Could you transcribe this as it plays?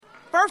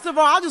First of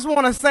all, I just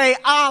want to say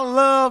I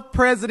love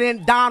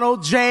President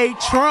Donald J.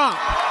 Trump.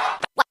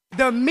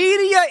 The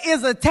media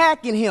is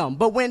attacking him,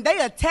 but when they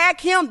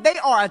attack him, they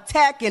are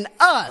attacking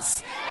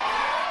us.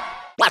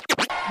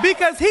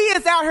 Because he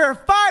is out here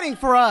fighting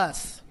for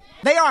us.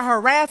 They are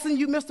harassing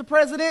you, Mr.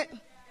 President,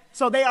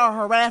 so they are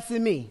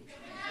harassing me.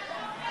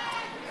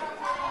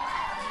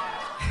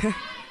 And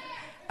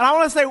I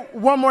want to say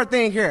one more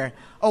thing here.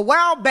 A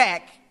while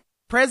back,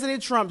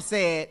 President Trump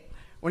said,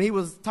 when he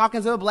was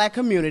talking to the black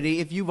community,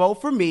 if you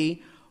vote for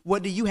me,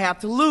 what do you have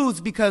to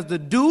lose? Because the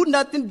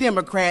do-nothing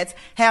Democrats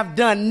have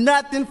done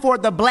nothing for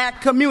the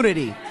black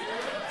community.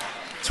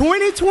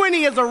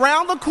 2020 is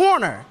around the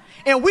corner,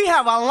 and we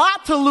have a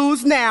lot to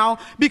lose now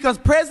because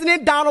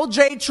President Donald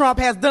J. Trump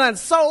has done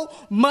so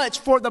much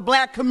for the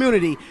black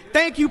community.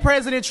 Thank you,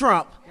 President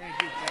Trump.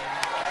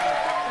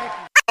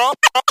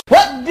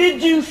 What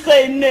did you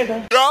say,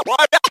 nigga?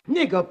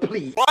 Nigga,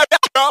 please.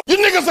 You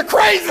niggas are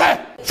crazy!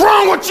 What's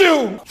wrong with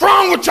you? What's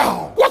wrong with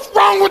y'all? What's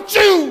wrong with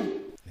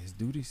you? Let's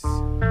do this.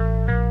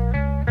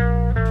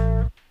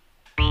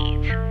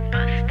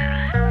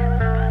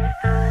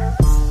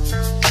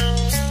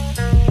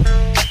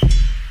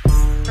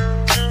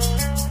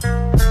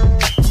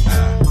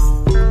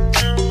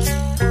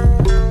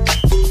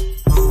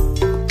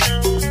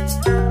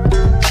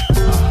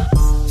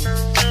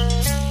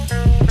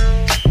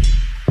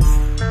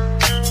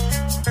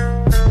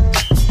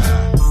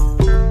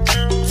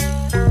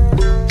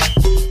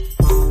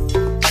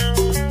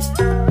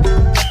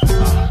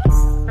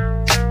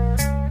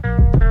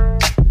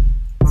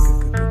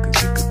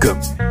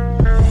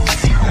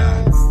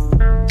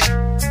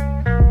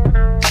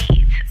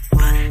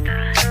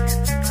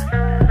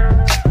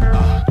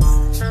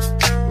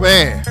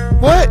 Man,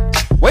 what?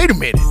 Wait a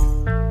minute.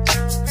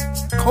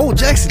 Cole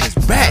Jackson is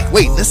back.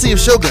 Wait, let's see if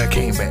Shogun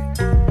came back.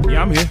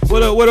 Yeah, I'm here.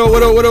 What up? Oh,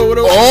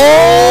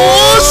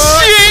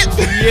 shit!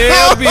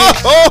 Yeah,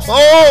 bitch.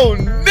 Oh,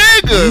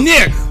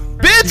 nigga.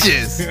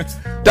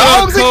 Bitches.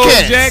 Dogs and Cole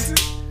cats. Jackson.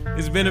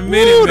 It's been a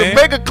minute, Ooh, man. the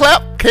mega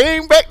clap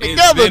came back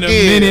together been a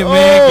again. minute,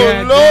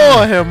 man. Oh,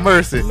 Lord have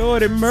mercy.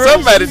 Lord have mercy.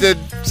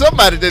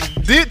 Somebody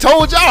that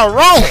told y'all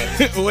wrong.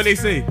 What they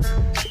say?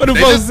 What the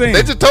folks saying?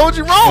 They just told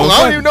you wrong.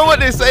 I don't even know what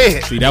they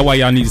said. See, that's why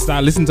y'all need to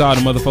stop listening to all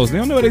the mother folks. They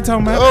don't know what they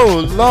talking about. Oh,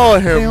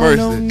 Lord have They don't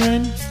know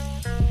mercy.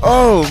 nothing.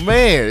 Oh,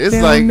 man. It's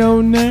They like, don't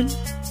know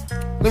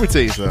nothing. let me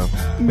tell you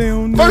something. They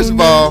don't know First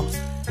of all,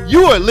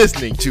 you are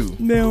listening to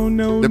they don't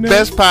know the nothing.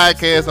 best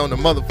podcast on the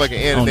motherfucking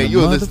internet. the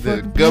You're listening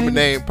to motherfucking the Government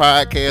Name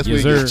Podcast Yes,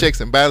 with sir. your checks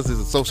and balances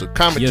and social Yes,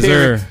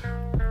 commentary. sir.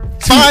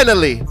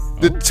 Finally,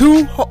 the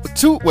two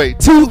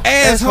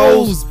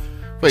Assholes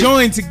Wait.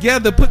 joined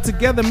together, put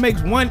together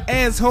makes one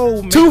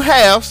asshole. two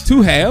halves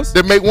Two halves.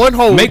 that make one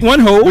whole. Make one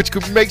whole. Which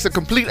makes a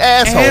complete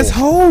asshole.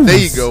 Assholes. There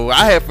you go.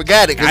 I had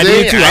forgot it. 'Cause I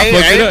did too. I I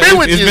fucked it ain't up. been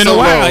with It's you been so a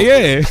while, long.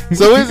 yeah.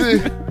 So is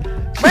it,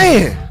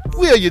 man?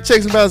 We are your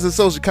checks and balances and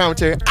social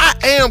commentary. I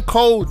am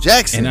Cole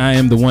Jackson. And I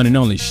am the one and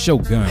only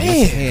Shogun. What's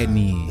Man.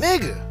 happening?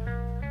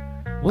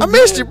 Nigga, What's I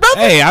missed good? you, brother.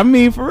 Hey, I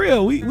mean for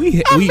real, we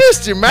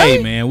missed you, man.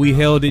 Hey, man, we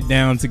held it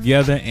down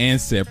together and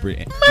separate.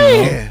 You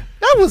know? Man,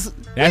 that was.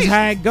 That's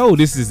how it go.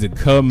 This is the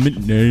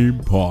Government Name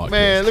Podcast.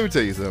 Man, let me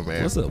tell you something,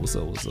 man. What's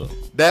up?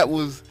 That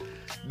was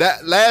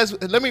that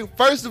last. Let me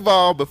first of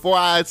all, before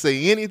I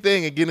say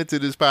anything and get into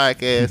this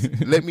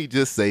podcast, let me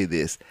just say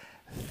this.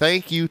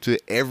 Thank you to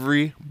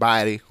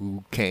everybody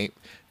who came.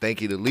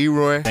 Thank you to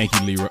Leroy. Thank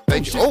you, Leroy.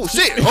 Thank you. Oh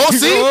shit! Oh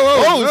see!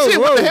 Whoa, Shit!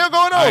 What the hell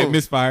going All right, on?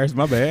 misfires.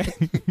 My bad.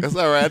 That's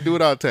all right. I do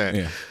it all the time.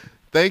 Yeah.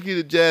 Thank you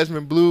to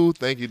Jasmine Blue.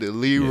 Thank you to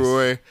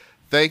Leroy. Yes.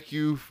 Thank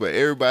you for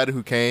everybody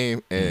who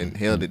came and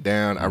held it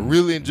down. I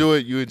really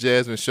enjoyed you and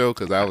Jasmine's show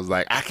because I was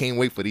like, I can't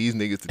wait for these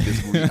niggas to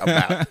disagree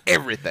about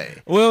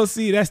everything. Well,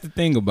 see, that's the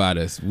thing about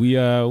us. We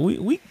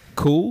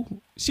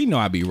cool. She know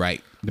I be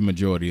right the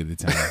majority of the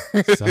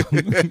time. So.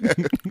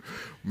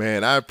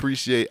 Man, I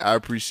appreciate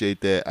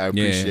that. I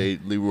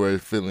appreciate Leroy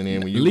filling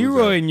in when you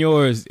Leroy and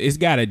yours, it's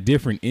got a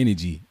different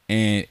energy,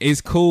 and it's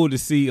cool to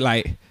see.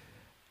 Like,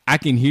 I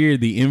can hear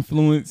the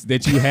influence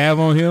that you have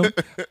on him,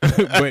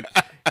 but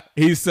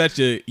he's such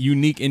a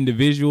unique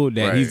individual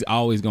that he's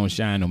always gonna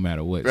shine no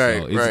matter what.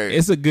 Right, so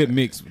it's a good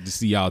mix to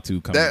see y'all two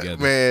come together.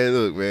 Man,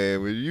 look,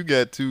 man, when you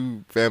got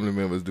two family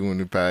members doing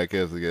the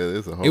podcast together,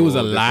 it's a whole. It was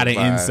a lot of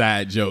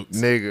inside jokes,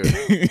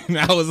 nigga. And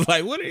I was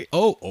like, "What?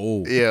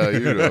 Yeah,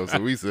 you know." So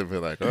we sitting here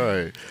like, all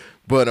right.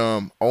 But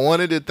I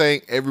wanted to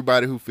thank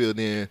everybody who filled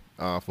in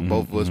for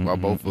both of us while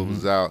both of us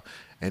was out.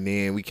 And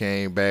then we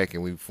came back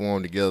and we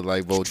formed together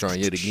like Voltron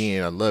yet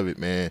again. I love it,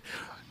 man.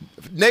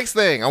 Next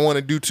thing I want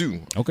to do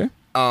too. Okay.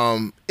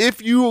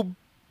 If you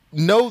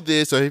know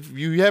this or if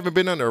you haven't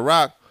been under a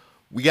rock,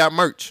 we got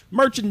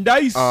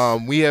merchandise.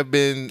 We have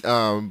been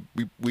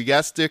we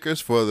got stickers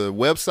for the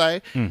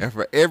website, and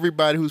for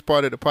everybody who's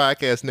part of the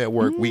podcast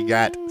network, we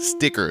got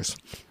stickers.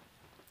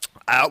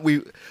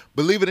 We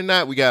believe it or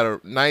not, we got a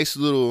nice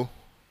little.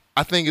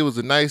 I think it was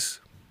a nice.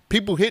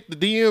 People hit the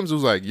DMs. It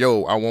was like,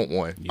 "Yo, I want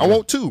one. Yeah. I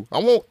want two. I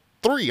want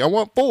three. I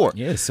want four."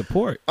 Yeah,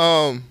 support.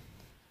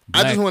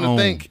 I just want to Black-owned.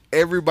 thank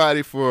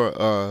everybody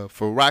for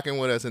rocking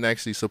with us and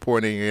actually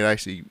supporting and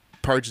actually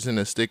purchasing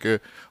a sticker.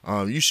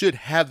 You should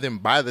have them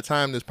by the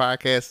time this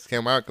podcast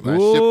came out because I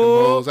shipped them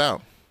Whoa. hoes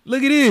out.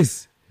 Look at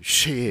this.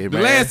 Shit, The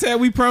man. last time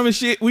we promised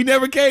shit, we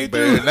never came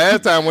through. But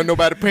last time wasn't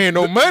nobody paying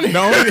no money. The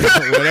only,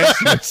 well,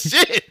 that's-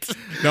 Shit.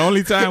 the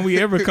only time we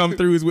ever come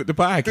through is with the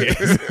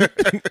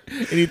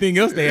podcast. Anything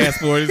else they ask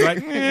for is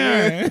like,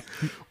 eh.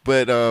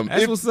 But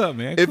That's what's up,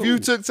 man. If Cool. you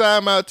took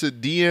time out to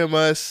DM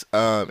us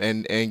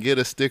and get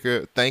a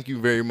sticker, thank you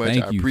very much.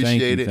 Thank I you,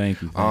 appreciate it. thank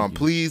you.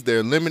 Please,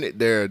 they're limited.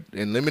 They're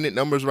in limited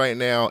numbers right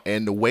now,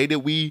 and the way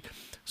that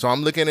so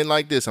I'm looking at it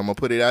like this. I'm gonna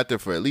put it out there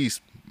for at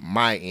least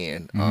my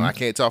end. Mm-hmm. I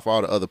can't talk for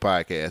all the other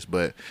podcasts,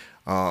 but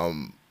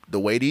the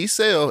way these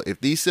sell,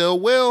 if these sell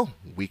well,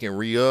 we can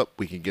re-up.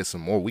 We can get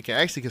some more. We can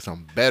actually get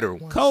some better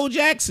ones. Cole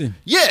Jackson.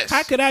 Yes.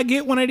 How could I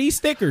get one of these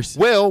stickers?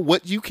 Well,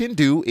 what you can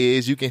do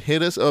is you can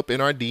hit us up in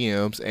our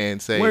DMs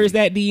and say, Where is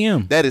that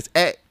DM? That is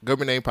at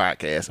Government Name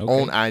Podcast Okay.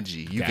 on IG.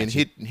 You can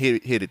Gotcha.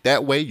 hit it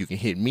that way. You can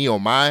hit me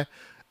on my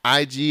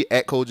IG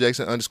at Cole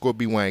Jackson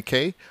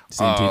 _B1K.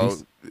 Send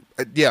titties.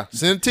 Yeah,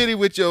 send a titty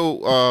with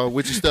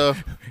your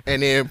stuff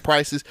and then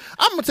prices.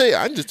 I'm gonna tell you,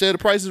 I can just tell you the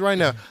prices right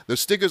now. The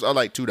stickers are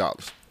like $2.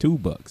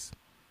 $2.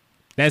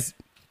 That's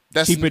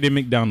That's cheaper than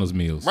McDonald's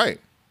meals. right.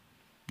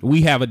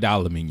 We have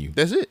 $1 menu.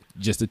 That's it.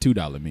 Just a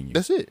 $2 menu.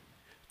 That's it.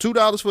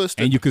 $2 for a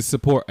sticker. And you can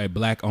support a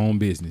black-owned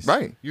business.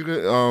 Right. You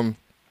can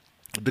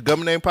the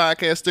Government Name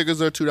Podcast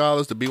stickers are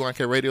 $2. The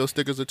B1K Radio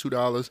stickers are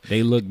 $2.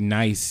 They look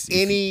nice.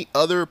 Any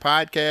other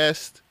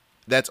podcast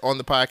that's on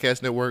the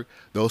podcast network,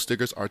 those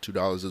stickers are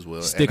 $2 as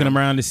well. Sticking them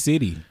around the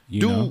city.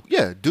 You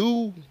know?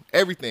 Do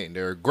everything.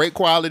 They're great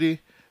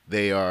quality.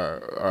 They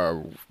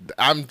are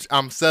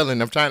I'm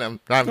selling.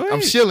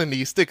 I'm shilling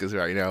these stickers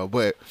right now.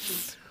 But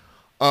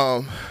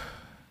I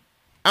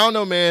don't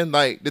know, man.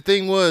 Like the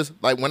thing was,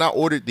 like when I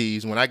ordered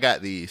these, when I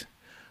got these,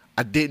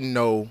 I didn't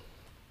know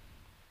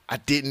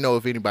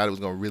if anybody was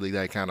gonna really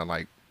like kind of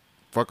like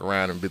fuck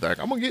around and be like,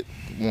 I'm gonna get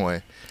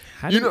one.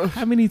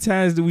 How many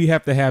times do we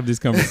have to have this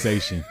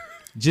conversation?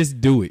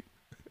 Just do it.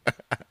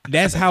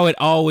 That's how it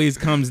always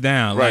comes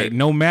down. Right. Like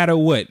no matter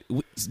what,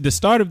 the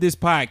start of this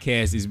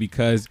podcast is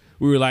because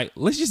we were like,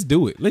 let's just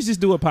do it. Let's just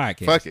do a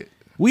podcast. Fuck it.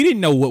 We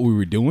didn't know what we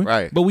were doing,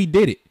 Right. but we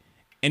did it.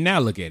 And now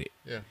look at it.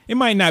 Yeah. It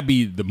might not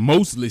be the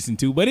most listened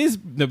to, but it's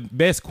the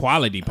best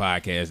quality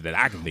podcast that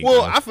I can think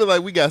Well, of. I feel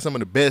like we got some of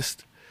the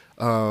best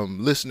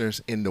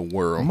listeners in the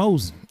world.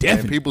 Most And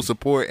definitely. people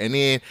support. And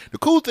then the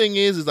cool thing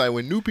is like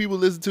when new people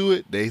listen to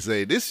it, they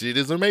say this shit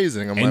is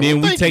amazing. I'm And like, then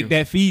well, we thank take you.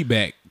 that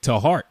feedback to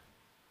heart.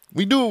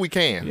 We do what we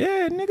can.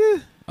 Yeah,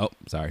 nigga. Oh,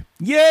 sorry.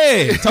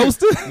 Yeah,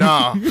 toaster.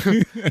 Nah,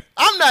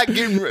 I'm not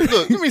getting.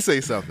 Look, let me say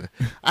something.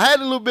 I had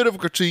a little bit of a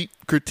critique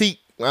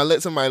when I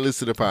let somebody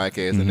listen to the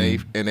podcast,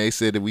 and they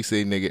said that we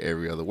say nigga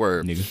every other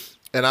word. Nigga.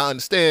 And I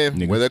understand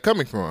Nigga. where they're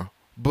coming from,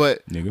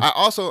 but Nigga. I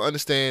also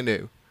understand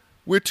that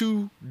we're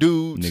two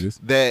dudes Niggas.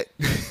 that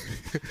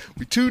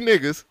we two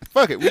niggas.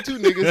 Fuck it, we two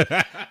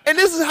niggas, and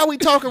this is how we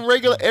talk in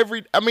regular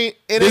every. I mean,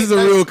 This is a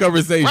real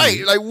conversation.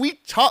 right? Like we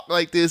talk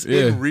like this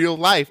Yeah. in real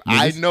life.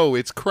 I Niggas. know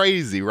it's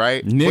crazy,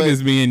 right? Niggas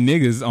But being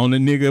niggas on the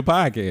nigga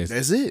podcast.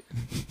 that's it.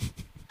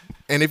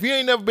 And if you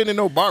ain't never been in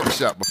no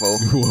barbershop before,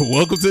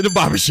 Welcome to the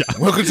barbershop.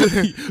 welcome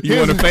to You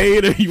want to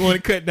fade or you want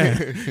to cut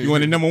down? You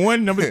want a number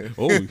one, number?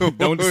 Oh,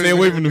 don't stay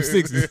away from them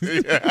sixes.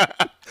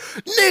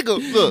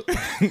 nigga. Look,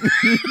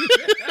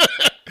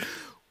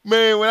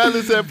 man. When I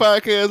listened to that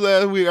podcast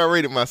last week, I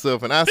rated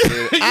myself, and I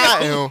said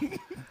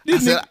I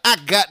said I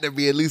got to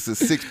be at least a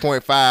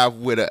 6.5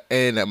 with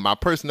and my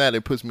personality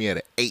puts me at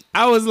an 8.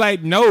 I was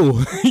like,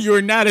 no,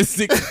 you're not a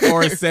 6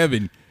 or a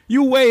 7.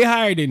 You way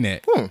higher than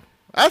that.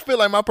 I feel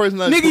like my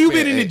personality. Nigga, you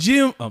been in the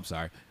gym. I'm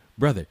sorry,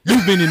 brother.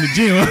 You've been in the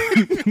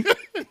gym.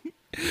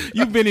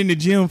 You've been in the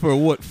gym for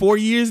what, 4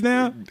 years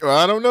now?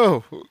 I don't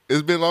know.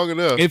 It's been long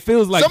enough. It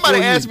feels like somebody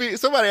 4 asked years. me.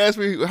 Somebody asked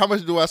me how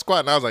much do I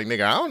squat, and I was like,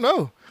 nigga, I don't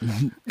know.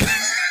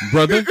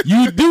 Brother,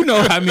 you do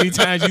know how many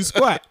times you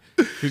squat.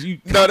 'Cause you,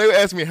 No, they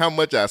asked me how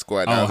much I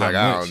squat. And I Oh, was like,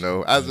 how I much? don't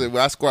know. I said,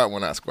 well, I squat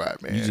when I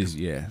squat, man. you just,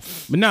 yeah.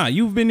 But nah,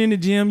 you've been in the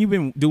gym. You've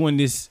been doing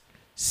this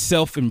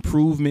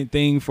self-improvement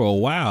thing for a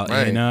while.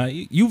 Right.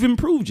 And you've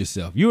improved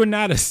yourself. You are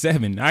not a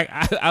 7.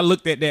 I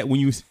looked at that when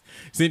you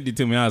sent it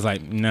to me. I was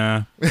like,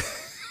 nah.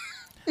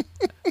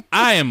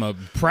 I am a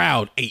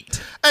proud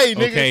 8. Hey,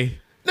 nigga. Okay.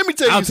 Let me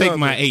tell you I'll something. take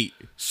my 8.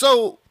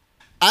 So,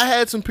 I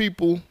had some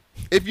people.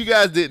 If you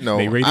guys didn't know,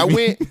 They rated I me?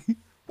 went.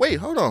 Wait,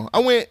 hold on. I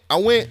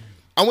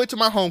went to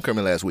my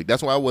homecoming last week.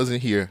 That's why I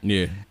wasn't here.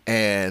 Yeah.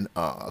 And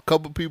a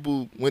couple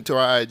people went to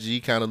our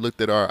IG, kind of looked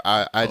at our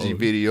IG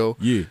video.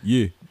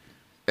 Yeah.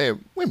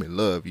 And women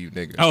love you,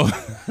 nigga. Oh,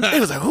 They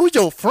was like, "Who's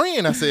your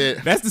friend?" I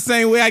said, that's the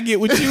same way I get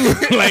with you.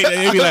 Like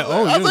they be like,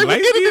 "Oh, I you was like,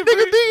 like "Get in me?" the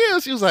nigga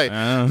DM." She was like,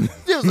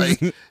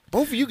 Uh,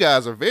 both of you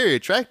guys are very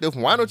attractive.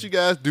 Why don't you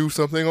guys do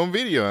something on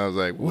video? I was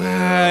like,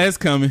 well, it's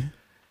coming.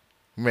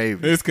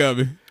 maybe. It's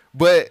coming.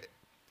 But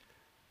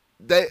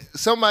that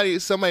somebody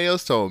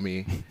else told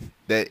me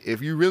that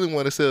if you really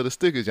want to sell the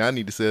stickers, y'all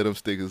need to sell them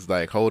stickers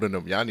like holding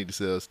them. Y'all need to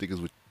sell stickers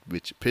with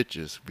with your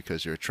pictures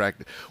because you're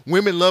attractive.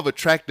 Women love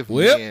attractive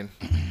Well. men.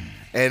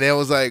 And it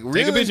was like,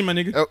 really? Take a picture, my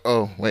nigga.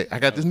 Oh, wait. I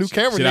got this new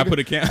camera, Should nigga. I put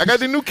a camera? I got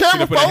the new Should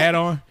camera, I put a folks. hat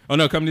on? Oh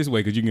no, come this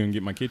way because you're gonna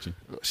get my kitchen.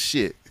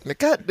 Shit. Now,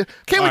 God,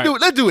 can All we do right.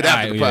 it? Let's do it All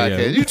after right, the yeah, podcast.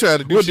 yeah. You trying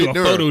to do We'll shit do a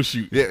during. photo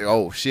shoot. Yeah.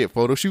 Oh shit,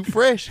 photo shoot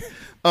fresh.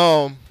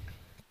 But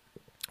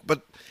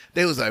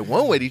they was like,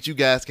 one way that you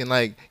guys can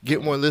like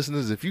get more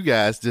listeners if you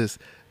guys just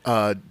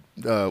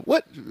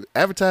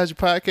advertise your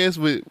podcast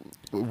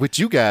with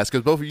you guys,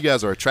 because both of you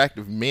guys are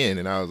attractive men.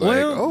 And I was like,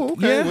 oh,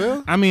 okay, yeah.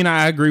 well. I mean,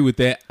 I agree with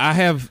that. I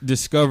have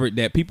discovered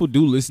that people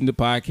do listen to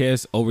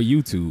podcasts over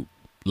YouTube,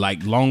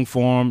 like long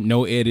form,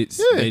 no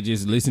edits. Yeah. They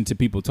just listen to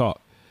people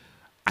talk.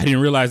 I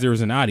didn't realize there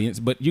was an audience,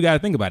 but you got to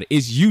think about it.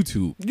 It's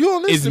YouTube. You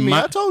don't listen It's to me.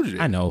 I told you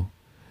that. I know.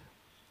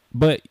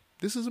 But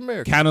This is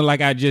America. kind of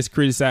like I just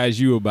criticized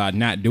you about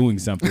not doing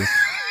something.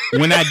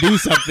 When I do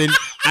something,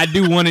 I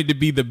do want it to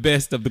be the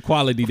best of the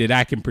quality that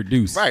I can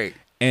produce. Right.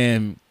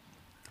 And,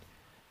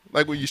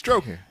 Like when you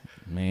stroking.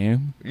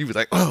 man. You was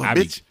like, oh, I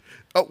be- bitch.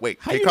 Oh, wait.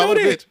 How Can't you call know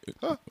it a that? bitch.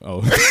 Huh?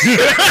 Oh.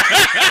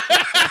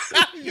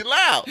 You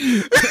loud.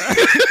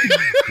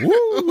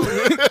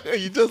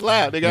 You just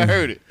loud. Nigga, I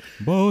heard it.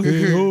 You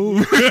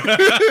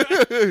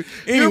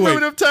Anyway. remember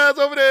them times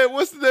over there?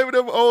 What's the name of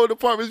them old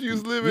apartments you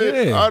used to live in?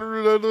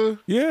 Yeah.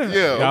 Yeah.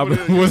 Yeah. over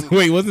there.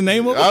 Wait, what's the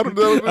name of it?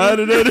 I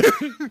don't know.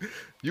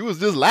 You was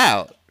just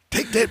loud.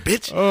 Take that,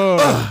 bitch.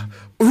 I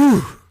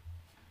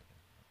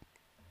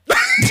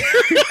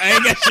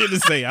ain't got shit to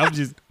say. I'm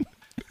just.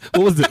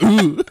 What was the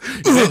ooh? Is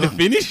that the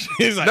finish?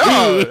 It's like,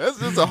 No, ooh. that's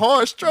just a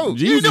hard stroke.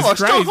 Jesus you never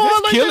Christ, stroked hard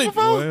that's like killing. that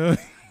before? Well,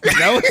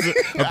 that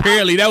was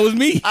apparently that was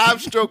me.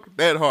 I've stroked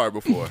that hard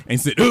before. And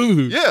said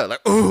ooh. Yeah,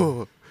 like,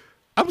 ooh.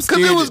 I'm Because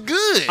scared. it was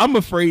good. I'm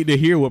afraid to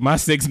hear what my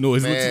sex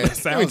noise Man,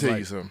 sounds let me tell like.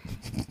 you something.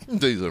 Let me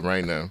tell you something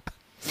right now.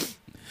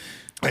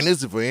 And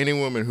this is for any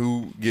woman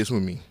who gets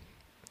with me.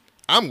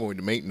 I'm going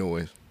to make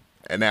noise.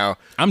 And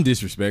I'm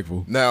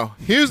disrespectful. now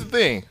here's the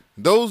thing.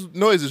 Those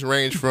noises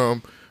range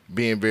from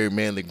being very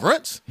manly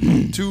grunts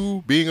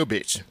to being a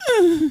bitch,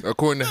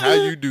 according to how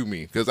you do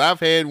me. Because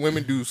I've had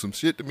women do some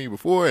shit to me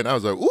before, and I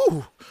was like,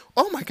 ooh,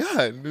 oh my God.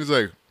 And it was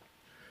like,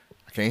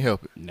 I can't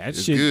help it. That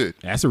It's shit, good.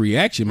 That's a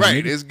reaction, man.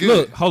 Right, it's good.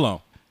 Look, hold on.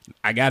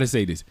 I gotta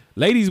say this.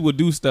 Ladies will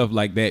do stuff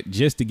like that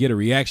just to get a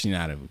reaction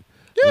out of it.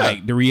 Yeah.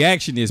 Like the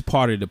reaction is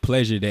part of the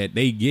pleasure that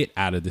they get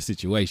out of the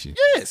situation.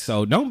 Yes.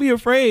 So don't be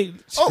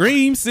afraid.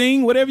 Scream,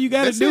 sing, whatever you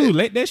gotta That's do. it.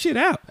 Let that shit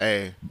out.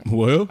 Hey,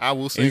 Well, I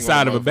will sing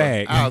inside on of a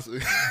bag.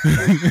 motherfucker.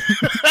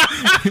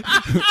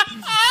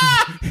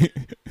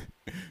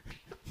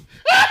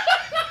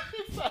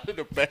 Inside of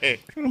the bag.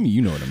 I mean,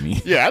 you know what I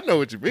mean. Yeah, I know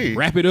what you mean.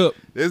 Wrap it up.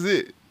 That's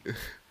it.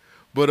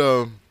 But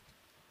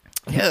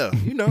yeah,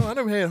 you know, I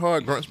never had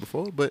hard grunts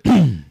before, but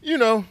you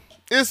know,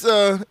 it's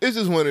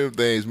just one of them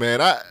things,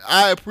 man.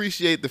 I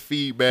appreciate the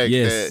feedback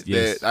Yes,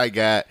 yes. that I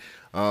got.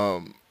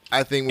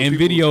 I think when And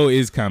people, video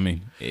is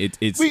coming. It's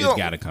gon-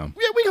 gotta come.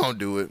 Yeah, we gonna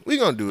do it. We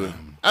gonna do it.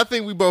 I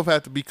think we both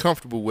have to be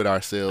comfortable with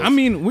ourselves. I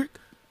mean,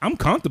 I'm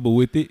comfortable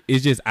with it.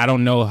 It's just I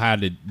don't know how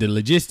the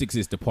logistics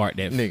is the part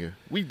that. nigga,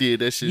 we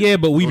did that shit. Yeah,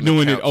 but we on the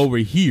doing it couch. over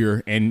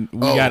here, and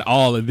we Oh. got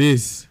all of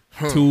this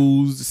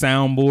tools,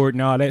 soundboard,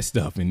 and all that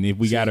stuff. And if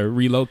we gotta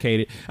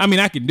relocate it, I mean,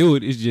 I can do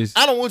it. It's just,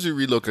 I don't want you to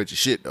relocate your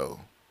shit though,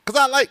 cause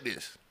I like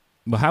this.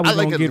 but how we I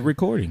like gonna it. get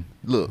recording?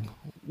 Look,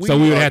 So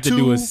we would are have to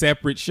do a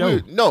separate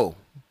show.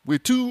 We're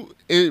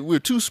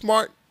two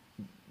smart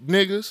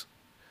niggas,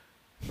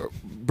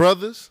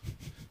 brothers,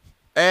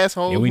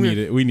 assholes.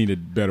 Yeah, we need a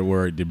better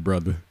word than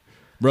brother.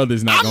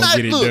 Brother's not I'm gonna not,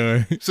 get it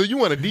look, done. So you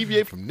want to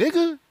deviate from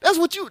nigga? That's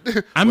what you.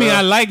 I mean, Well,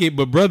 I like it,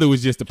 but brother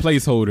was just a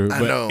placeholder. I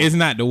But know. it's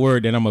not the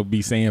word that I'm gonna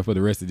be saying for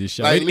the rest of this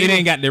show. Like, It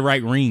ain't got the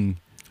right ring.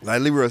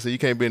 like Leroy said, you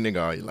can't be a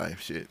nigga all your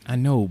life. Shit, I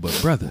know, but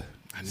brother.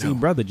 know. See,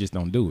 brother just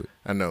don't do it.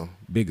 I know.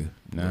 Bigger.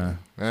 Nah.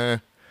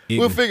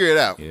 We'll figure it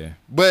out. Yeah.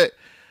 But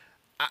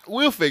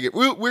we'll figure.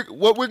 What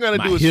we're gonna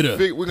My do is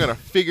hitter. we're gonna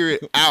figure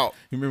it out.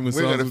 You remember when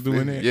We're Sauce gonna was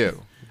doing fi- that? Yeah,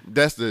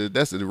 that's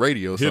the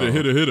radio song.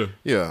 hitter.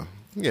 Yeah,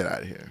 get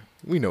out of here.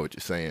 We know what you're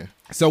saying.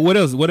 So what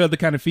else? What other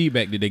kind of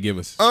feedback did they give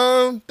us?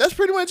 That's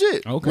pretty much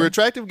it. Okay. We're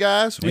attractive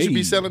guys. We should Hey.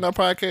 be selling our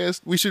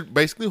podcast. We should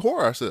basically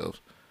whore ourselves.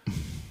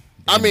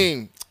 I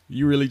mean,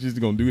 You really just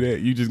gonna do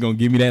that? You just gonna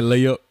give me that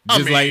layup I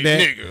just mean, like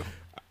that? nigga.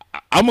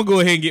 I'm gonna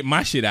go ahead and get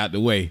my shit out the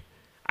way.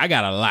 I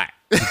got a lot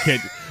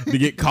to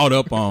get caught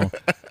up on.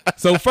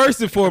 So first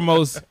and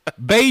foremost,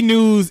 Bay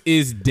News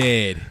is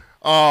dead.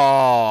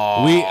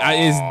 Oh,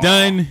 It's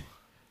done.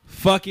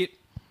 Fuck it.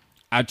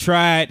 I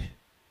tried.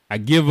 I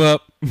give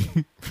up.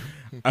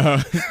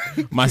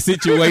 My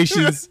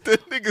situations.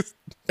 that nigga,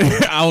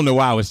 I don't know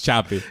why I was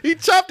chopping. he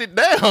chopped it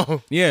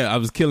down. Yeah, I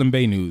was killing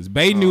Bay News.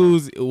 Bay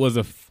News was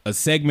a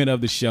segment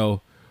of the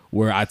show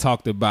where I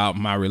talked about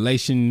my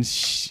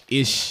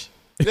relations-ish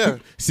Yeah,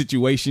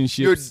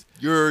 situationships.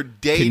 your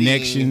dating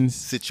Connections.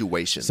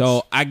 situations.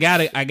 So I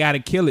gotta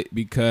kill it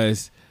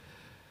because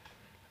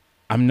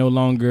I'm no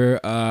longer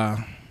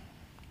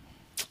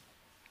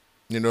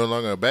you're no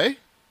longer a bae.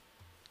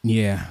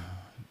 yeah,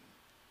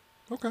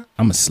 Okay.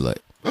 I'm a slut.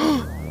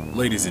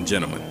 Ladies and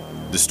gentlemen,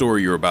 the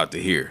story you're about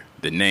to hear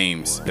The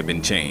names have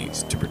been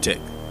changed to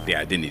protect the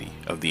identity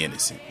of the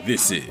innocent.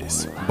 This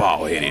is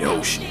Bald-Headed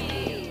Ho Shit.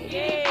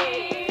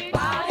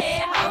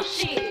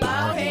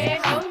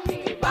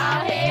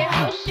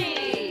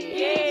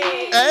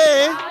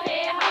 Hey.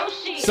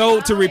 So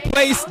to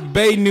replace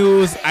Bay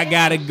News, I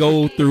gotta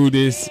go through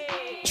this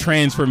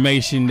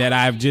transformation that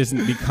I've just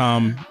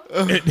become,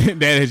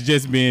 that has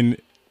just been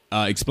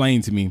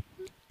explained to me.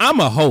 I'm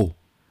a hoe.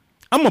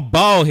 I'm a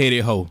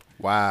bald-headed hoe.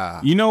 Wow.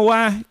 You know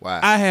why?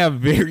 Why? I have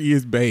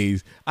various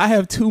bays. I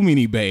have too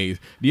many bays.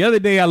 The other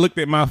day I looked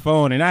at my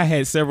phone and I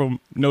had several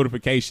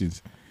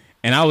notifications.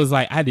 And I was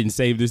like, I didn't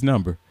save this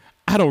number.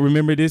 I don't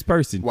remember this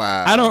person.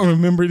 Wow. I don't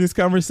remember this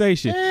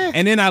conversation.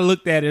 And then I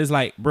looked at it, it's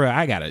like, bro,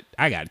 I gotta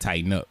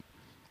tighten up.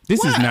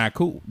 This is not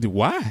cool.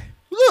 Why?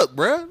 Look,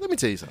 bro, let me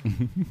tell you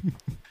something.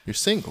 You're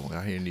single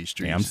out here in these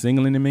streets. Yeah, I'm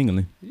singling and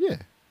mingling. Yeah.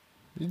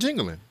 You're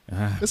jingling.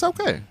 It's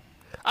okay.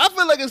 I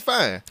feel like it's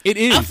fine. It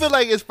is. I feel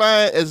like it's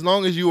fine as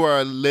long as you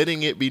are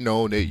letting it be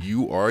known that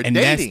you are And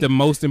dating. that's the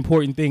most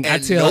important thing.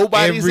 And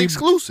nobody's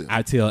exclusive.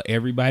 I tell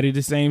everybody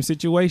the same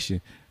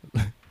situation.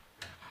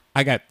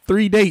 I got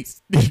 3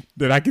 dates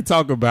that I can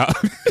talk about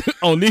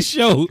on this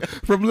show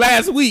from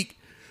last week.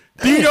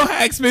 Do you know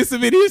how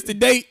expensive it is to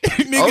date?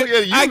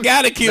 Nigga, I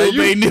gotta kill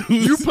Bay News.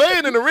 You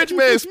playing in a rich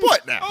man's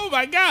sport now. Oh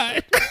my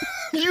God.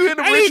 You in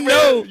a I rich didn't man.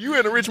 know. You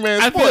in a rich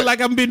man's I sport. feel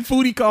like I'm been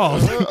foodie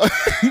calls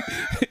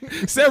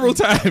several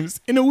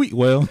times in a week.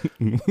 Well,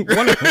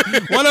 one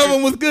of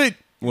them was good.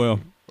 Well,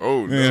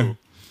 oh no. yeah.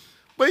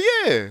 But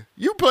yeah,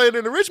 you playing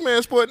in a rich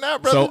man's sport now,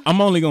 brother. So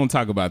I'm only gonna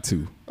talk about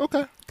 2.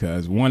 Okay.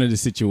 Because one of the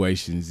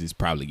situations is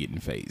probably getting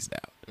phased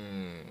out.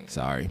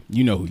 Sorry.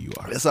 You know who you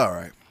are. It's all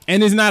right.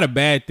 And it's not a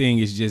bad thing.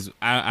 It's just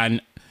the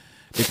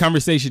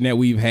conversation that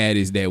we've had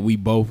is that we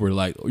both were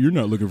like, oh, you're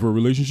not looking for a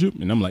relationship?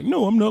 And I'm like,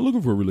 no, I'm not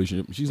looking for a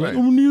relationship. She's like,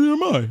 oh, neither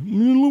am I.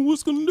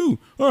 What's going to do?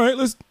 All right,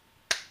 let's.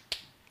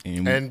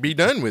 And be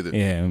done with it.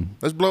 Yeah.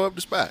 Let's blow up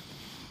the spot.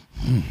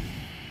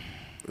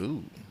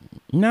 Ooh.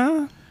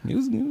 Nah. It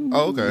was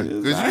Oh, okay.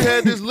 Because you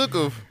had this look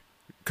of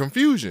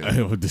confusion.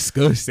 I was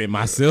disgusted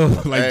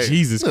myself. Like, Hey,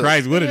 Jesus look,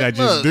 Christ, what did I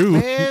just look, do?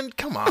 Man,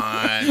 come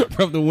on.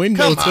 From the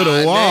window Come to the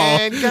on, wall.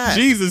 man. God.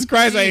 Jesus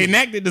Christ, I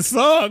enacted the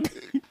song.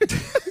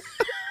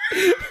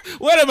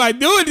 What am I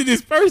doing to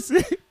this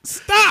person?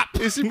 Stop.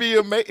 It should be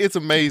it's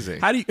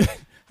amazing. How do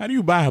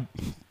you buy a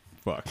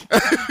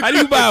How do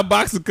you buy a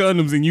box of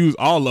condoms and use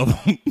all of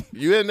them?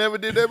 You had never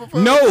did that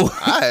before? No.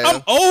 I have.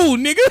 I'm old,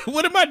 nigga.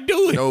 What am I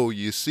doing? No,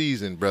 you're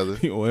seasoned, brother.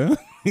 Well,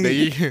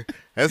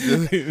 That's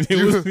the,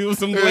 it was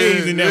some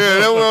glaze in there. Yeah,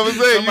 that's what I'm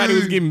saying. Somebody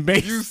was getting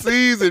based. You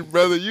seasoned,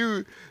 brother.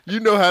 You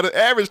know how to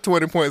average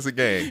 20 points a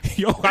game.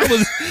 Yo,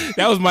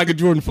 that was Michael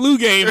Jordan flu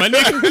game, my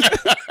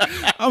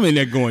nigga. I'm in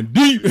there going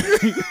deep.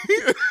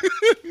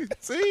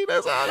 See,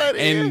 that's all that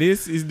is. And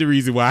this is the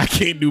reason why I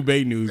can't do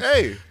Bay News.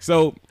 Hey.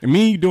 So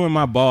me doing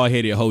my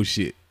bald-headed hoe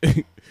shit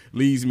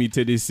leads me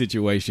to this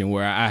situation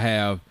where I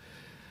have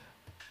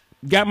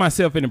got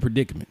myself in a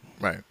predicament.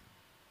 Right.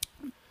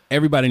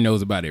 Everybody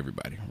knows about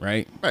everybody,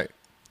 right? Right.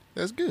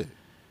 That's good.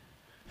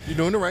 You're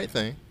doing the right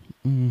thing.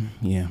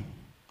 Yeah.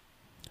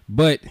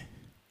 But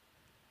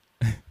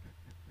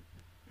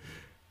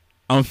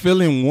I'm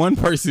feeling one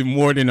person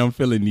more than I'm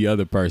feeling the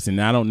other person.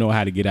 I don't know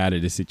how to get out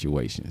of the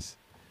situations.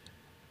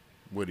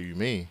 What do you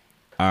mean?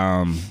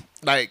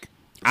 Like,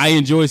 I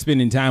enjoy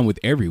spending time with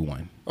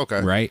everyone.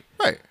 Okay. Right?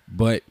 Right.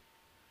 But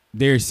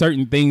there are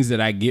certain things that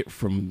I get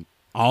from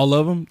all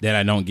of them that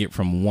I don't get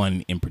from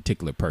one in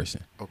particular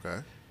person. Okay.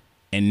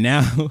 And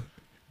now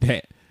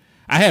that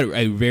I had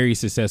a very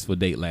successful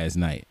date last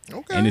night.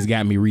 Okay. And it's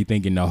got me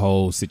rethinking the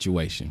whole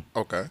situation.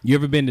 Okay. You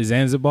ever been to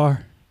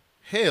Zanzibar?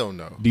 Hell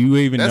no. Do you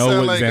even that know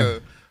sound what like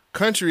a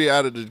country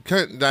out of the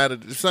country?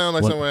 Sound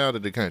like somewhere out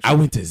of the country. I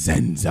went to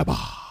Zanzibar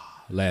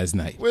last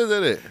night. Where's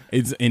that at?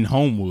 It's in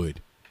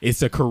Homewood.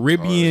 It's a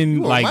Caribbean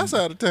you on like my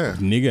side of town.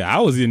 Nigga, I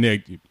was in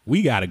there.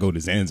 We gotta go to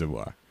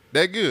Zanzibar.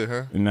 That good,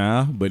 huh?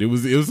 Nah, but it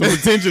was some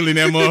potential in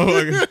that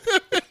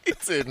motherfucker. He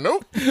said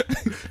nope.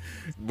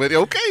 But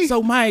okay.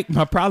 So my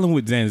problem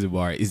with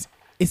Zanzibar is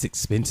it's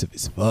expensive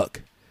as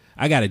fuck.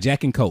 I got a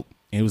Jack and Coke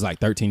and it was like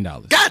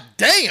 $13. God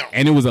damn.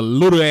 And it was a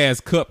little ass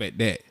cup at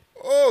that.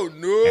 Oh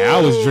no. And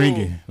I was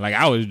drinking. Like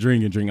I was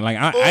drinking. Like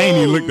I ain't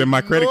even looked at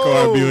my credit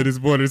card bill this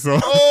morning. So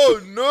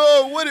oh no.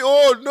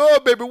 Oh no,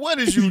 baby. What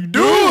is you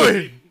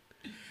doing?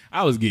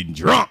 I was getting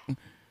drunk.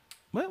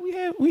 But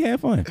we had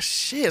fun.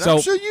 Shit, So,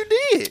 I'm sure you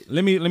did.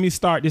 Let me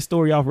start this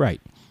story off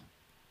right.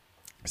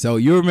 So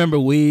you remember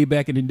way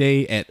back in the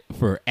day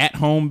for At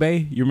Home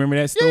Bay? You remember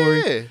that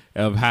story? Yeah.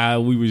 Of how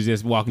we was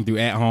just walking through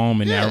At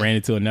Home and Yeah. I ran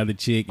into another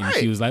chick and Right.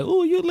 she was like,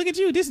 "Oh, you look at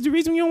you. This is the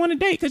reason you don't want to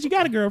date because you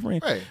got a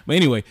girlfriend." Right. But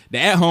anyway, the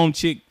At Home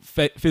chick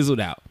fizzled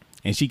out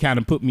and she kind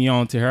of put me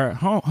on to her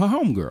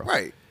home girl.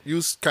 Right. You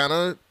was kind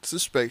of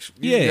suspect.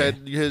 Yeah.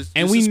 You had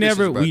And we suspicions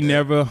about that.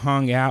 never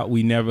hung out.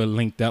 We never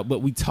linked up, but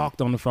we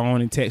talked on the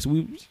phone and text.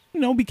 We,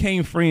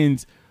 became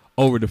friends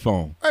over the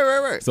phone.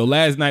 Right. So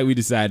last night we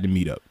decided to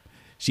meet up.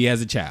 She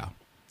has a child.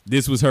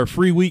 This was her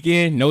free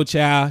weekend, no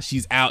child.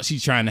 She's out.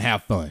 She's trying to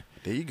have fun.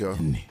 There you go.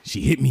 And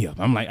she hit me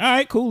up. I'm like, all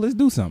right, cool. Let's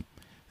do something.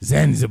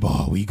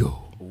 Zanzibar we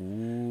go.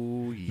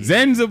 Ooh, yeah.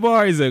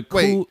 Zanzibar is a cool.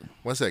 Wait,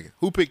 1 second.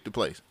 Who picked the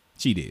place?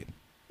 She did.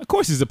 Of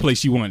course, it's a place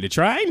she wanted to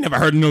try. I ain't never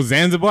heard of no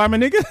Zanzibar, my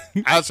nigga.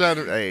 Outside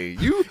of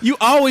you You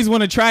always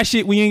want to try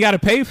shit when you ain't got to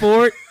pay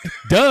for it.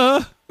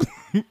 Duh.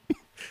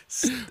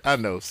 I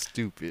know,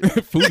 stupid.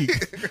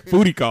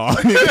 Foodie call.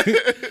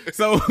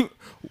 So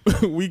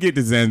we get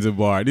to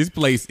Zanzibar. This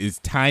place is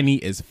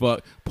tiny as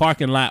fuck.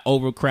 Parking lot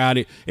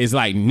overcrowded. It's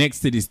like next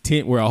to this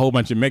tent where a whole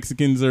bunch of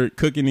Mexicans are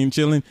cooking and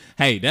chilling.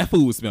 Hey, that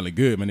food was smelling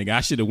good, my nigga.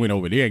 I should have went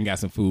over there and got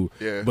some food.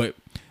 Yeah. But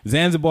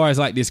Zanzibar is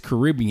like this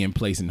Caribbean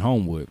place in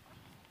Homewood.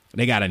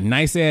 They got a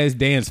nice ass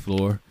dance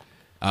floor,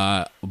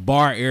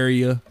 bar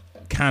area,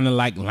 kind of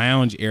like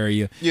lounge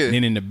area. Yeah. And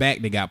then in the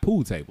back they got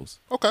pool tables.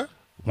 Okay.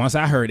 Once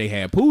I heard they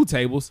had pool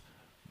tables,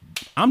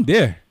 I'm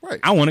there. Right.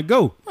 I want to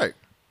go. Right.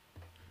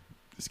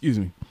 Excuse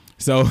me.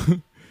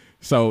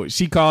 So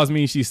she calls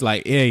me. She's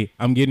like, "Hey,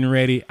 I'm getting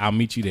ready. I'll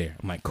meet you there."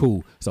 I'm like,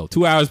 "Cool." So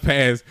 2 hours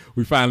pass.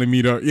 We finally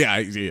meet up.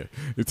 Yeah.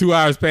 The 2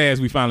 hours pass.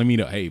 We finally meet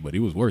up. Hey, but it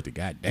was worth it.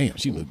 God damn,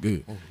 she looked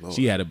good.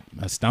 She had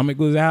her stomach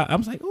was out. I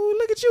was like, "Oh,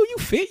 look at you. You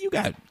fit. You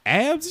got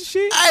abs and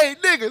shit." Hey,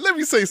 nigga, let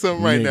me say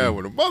something right Nigga. now.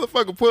 When a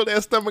motherfucker pull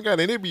that stomach out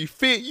and it be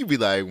fit, you be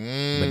like,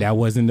 But that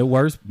wasn't the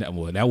worst. That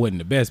wasn't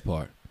the best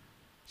part.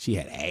 She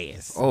had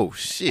ass. oh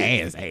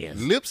shit. Ass.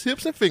 Lips,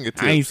 hips, and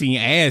fingertips. I ain't seen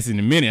ass in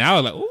a minute. I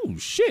was like, "Oh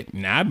shit!"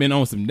 Now I've been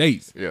on some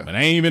dates, Yeah. but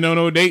I ain't been on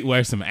no date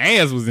where some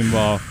ass was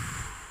involved.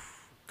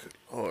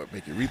 Oh, it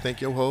make you rethink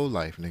your whole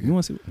life, You nigga.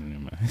 want to see? Never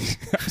mind.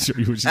 I'll show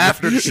you what you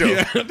After the show.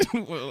 Yeah.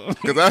 Well,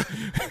 Because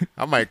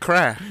I might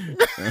cry.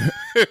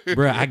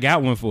 bruh, I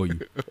got one for you.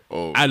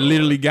 Oh, I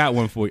literally got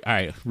one for you. All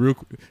right, real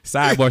quick.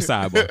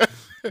 Sidebar.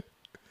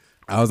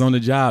 I was on the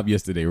job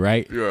yesterday,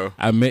 right? Yeah.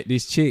 I met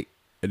this chick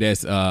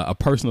that's a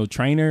personal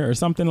trainer or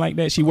something like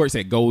that. She works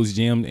at Gold's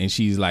Gym, and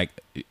she's like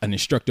an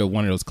instructor of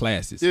one of those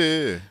classes.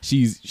 Yeah.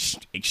 She's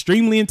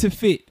extremely into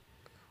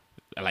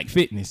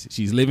fitness.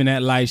 She's living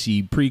that life.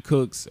 She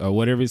pre-cooks or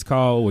whatever it's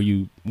called, where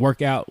you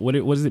work out. What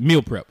is it?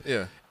 Meal prep.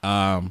 Yeah.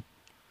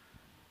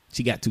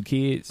 She got 2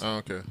 kids. Oh,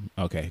 okay.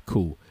 Okay,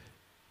 cool.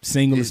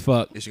 Single as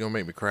fuck. Is she gonna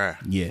make me cry?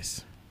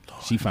 Yes.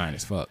 She fine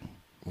as fuck.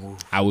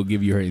 I will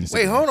give you her Instagram.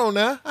 Wait, hold on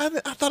now. I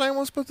thought I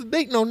wasn't supposed to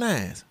date no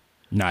 9s.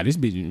 Nah, this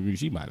bitch,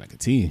 she might like a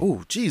 10.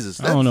 Oh,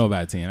 Jesus. I don't know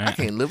about a 10. I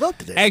can't live up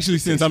to that. Actually,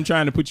 since I'm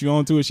trying to put you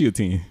on to it, she a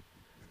 10.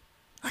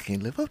 I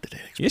can't live up to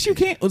that. Yes, you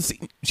can. Oh, see,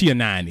 she a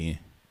 9 then.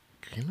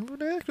 Can't live up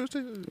to that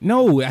expectation.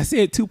 No, I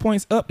said 2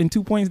 points up and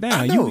 2 points down.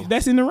 I know.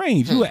 That's in the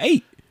range. You an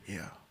 8.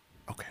 Yeah.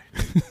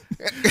 Okay.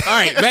 All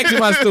right, back to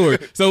my story.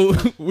 So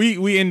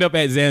we end up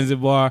at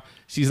Zanzibar.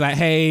 She's like,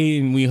 "Hey,"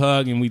 and we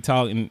hug and we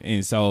talk,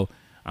 and so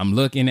I'm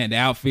looking at the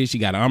outfit. She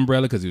got an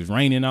umbrella because it was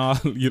raining all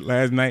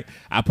last night.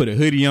 I put a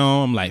hoodie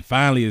on. I'm like,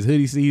 finally, it's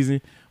hoodie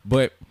season.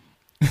 But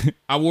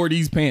I wore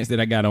these pants that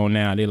I got on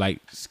now. They're like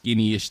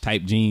skinny-ish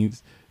type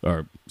jeans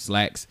or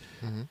slacks.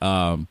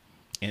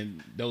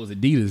 And those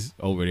Adidas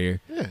over there.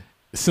 Yeah.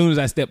 As soon as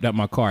I stepped out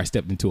my car, I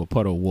stepped into a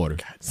puddle of water.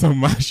 So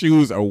my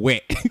shoes are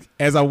wet.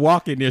 As I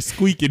walk in, they're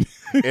squeaking.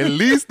 At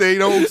least they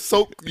don't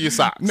soak your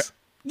socks.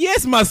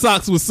 Yes, my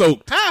socks were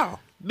soaked. How?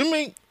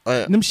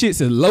 Them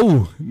shits are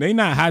low. They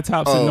not high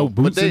tops and no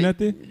but boots or they-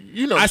 nothing.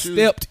 you know I shoes-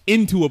 stepped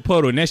into a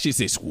puddle and that shit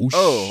said swoosh.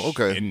 Oh,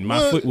 okay. And my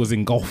Well, foot was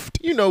engulfed.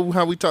 You know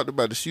how we talked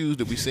about the shoes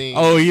that we seen?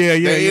 Oh yeah. They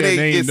They get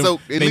ain't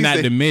soaked. At they least not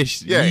the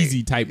mesh Yeah,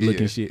 easy type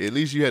looking yeah. shit. At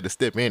least you had to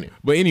step in it.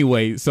 But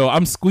anyway, so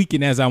I'm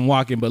squeaking as I'm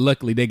walking, but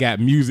luckily they got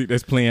music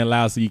that's playing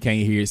loud so you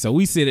can't hear it. So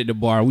we sit at the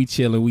bar, we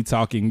chilling, we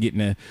talking,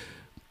 getting a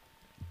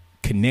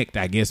connect,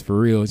 I guess, for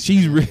real.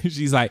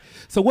 She's like,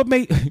 "So what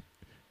made?"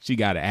 She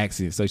got an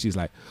accent, so she's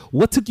like,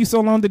 "What took you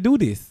so long to do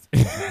this?"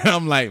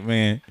 I'm like,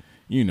 "Man,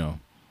 you know."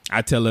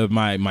 I tell her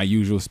my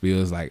usual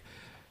spills, like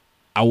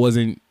I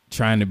wasn't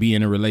trying to be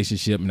in a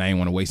relationship and I didn't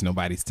want to waste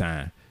nobody's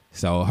time.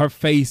 So her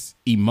face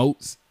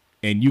emotes,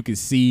 and you can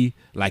see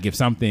like if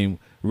something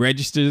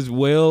registers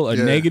well or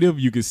Yeah. negative,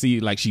 you can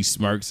see like she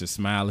smirks or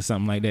smile or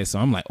something like that. So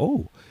I'm like,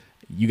 "Oh,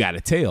 you got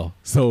to tell."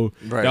 So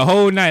Right. the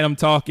whole night I'm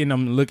talking,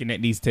 I'm looking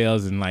at these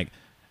tails, and like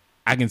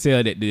I can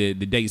tell that the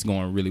date's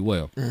going really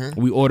well.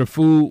 We order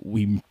food,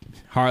 we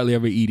hardly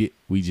ever eat it.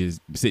 We just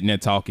sitting there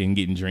talking,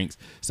 getting drinks.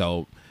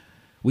 So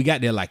we got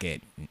there like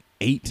at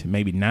 8,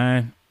 maybe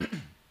 9,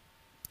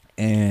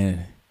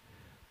 and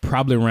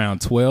probably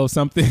around 12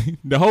 something.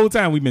 The whole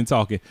time we've been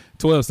talking,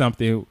 12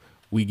 something,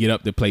 we get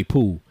up to play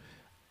pool.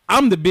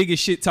 I'm the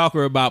biggest shit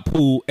talker about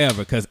pool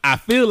ever because I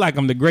feel like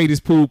I'm the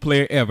greatest pool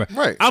player ever.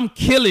 Right. I'm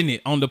killing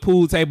it on the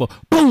pool table.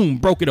 Boom,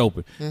 broke it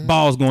open.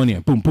 Balls going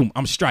in. Boom, boom.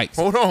 I'm strikes.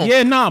 Hold on.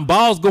 Yeah, nah,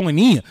 balls going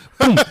in.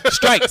 Boom,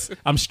 strikes.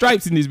 I'm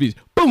stripes in this bitch.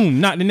 Boom,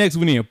 knock the next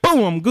one in.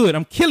 Boom, I'm good.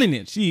 I'm killing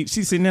it. She's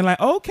sitting there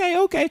like,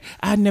 okay.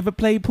 I never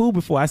played pool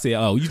before. I said,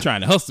 "Oh, you trying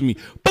to hustle me?"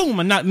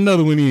 Boom, I knocked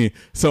another one in.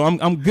 So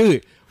I'm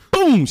good.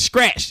 Boom,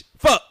 scratch.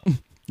 Fuck.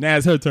 Now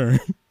it's her turn.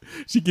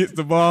 She gets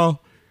the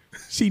ball.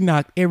 She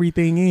knocked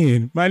everything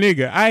in. My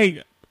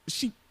nigga,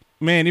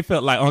 man, it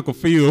felt like Uncle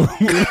Phil. Oh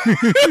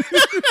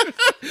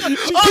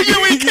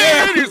yeah, we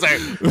can. He's like,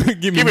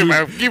 give give me Lu-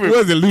 my, give me, what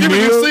was it, give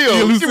me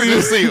Lucille? Lucille, Yeah, give me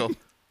Lucille.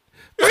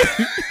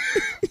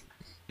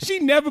 She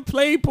never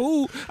played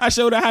pool. I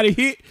showed her how to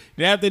hit.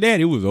 And after that,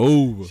 it was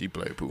over. She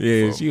played pool.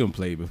 Yeah, before. she done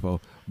played before.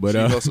 But She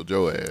hustled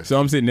your ass. so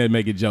I'm sitting there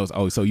making jokes.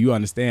 Oh, so you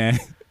understand?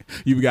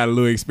 You got a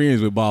little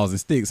experience with balls and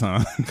sticks,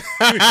 huh?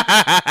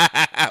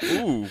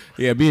 Ooh,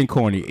 Yeah, being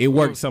corny. It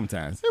works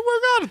sometimes. it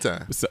work all the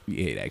time. So,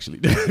 yeah, it actually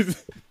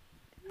does.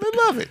 I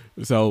love it.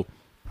 So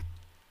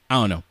I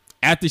don't know.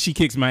 After she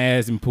kicks my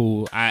ass in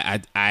pool, I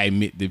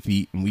admit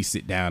defeat and we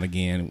sit down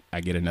again.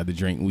 I get another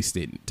drink and we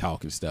sit and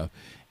talk and stuff.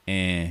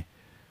 And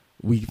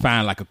we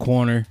find like a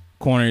corner.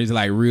 Corner is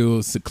like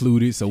real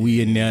secluded, so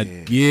we in there.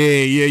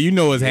 Yeah, you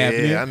know what's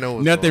happening. I know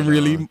what's Nothing going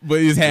really, on.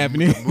 but it's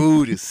happening.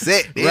 Mood is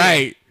set. There.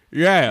 Right.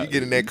 Yeah. You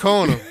get in that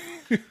corner.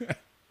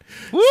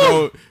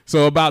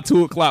 So about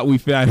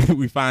 2:00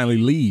 we finally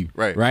leave.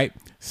 Right. Right.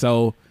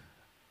 So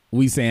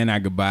we saying our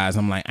goodbyes.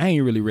 I'm like, I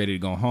ain't really ready to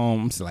go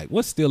home. I'm just like,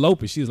 what's still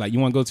open? She's like, you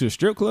want to go to a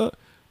strip club?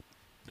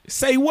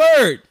 Say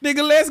word,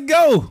 nigga, let's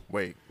go.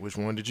 Wait, which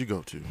one did you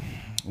go to?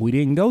 We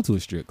didn't go to a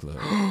strip club.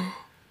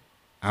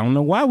 I don't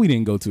know why we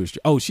didn't go to a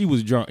strip. Oh, she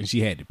was drunk and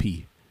she had to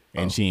pee.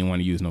 And she didn't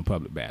want to use no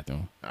public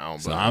bathroom.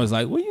 So I was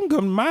like, well, you can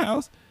come to my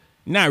house.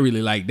 Not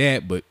really like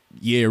that, but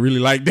yeah, really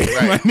like that.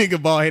 Right. My nigga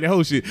ball headed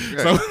whole shit. Right.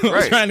 So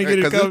I'm trying to get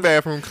it because this covered.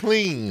 bathroom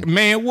clean.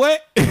 Man,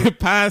 what?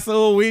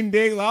 Pine-Sol,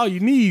 Windex, all you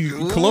need.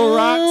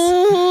 Clorox.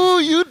 Ooh,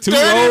 you 2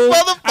 dirty rolls.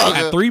 motherfucker.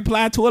 I got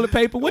 3-ply toilet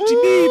paper. What you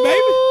need, baby?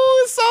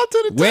 Ooh, salt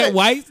to the Wet touch.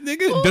 wipes,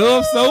 nigga.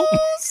 Dove soap. Ooh,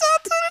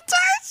 salt to the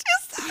touch.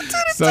 It's salt to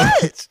the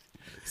So, touch.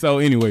 so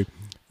anyway,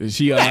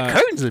 she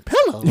Curtains and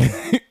pillows.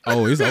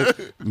 oh, it's over.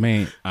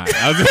 Man, all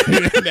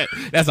right,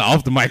 that's an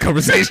off the mic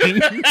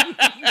conversation.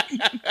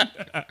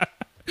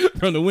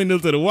 From the window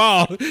to the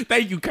wall.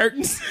 Thank you,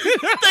 curtains.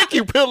 Thank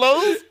you,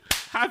 pillows.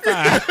 High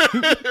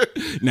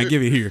five. Now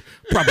give it here.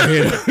 Proper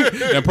head up.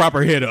 Now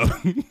proper head up.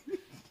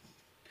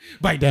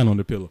 Bite down on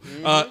the pillow.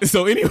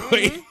 So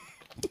anyway,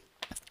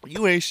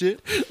 You ain't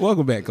shit.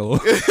 welcome back, Cole.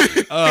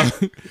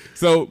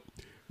 So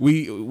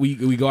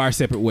we go our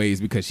separate ways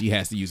because she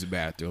has to use the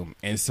bathroom,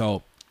 and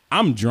so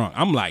I'm drunk.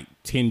 I'm like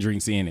 10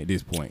 drinks in at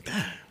this point.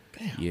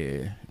 Damn.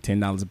 Yeah,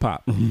 $10 a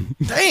pop.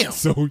 Damn.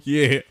 So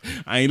yeah,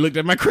 I ain't looked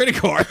at my credit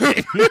card.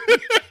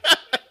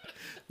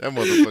 That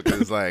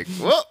motherfucker is like,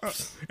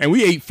 whoops. And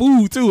we ate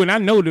food too, and I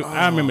know that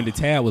I remember the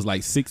tab was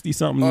like 60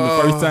 something the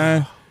first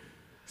time.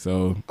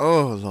 So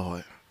Oh,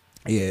 Lord.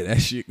 yeah,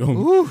 that shit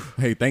going.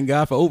 Hey, thank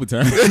God for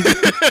overtime.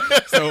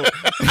 So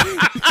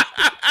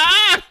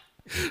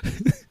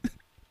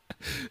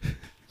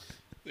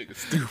Nigga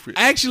stupid.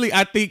 actually,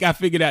 I think I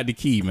figured out the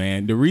key,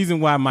 man. The reason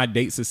why my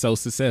dates are so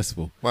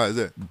successful, Why is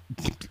that?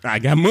 I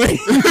got money.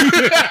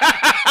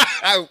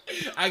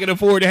 I can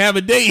afford to have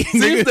a date.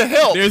 Seems to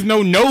help. There's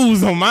no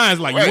nose on mine.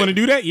 It's like, Right. you want to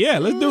do that? Yeah,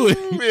 let's do it.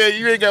 Yeah,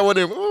 you ain't got one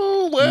of them.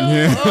 Oh, well.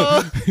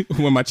 Yeah.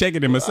 When my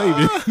checking and my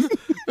savings.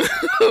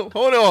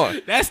 Hold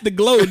on. That's the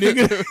glow,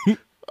 nigga.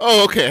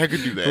 Oh, okay. I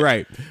could do that.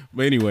 Right.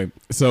 But anyway,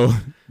 so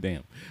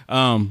damn.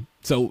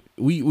 So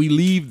we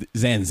leave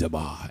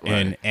Zanzibar,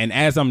 and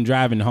as I'm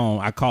driving home,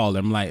 I called her.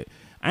 I'm like,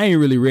 I ain't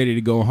really ready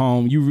to go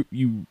home.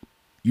 You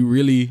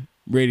really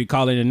ready to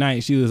call it a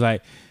night? She was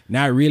like,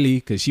 not really,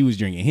 because she was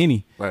drinking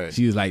Henny. Right.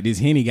 She was like, this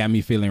Henny got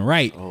me feeling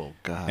right. Oh,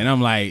 God. And I'm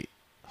like,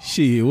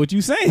 shit, what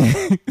you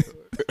saying?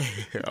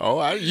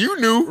 Oh, you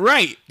knew.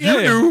 Right. You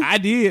Yeah, knew. I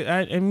did.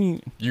 I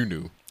mean, You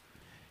knew.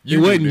 it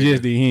wasn't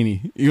just the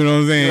Henny. You know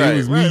what I'm saying? Right, it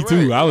was right, me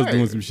too. right, I was right,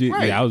 doing some shit.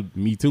 right. Yeah, I was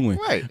me tooing.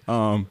 Right.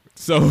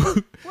 So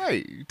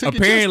Right. You took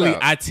apparently your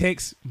chest out. I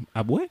text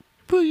what?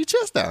 Pull your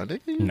chest down,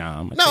 nigga.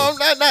 Nah, No,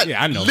 I'm not.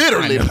 Yeah, I know.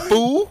 Literally, I know.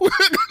 fool.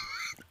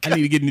 I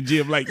need to get in the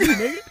gym like you,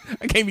 nigga.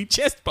 I can't be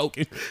chest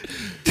poking.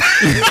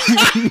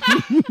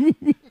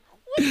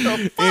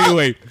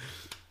 Anyway,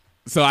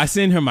 so I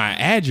send her my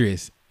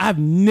address. I've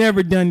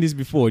never done this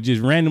before.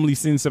 Just randomly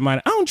send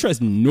somebody. I don't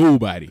trust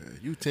nobody.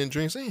 You 10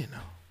 drinks in, though.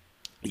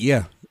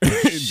 Yeah.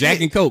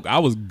 Jack and Coke. I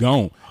was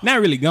gone.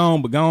 Not really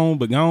gone, but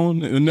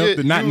gone. Enough Yeah,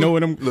 to not you- know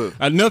them. look.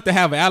 Enough to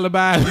have an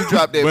alibi. You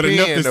dropped that but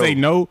enough pen, to say though.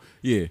 no.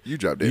 Yeah. You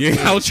dropped that Yeah,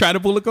 pen. I was trying to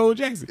pull a Cole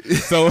Jackson.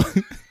 So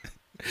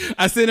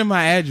I sent her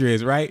my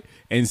address, right?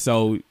 And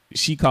so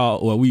she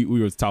called, well, we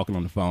were talking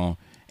on the phone,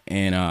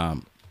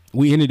 and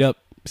we ended up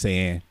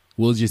saying,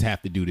 we'll just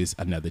have to do this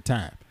another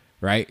time,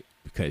 right?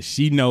 Because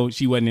she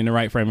wasn't in the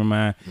right frame of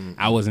mind.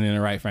 I wasn't in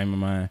the right frame of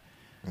mind.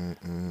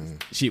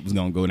 Shit was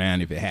going to go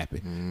down if it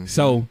happened.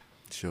 So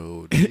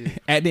Sure did.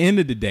 at the end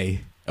of the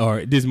day,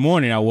 or this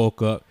morning, I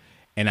woke up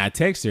and I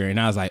texted her and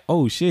I was like,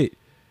 oh shit,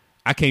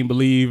 I can't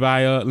believe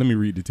let me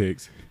read the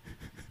text.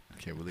 I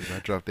can't believe I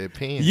dropped that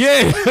pen.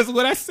 Yeah, that's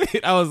what I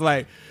said. I was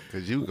like,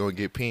 Because you were going to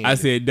get pinned. I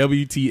said,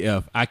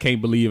 WTF, I can't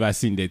believe I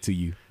sent that to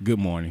you. Good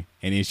morning.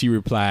 And then she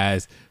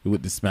replies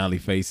with the smiley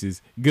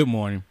faces, good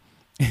morning.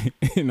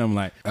 And I'm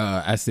like,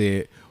 I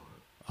said,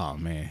 oh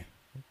man,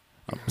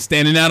 I'm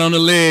standing out on the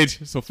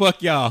ledge, so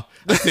fuck y'all.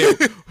 I said,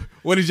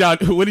 what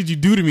did you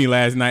do to me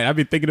last night? I've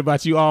been thinking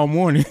about you all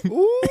morning.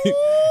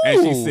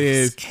 And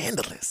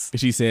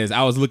she says,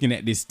 I was looking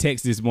at this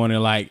text this morning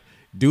like,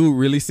 dude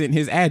really sent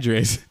his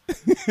address.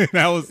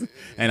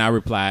 And I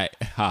replied,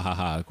 ha ha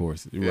ha, of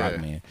course, Yeah. rock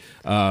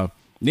man.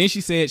 Then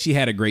she said she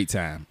had a great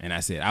time, and I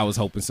said I was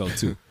hoping so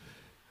too.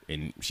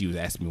 And she was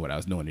asking me what I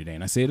was doing today,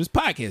 and I said it was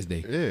podcast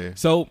day. Yeah.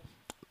 So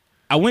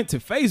I went to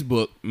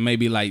Facebook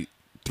maybe like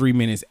 3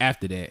 minutes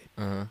after that,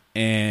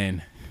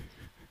 and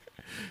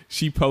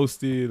she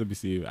posted. Let me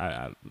see.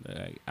 I'm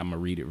gonna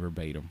read it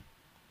verbatim.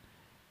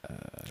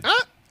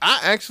 I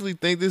actually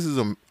think this is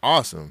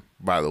awesome.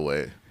 By the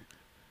way,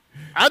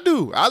 I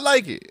do. I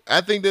like it.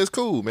 I think that's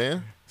cool,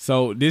 man.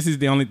 So this is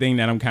the only thing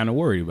that I'm kind of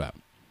worried about.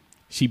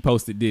 She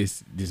posted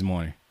this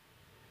morning.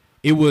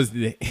 It was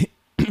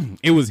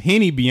it was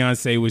Henny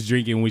Beyonce was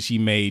drinking when she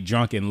made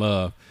Drunk in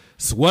Love.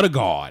 Swear to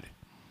God.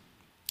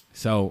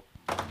 So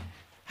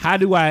how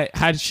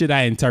should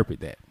I interpret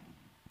that?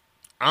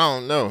 I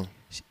don't know.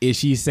 Is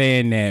she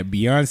saying that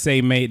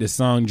Beyonce made the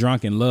song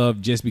Drunk in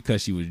Love just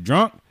because she was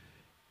drunk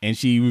and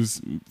she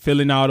was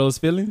feeling all those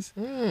feelings?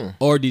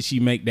 Or did she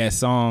make that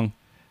song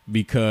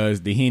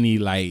because the Henny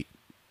like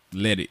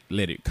let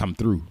it come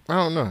through? I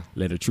don't know.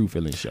 Let her true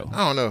feelings show.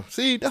 I don't know.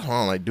 See, that's why I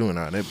don't like doing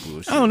all that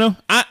bullshit. I don't know.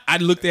 I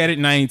looked at it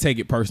and I ain't take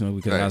it personal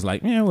because I was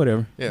like, yeah,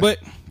 whatever. Yeah. But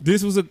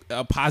this was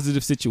a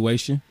positive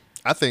situation.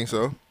 I think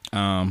so.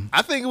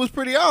 I think it was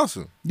pretty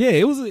awesome. Yeah,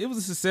 it was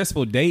a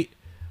successful date.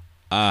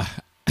 I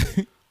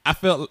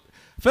felt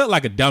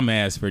like a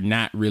dumbass for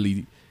not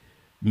really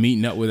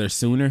meeting up with her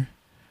sooner,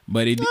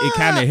 but it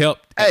kind of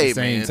helped at the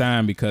same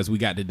time because we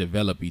got to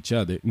develop each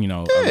other. You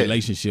know, a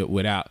relationship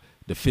without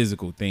the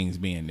physical things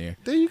being there.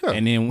 There you go.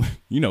 And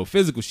then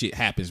physical shit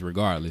happens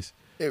regardless.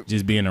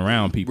 Just being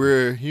around people.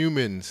 We're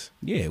humans.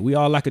 Yeah, we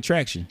all like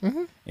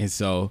attraction, and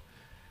so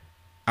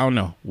I don't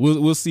know.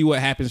 We'll see what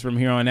happens from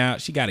here on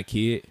out. She got a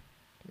kid.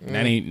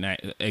 That ain't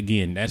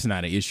again. That's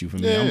not an issue for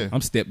me. Yeah.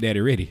 I'm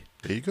stepdaddy ready.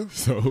 There you go.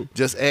 So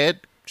just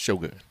add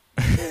Shogun.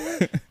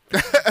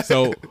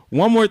 So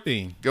one more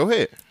thing. Go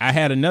ahead. I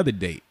had another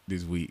date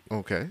this week.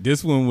 Okay.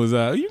 This one was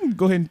you can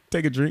go ahead and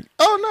take a drink.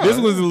 Oh no. This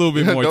one's a little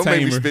bit more Don't tamer.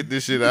 make me spit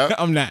this shit out.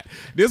 I'm not.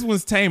 This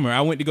one's tamer.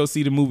 I went to go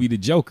see the movie The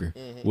Joker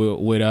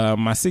with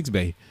my Six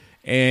Bae,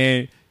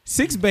 and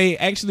Six Bae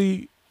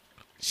actually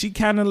she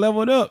kind of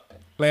leveled up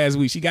last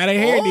week. She got her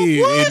hair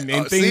did,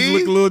 and things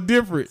look a little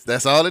different.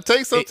 That's all it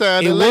takes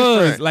sometimes. It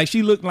was like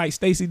she looked like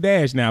Stacey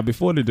Dash now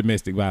before the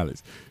domestic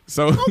violence.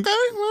 So okay,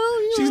 well,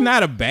 she's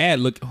not a bad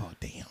look. Oh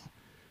damn!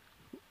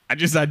 I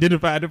just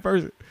identified the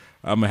person.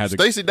 I'm gonna have to.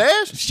 Stacey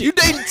Dash? You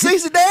dating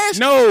Stacey Dash?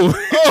 No.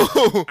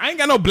 Oh, I ain't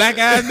got no black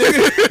eyes,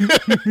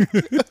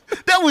 nigga.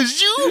 that was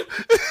you?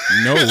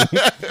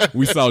 No,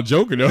 we saw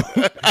Joker though.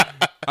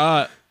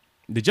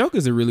 The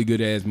Joker's a really good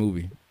ass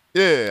movie.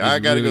 Yeah, I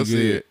gotta really go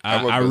see it.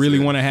 I really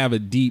want to have a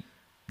deep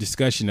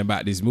discussion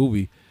about this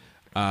movie.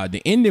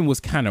 The ending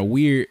was kind of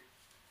weird,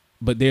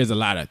 but there's a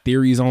lot of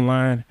theories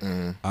online.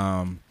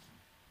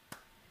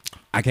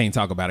 I can't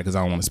talk about it because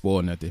I don't want to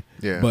spoil nothing.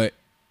 Yeah. But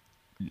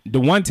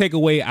the one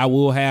takeaway I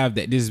will have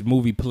that this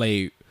movie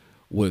played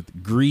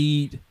with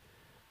greed,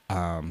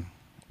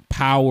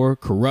 power,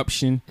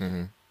 corruption,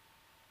 and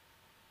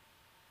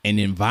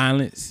then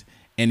violence.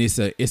 And it's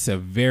a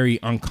very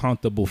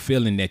uncomfortable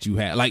feeling that you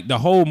had. Like the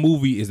whole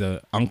movie is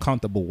a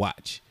uncomfortable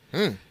watch.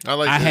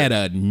 I had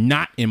a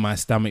knot in my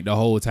stomach the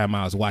whole time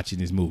I was watching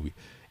this movie.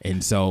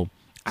 And so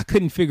I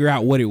couldn't figure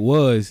out what it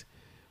was,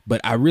 but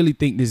I really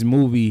think this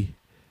movie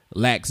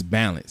lacks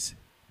balance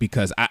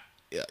because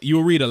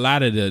you'll read a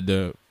lot of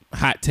the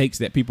hot takes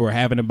that people are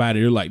having about it.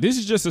 They're like, this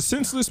is just a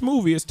senseless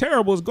movie. It's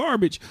terrible. It's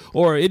garbage.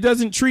 Or it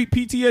doesn't treat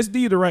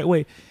PTSD the right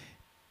way.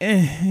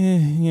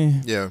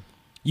 Yeah.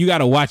 You got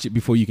to watch it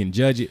before you can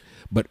judge it.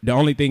 But the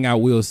only thing I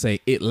will say,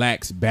 it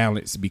lacks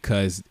balance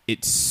because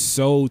it's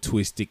so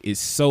twisted. It's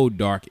so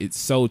dark. It's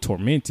so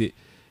tormented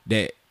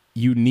that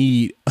you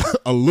need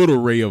a little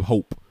ray of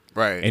hope.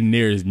 Right. And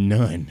there's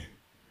none.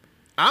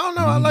 I don't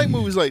know. I like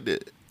movies like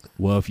that.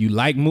 Well, if you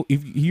like,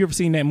 if you ever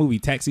seen that movie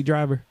Taxi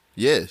Driver?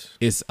 Yes.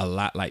 It's a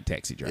lot like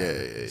Taxi Driver.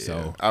 Yeah.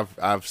 So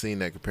I've seen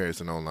that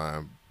comparison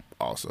online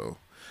also.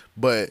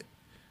 But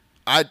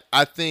I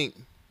think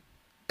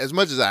as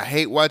much as I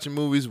hate watching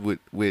movies with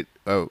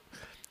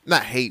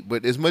not hate,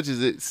 but as much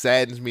as it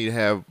saddens me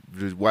to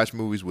just watch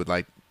movies with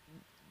like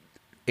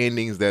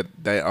endings that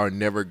are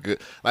never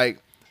good.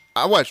 Like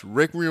I watched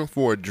Requiem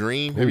for a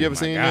Dream. Have you ever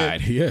seen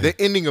that? Yeah. The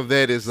ending of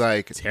that is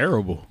like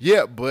terrible.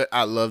 Yeah, but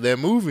I love that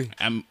movie.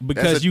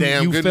 Because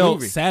you felt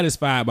movie.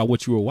 Satisfied by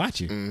what you were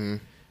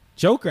watching.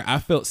 Joker, I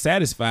felt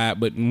satisfied,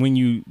 but when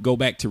you go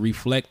back to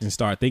reflect and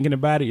start thinking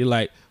about it, you're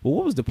like, well,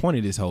 what was the point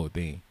of this whole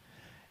thing?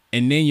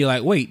 And then you're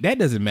like, wait, that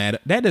doesn't matter.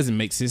 That doesn't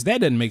make sense. That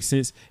doesn't make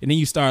sense. And then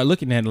you start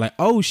looking at it like,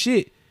 oh,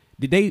 shit.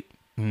 Did they?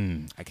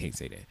 I can't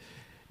say that.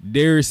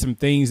 There are some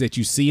things that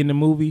you see in the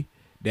movie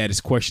that is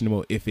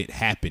questionable if it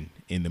happened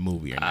in the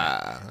movie or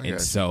not.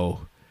 And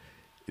so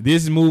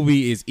this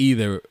movie is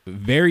either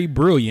very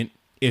brilliant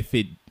if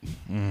the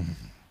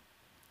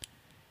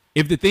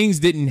things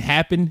didn't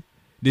happen,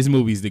 this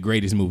movie is the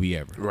greatest movie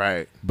ever.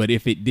 Right. But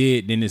if it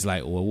did, then it's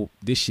like, well,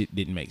 this shit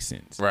didn't make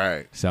sense.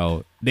 Right.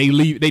 So they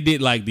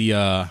did like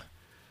the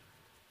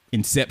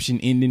Inception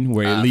ending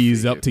where it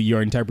leads up to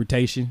your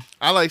interpretation.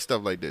 I like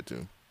stuff like that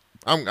too.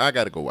 I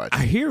gotta go watch it.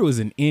 I hear it was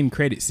an end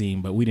credit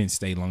scene, but we didn't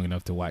stay long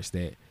enough to watch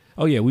that.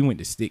 Oh yeah, we went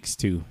to Sticks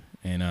too.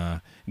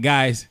 And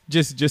guys,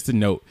 just a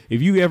note: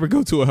 if you ever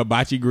go to a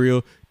hibachi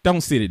grill,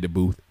 don't sit at the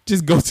booth.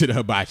 Just go to the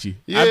hibachi.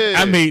 Yeah.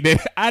 I made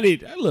that. I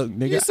did. Look,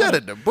 nigga. You sat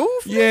at the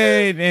booth?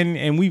 Yeah,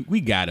 and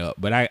we got up,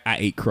 but I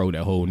ate crow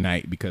that whole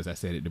night because I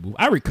sat at the booth.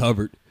 I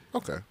recovered.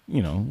 Okay.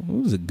 You know,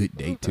 it was a good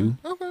day too.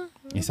 Okay.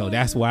 And so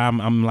that's why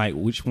I'm like,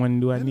 which one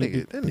do I That need?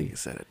 nigga, that nigga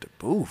sat at the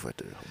booth at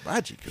the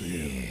hibachi grill.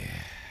 Yeah.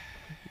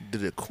 The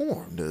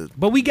decorum.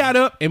 But we got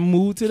up and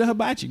moved to the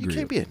hibachi You grill.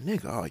 can't be a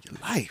nigga all your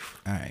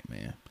life. All right,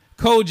 man.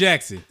 Cole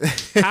Jackson,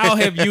 how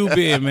have you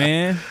been,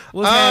 man?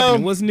 What's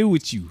happening? What's new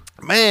with you?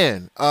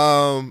 Man,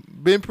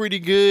 been pretty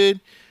good.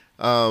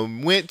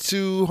 Went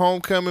to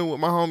homecoming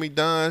with my homie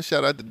Don.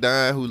 Shout out to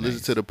Don who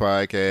listens to the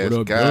podcast. What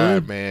up, God,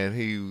 dude? man,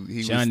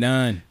 he Sean was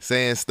Dunn.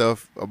 saying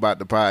stuff about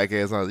the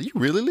podcast. I was like, you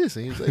really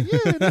listen? He was like,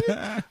 yeah. Man.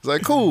 I was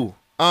like, cool.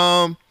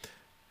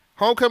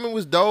 Homecoming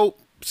was dope.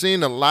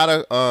 Seeing a lot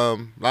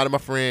of my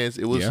friends.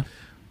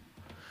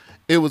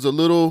 It was a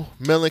little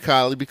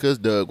melancholy because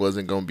Doug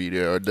wasn't gonna be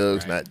there or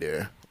Doug's not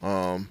there.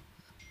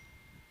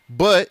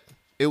 But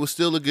it was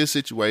still a good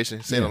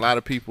situation. Seeing a lot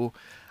of people.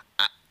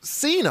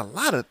 Seeing a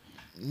lot of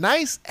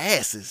nice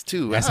asses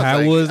too. That's how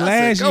it was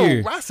last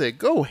year. I said,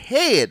 go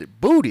ahead,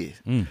 booty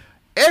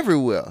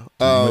everywhere.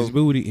 Much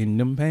booty in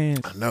them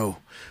pants. I know,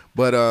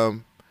 but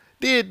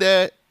did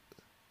that.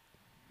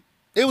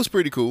 It was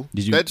pretty cool.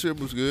 That trip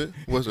was good.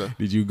 What's up?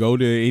 Did you go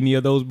to any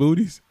of those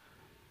booties?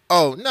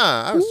 Oh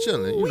nah, I was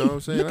chilling. You know what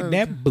I'm saying? Look at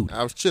that booty.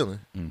 I was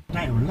chilling.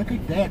 Man, look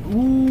at that.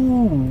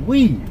 Ooh,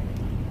 wee.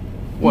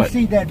 What?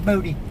 You see that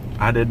booty?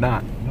 I did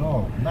not.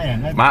 Oh,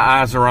 man. That's, My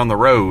eyes are on the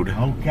road.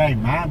 okay,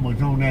 mine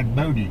was on that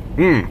booty.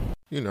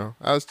 You know,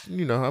 I was.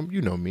 You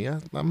know me.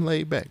 I'm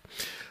laid back.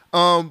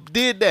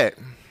 Did that.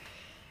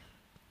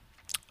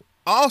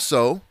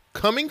 Also,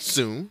 coming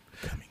soon.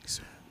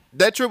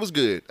 That trip was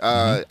good.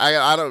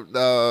 I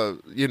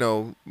don't. You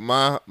know,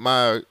 my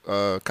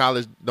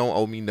college don't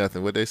owe me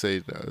nothing. What they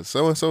say,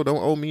 so and so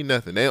don't owe me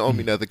nothing. They don't owe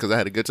me nothing because I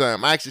had a good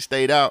time. I actually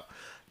stayed out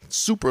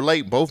super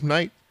late both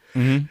nights.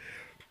 Me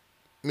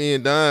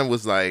and Don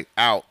was like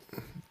out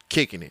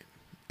kicking it,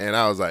 and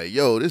I was like,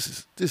 "Yo,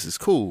 this is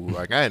cool.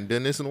 Like I hadn't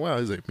done this in a while."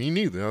 He's like, "Me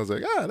neither." I was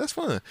like, that's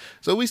fun."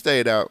 So we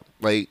stayed out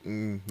late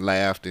and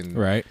laughed and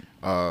Right.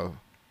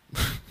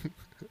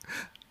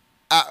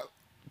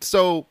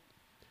 So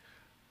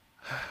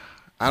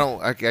I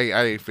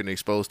ain't finna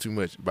expose too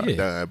much about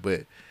Don,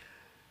 but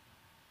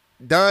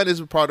Don is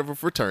a part of a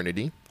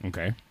fraternity.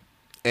 Okay.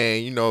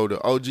 And you know,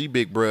 the OG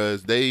big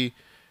bros, they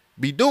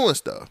be doing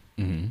stuff.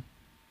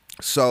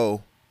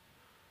 So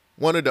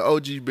one of the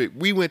OG big,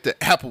 we went to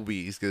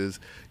Applebee's because,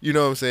 you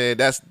know what I'm saying,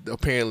 that's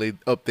apparently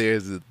up there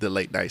is the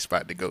late night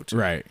spot to go to.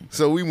 Right.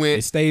 So we went.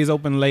 It stays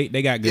open late.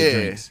 They got good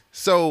drinks.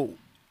 So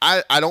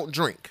I don't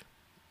drink.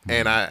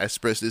 And I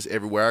express this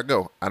everywhere I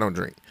go. I don't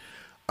drink.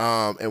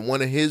 And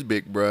one of his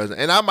big brothers,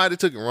 and I might have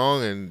took it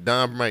wrong, and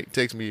Don might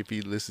text me if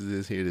he listens to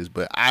this, hear this,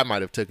 but I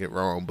might have took it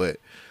wrong. But,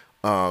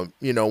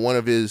 you know, one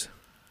of his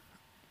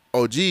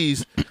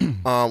OGs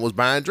was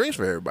buying drinks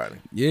for everybody.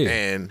 Yeah.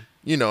 And,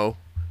 you know,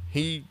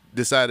 he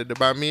decided to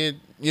buy me,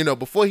 you know,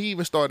 before he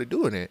even started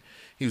doing it,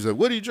 he was like,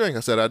 "What do you drink?" I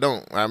said, "I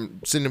don't.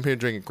 I'm sitting up here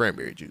drinking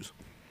cranberry juice."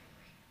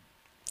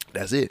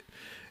 That's it.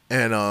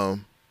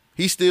 And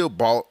he still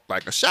bought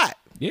like a shot.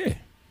 Yeah.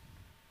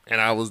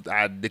 And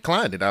I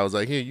declined it. I was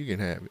like, "Here, you can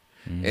have it."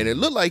 And it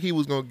looked like he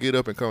was gonna get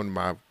up and come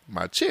to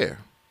my chair,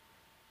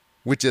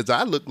 which is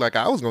I looked like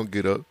I was gonna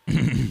get up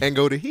and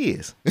go to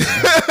his.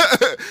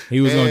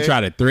 He was gonna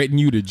try to threaten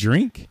you to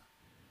drink.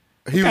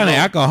 What kind of gonna-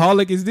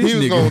 alcoholic is this He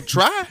was nigga? gonna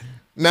try.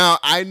 Now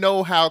I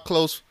know how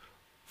close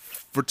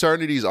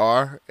fraternities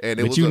are, and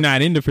it But was you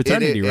not in the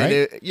fraternity,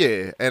 right?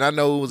 Yeah, and I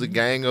know it was a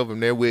gang of them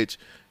there, which.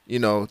 You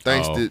know,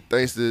 thanks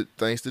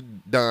to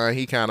Don,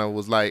 he kind of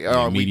was like,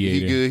 "Oh, he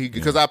mediator. good."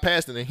 Because I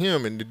passed it to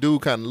him, and the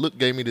dude kind of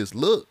gave me this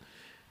look,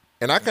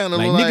 and I kind of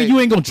Like, like, nigga, you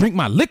ain't gonna drink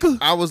my liquor.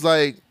 I was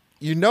like,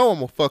 you know, I'm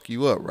gonna fuck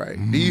you up, right?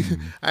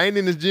 I ain't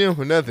in this gym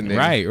for nothing,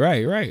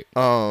 nigga. Right.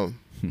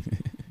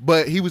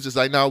 But he was just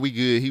like, "No, we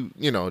good." He,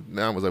 you know,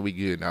 I was like, "We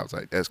good," and I was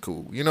like, "That's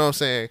cool." You know what I'm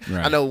saying?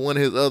 Right. I know one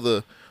of his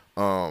other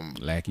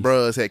Lackeys.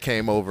 bros had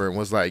came over and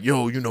was like,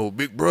 "Yo, you know,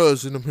 big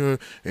bros in here,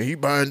 and he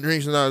buying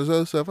drinks and all this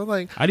other stuff." I'm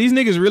like, Are these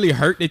niggas really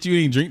hurt that you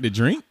didn't drink the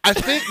drink? I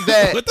think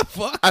that What the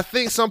fuck? I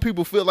think some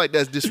people feel like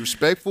that's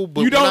disrespectful,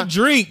 but You when don't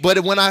drink. But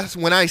when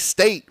I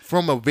state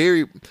from a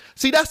very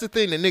that's the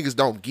thing that niggas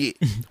don't get.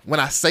 When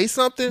I say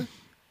something,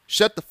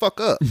 shut the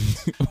fuck up.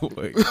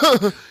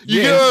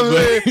 You know what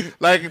I'm saying?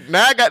 Like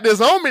now I got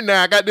this on me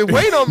now. I got this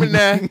weight on me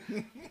now.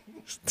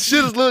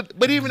 Shit is little,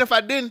 but even if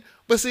I didn't,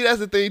 but see that's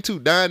the thing too.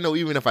 Don know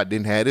even if I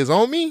didn't have this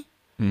on me,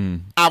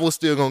 I was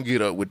still gonna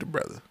get up with the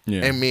brother.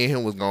 Yeah. And me and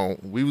him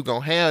we was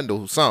gonna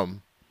handle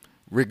something.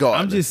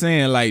 regardless. I'm just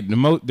saying, like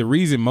the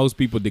reason most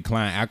people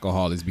decline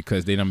alcohol is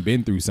because they done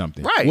been through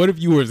something. Right. What if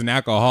you was an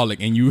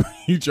alcoholic and you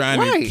trying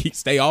Right. to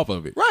stay off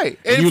of it? Right.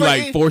 And you for-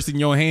 like forcing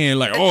your hand,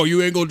 like, oh,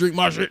 you ain't gonna drink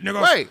my shit,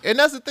 nigga. Right, and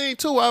that's the thing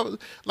too. I was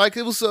like,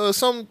 it was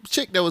some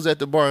chick that was at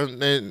the bar,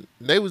 and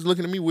they was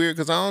looking at me weird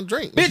because I don't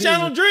drink. Bitch, I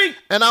don't drink.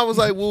 And I was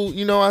like, well,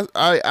 you know,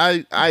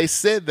 I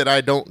said that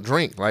I don't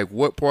drink. Like,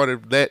 what part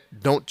of that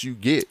don't you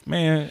get?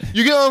 Man,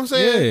 You get what I'm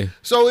saying? Yeah.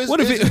 So it's what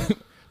if it?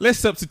 Let's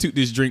substitute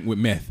this drink with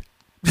meth.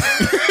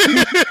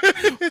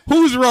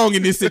 Who's wrong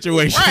in this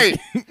situation? right?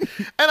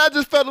 And I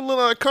just felt a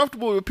little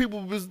uncomfortable with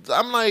people.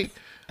 I'm like,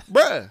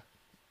 bruh,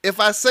 if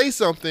I say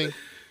something,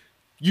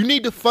 you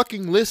need to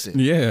fucking listen.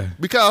 Yeah.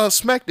 Because I'll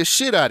smack the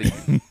shit out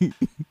of you.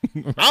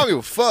 I don't give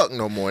a fuck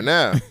no more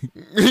now.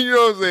 You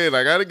know what I'm saying?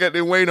 Like, I done got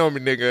that weight on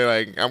me, nigga.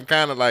 Like, I'm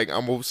kind of like,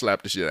 I'm gonna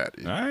slap the shit out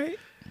of you. All right.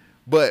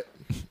 But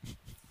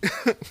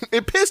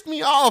it pissed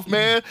me off,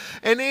 man.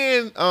 And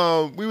then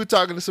we were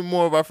talking to some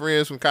more of our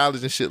friends from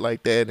college and shit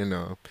like that. And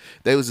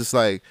they was just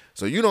like,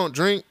 so you don't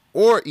drink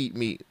or eat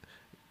meat.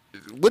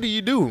 What do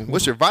you do?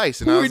 What's your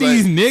vice? And Who I are was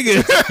these like,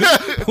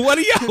 niggas? What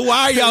are y'all? Why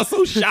are y'all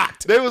so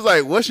shocked? they was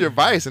like, what's your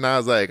vice? And I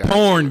was like,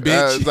 Porn, I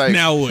bitch. was like,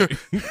 Now what?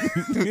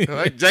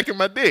 like jacking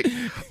my dick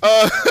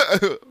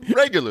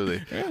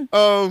regularly.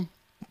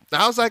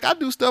 I was like, I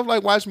do stuff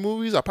like watch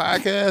movies or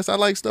podcasts. I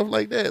like stuff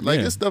like that. Like,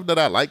 Yeah. it's stuff that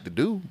I like to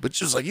do. But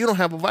she was like, you don't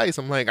have a vice.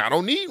 I'm like, I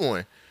don't need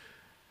one.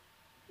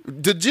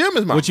 The gym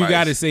is my What you vice.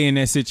 got to say in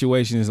that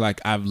situation is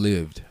like, I've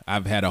lived.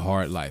 I've had a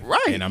hard life.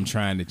 Right. And I'm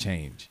trying to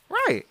change.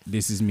 Right.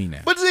 This is me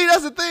now. But see,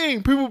 that's the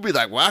thing. People be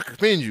like, well, I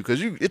commend you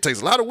because it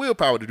takes a lot of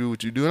willpower to do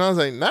what you do. And I was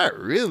like, not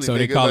really. So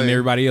they nigga. calling Like,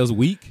 everybody else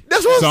weak?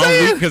 That's what I'm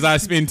saying. because I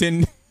spend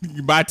 10,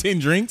 buy 10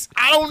 drinks?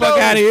 I don't Fuck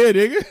know. out of here,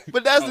 nigga.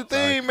 But that's the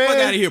thing, man. Fuck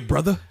out of here,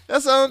 brother.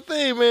 That's the only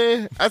thing,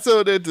 man. I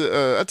told that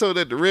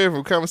to Red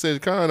from Conversation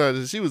Con,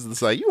 and she was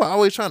just like, you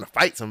always trying to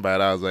fight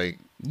somebody. I was like,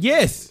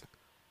 Yes.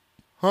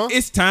 huh?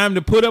 It's time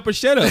to put up or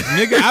shut up.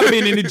 Nigga, I've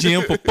been in the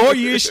gym for 4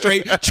 years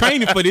straight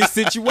training for this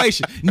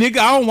situation. Nigga,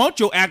 I don't want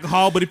your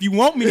alcohol, but if you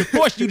want me to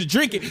force you to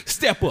drink it,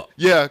 step up.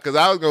 Yeah, because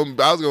I was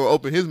gonna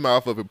open his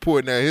mouth up and pour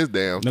it down his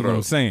damn That's what I'm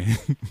throat. saying.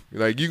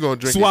 Like, you gonna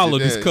drink Swallow it,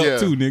 this then- cup yeah,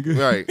 too, nigga.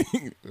 Right.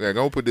 Like,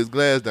 gonna put this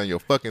glass down your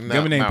fucking mouth.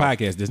 Government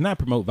Podcast does not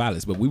promote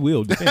violence, but we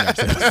will defend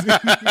ourselves.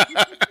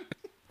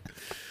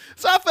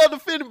 So I felt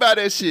offended by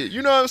that shit.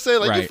 You know what I'm saying?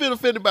 Like, you Right. feel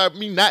offended by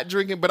me not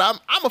drinking, but I'm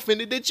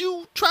offended that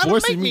you try to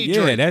Forcing make me me-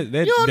 drink. yeah,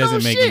 that you don't doesn't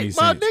know make shit, any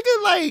my sense.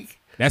 nigga. Like,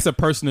 That's a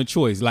personal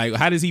choice. Like,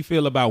 how does he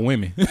feel about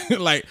women?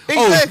 Like,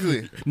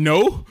 Exactly. oh,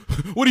 no?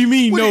 What do you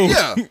mean, no?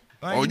 yeah.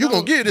 Like, Oh, you no.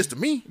 gonna give this to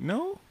me?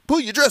 No?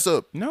 Pull your dress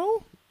up.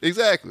 No?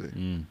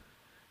 Exactly.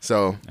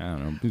 So, I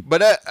don't know.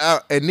 but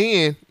that and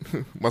then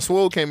my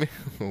swole came in.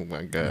 Oh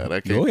my god, I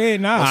can't. Go ahead.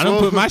 Nah, My I don't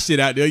swole- put my shit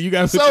out there. You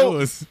got to put So-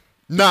 yours.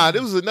 Nah,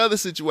 there was another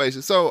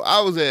situation. So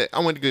I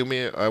went to get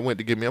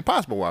me a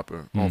Impossible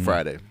Whopper on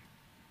Friday.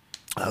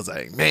 I was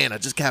like, man, I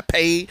just got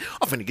paid.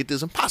 I'm finna get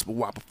this Impossible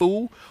Whopper,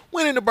 fool.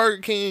 Went into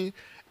Burger King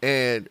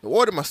and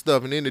ordered my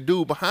stuff, and then the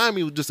dude behind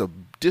me was just a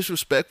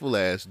disrespectful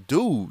ass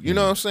dude. You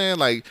know what I'm saying?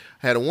 Like,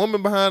 had a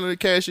woman behind the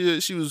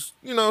cashier. She was,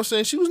 you know what I'm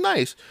saying? She was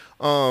nice.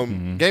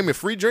 Gave me a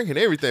free drink and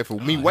everything for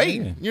me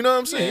waiting. yeah. You know what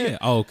I'm saying? Yeah.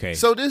 Oh, okay.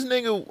 So this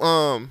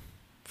nigga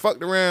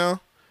fucked around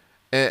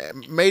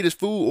and made his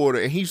food order,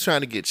 and he's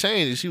trying to get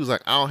change, and she was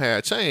like, I don't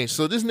have change.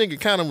 So this nigga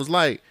kind of was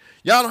like,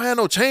 y'all don't have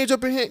no change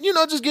up in here? You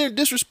know, just getting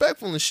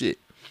disrespectful and shit.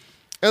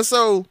 And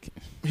so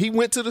he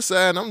went to the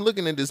side, and I'm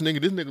looking at this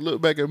nigga. This nigga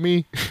looked back at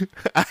me.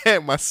 I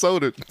had my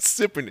soda,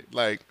 sipping it,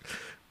 like,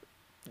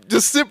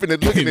 just sipping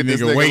it, looking at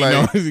this Nigga nigga waiting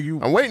like, on you.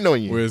 I'm waiting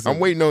on you. Where's I'm the-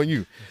 waiting on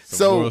you. Some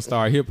So World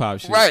Star hip hop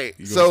shit. Right,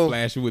 You so-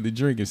 splash it with the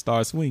drink and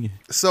start swinging.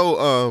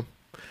 So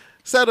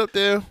sat up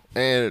there,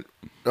 and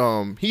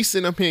he's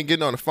sitting up here and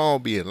getting on the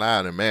phone being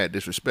loud and mad,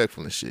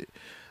 disrespectful and shit.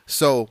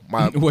 So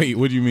my Wait,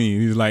 what do you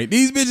mean? He's like,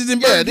 these bitches in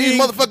yeah, Burger these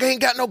King. motherfuckers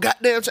ain't got no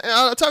goddamn chain.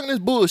 I'm talking this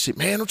bullshit,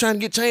 man. I'm trying to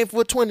get chain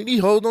for a 20.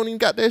 These hoes don't even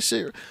got that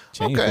shit.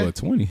 Chain okay. for a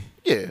 20.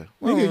 Yeah.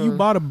 Nigga, you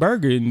bought a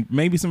burger and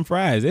maybe some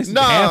fries. That's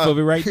Nah, half of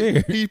it right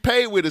there. He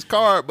paid with his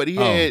card, but he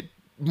Oh. had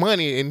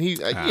money, and he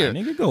Ah, yeah.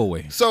 nigga, go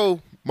away. So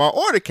my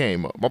order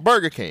came up, my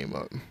burger came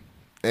up,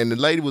 and the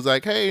lady was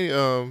like, "Hey,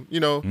 you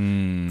know,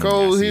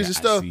 Cole, I see, here's your I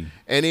stuff." see.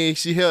 And then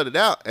she held it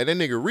out, and that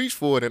nigga reached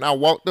for it, and I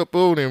walked up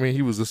on him, and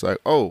he was just like,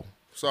 "Oh,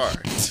 sorry."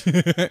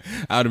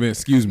 I would have been,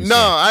 excuse me. No,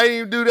 sir. I didn't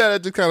even do that. I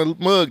just kind of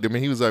mugged him,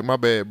 and he was like, "My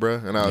bad, bro."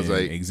 And I was Yeah,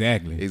 like,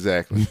 exactly.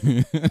 "Exactly."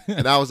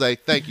 And I was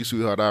like, "Thank you,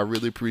 sweetheart. I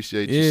really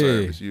appreciate your Yeah.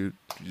 service. You're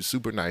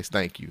super nice.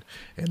 Thank you."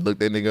 And looked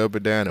that nigga up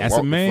and down and That's a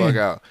walked the man.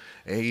 fuck out.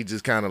 And he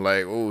just kind of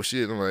like, "Oh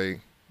shit." I'm like,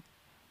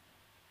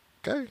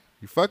 "Okay,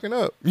 you fucking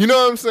up." You know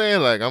what I'm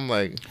saying? Like, I'm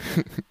like,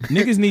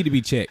 Niggas need to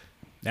be checked.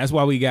 That's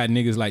why we got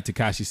niggas like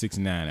Tekashi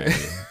 69 out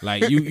here.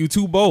 Like, you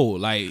too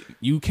bold. Like,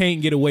 you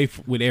can't get away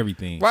with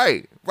everything.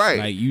 right.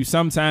 Like, you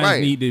sometimes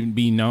Right. need to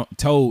be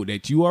told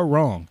that you are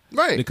wrong.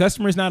 Right. The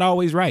customer's not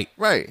always right.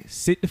 Right.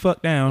 Sit the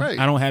fuck down. Right.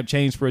 I don't have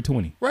change for a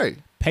 20. Right.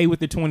 Pay with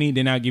the 20,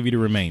 then I'll give you the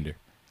remainder.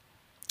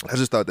 I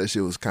just thought that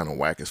shit was kind of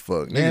whack as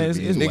fuck. Yeah, Niggas,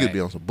 it's niggas whack. be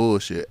on some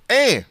bullshit.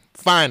 And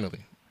finally,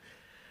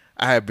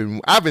 I've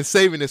been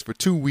saving this for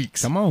 2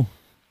 weeks. Come on.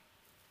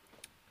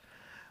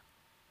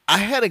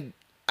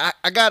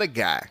 I got a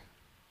guy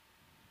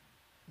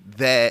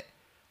that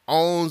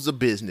owns a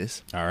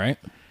business. All right.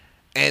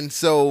 And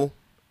so,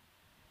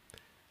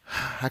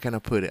 how can I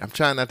put it? I'm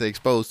trying not to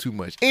expose too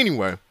much.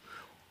 Anyway,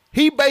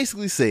 he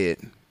basically said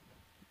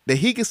that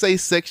he can say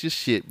sexist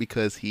shit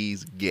because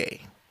he's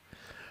gay.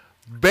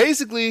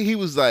 Basically, he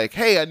was like,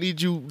 hey, I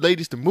need you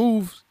ladies to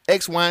move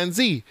X, Y, and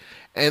Z.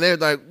 And they're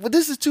like, well,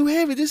 this is too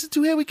heavy. This is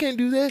too heavy. We can't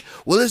do that.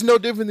 Well, it's no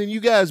different than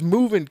you guys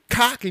moving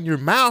cock in your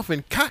mouth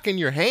and cock in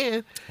your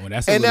hand. Well,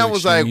 that's a and little that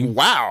was extreme. like,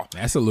 wow.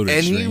 That's a little And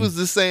extreme. he was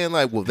just saying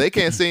like, well, they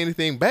can't say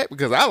anything back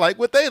because I like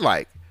what they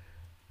like.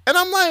 And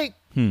I'm like,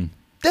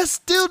 that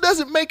still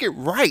doesn't make it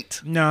right.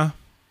 Nah.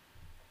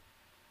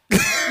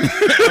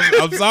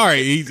 I'm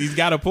sorry. He's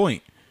got a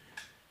point.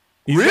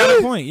 He's got Really?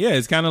 a point. Yeah,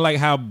 it's kind of like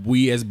how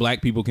we as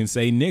black people can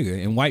say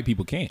nigga and white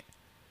people can't.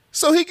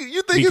 So you think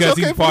Because it's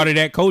okay he's part of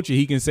that culture,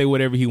 he can say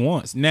whatever he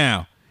wants.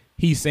 Now,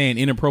 he's saying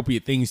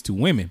inappropriate things to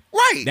women.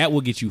 Right. That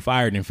will get you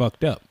fired and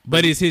fucked up.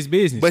 But it's his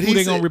business. But Who he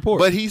they said, gonna report?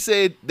 But he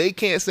said they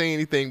can't say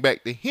anything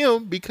back to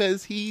him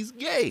because he's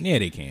gay. Yeah,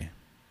 they can.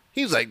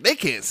 He was like, they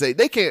can't.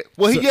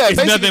 Well, So yeah, it's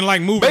basically- nothing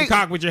like moving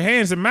cock with your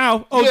hands and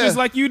mouth. Oh, Yeah. just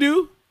like you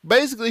do?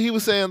 Basically, he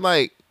was saying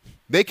like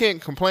they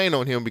can't complain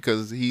on him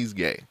because he's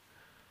gay.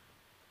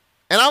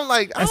 And I'm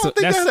like, I don't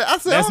think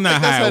that's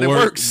not how it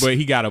works. works. But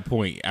he got a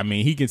point. I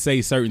mean, he can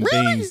say certain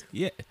Really? things.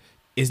 Yeah,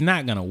 it's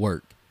not gonna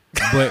work.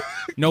 But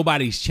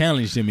nobody's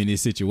challenged him in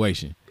this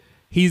situation.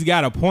 He's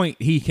got a point.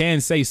 He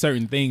can say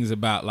certain things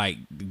about like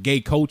the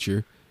gay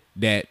culture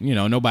that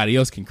nobody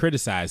else can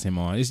criticize him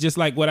on. It's just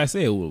like what I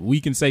said.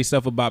 We can say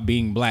stuff about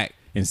being black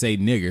and say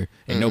nigger,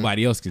 and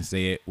nobody else can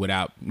say it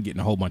without getting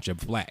a whole bunch of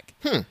flack.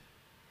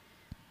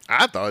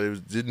 I thought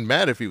didn't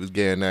matter if he was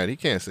gay or not. He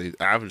can't say.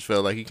 I just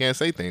felt like he can't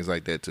say things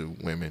like that to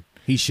women,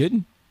 He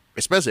shouldn't.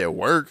 especially at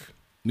work.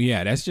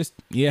 Yeah, that's just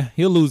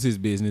he'll lose his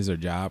business or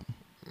job.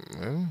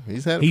 Well,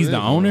 he's the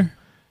owner.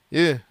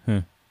 Yeah.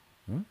 Huh.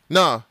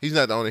 No, he's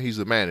not the owner. He's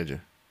the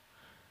manager.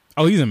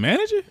 Oh, he's a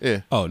manager?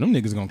 Yeah. Oh, them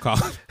niggas gonna call.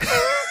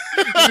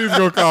 Niggas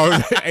gonna call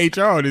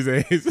HR on his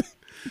ass.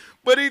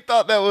 But he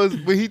thought that was.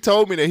 But he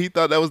told me that he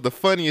thought that was the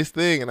funniest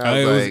thing, and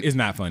I was like, it's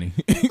not funny.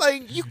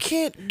 like you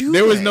can't do.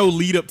 There was that. no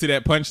lead up to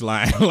that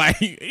punchline. Like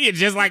it's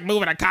just like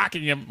moving a cock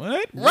in your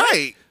what?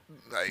 Right.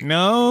 Like,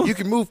 No. you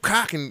can move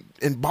cock and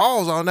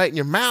balls all night in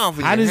your mouth.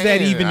 and How your does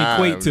that hand. even I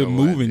equate have to no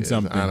moving idea.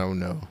 something? I don't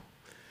know.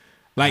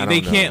 Like I they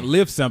don't can't know.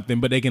 lift something,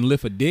 but they can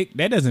lift a dick.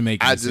 That doesn't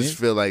make any I just sense.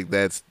 feel like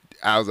that's.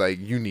 I was like,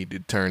 you need to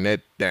turn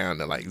that down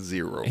to like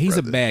 0. He's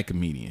brother. a bad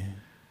comedian.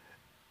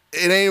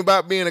 It ain't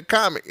about being a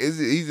comic.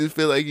 He just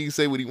feel like he can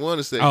say what he want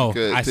to say Oh,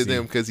 because, I to see.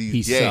 them because he's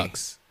He gay.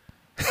 sucks.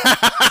 See?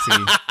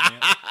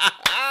 Yeah.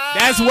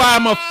 That's why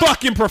I'm a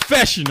fucking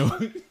professional.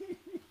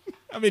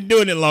 I've been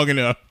doing it long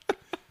enough.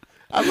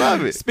 I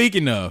love it.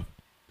 Speaking of,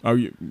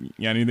 you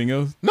got anything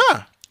else?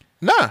 Nah.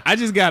 I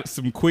just got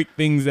some quick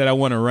things that I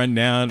want to run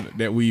down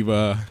that we've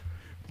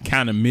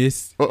kind of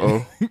missed.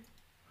 Uh-oh.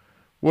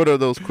 What are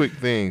those quick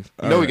things?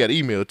 You know we got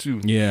email too.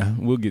 Yeah,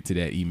 we'll get to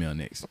that email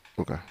next.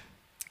 Okay.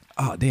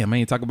 Oh, damn, I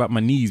ain't talk about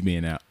my knees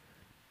being out.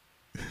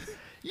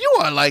 You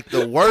are like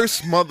the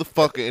worst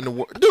motherfucker in the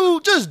world.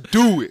 Dude, just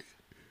do it.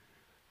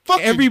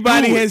 Fucking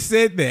Everybody do it. has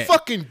said that.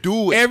 Fucking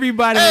do it.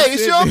 Everybody Hey, has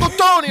it's said your that. Uncle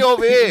Tony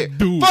over here.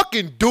 Do it.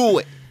 Fucking do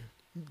it.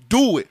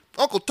 Do it.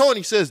 Uncle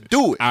Tony says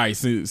do it. All right,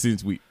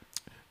 since we,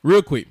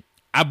 real quick,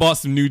 I bought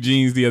some new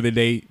jeans the other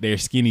day. They're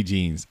skinny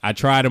jeans. I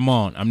tried them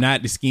on. I'm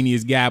not the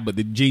skinniest guy, but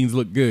the jeans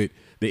look good.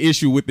 The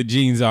issue with the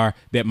jeans are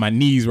that my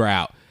knees were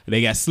out.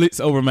 They got slits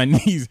over my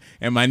knees,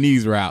 and my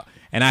knees were out.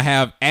 And I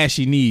have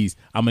ashy knees.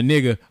 I'm a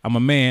nigga. I'm a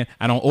man.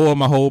 I don't oil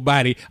my whole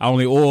body. I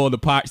only oil the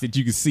parts that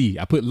you can see.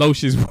 I put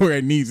lotions where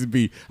it needs to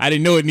be. I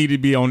didn't know it needed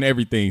to be on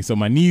everything. So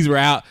my knees were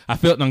out. I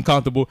felt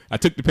uncomfortable. I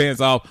took the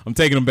pants off. I'm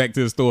taking them back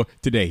to the store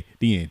today.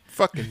 The end.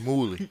 Fucking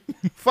Mooley.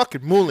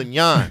 Fucking Moulin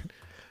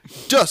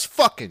Just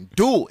fucking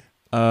do it.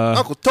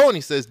 Uncle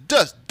Tony says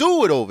just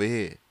do it over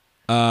here.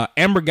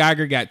 Amber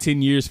Geiger got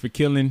 10 years for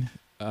killing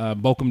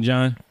Bokum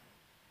John.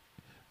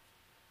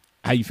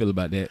 How you feel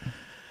about that?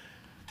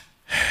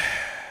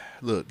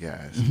 Look,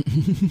 guys.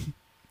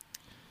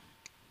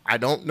 I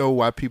don't know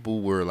why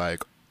people were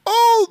like,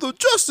 "Oh, the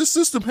justice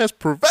system has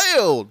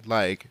prevailed."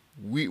 Like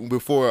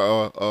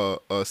before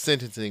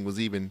sentencing was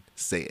even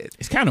said.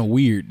 It's kind of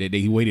weird that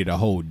they waited a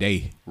whole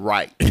day.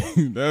 Right.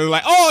 They're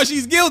like, "Oh,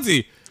 she's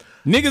guilty.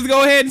 Niggas,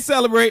 go ahead and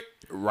celebrate.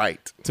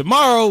 Right.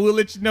 Tomorrow we'll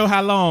let you know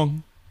how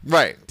long."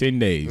 Right. 10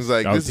 days. It's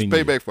like Oh, this is 10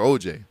 years. payback for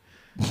OJ.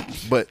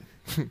 But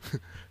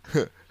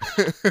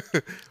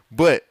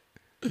but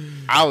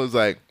I was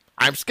like,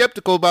 I'm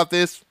skeptical about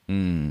this.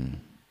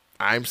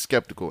 I'm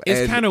skeptical. It's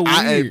And kinda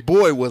and weird.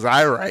 boy, was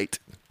I right.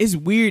 It's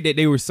weird that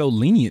they were so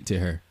lenient to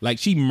her. Like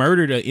she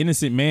murdered an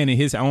innocent man in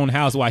his own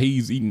house while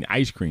he's eating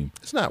ice cream.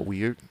 It's not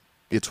weird.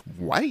 It's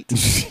white.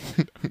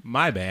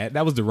 My bad.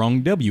 That was the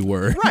wrong W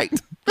word. Right.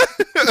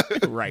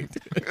 Right.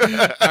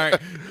 All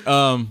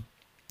right.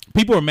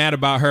 People are mad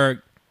about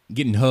her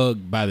getting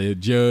hugged by the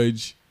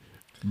judge,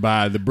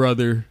 by the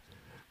brother,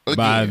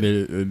 by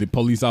the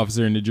police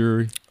officer and the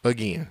jury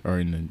Again. or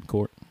in the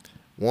court.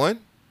 One,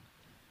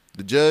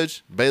 the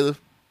judge,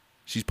 bailiff,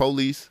 she's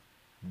police,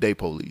 they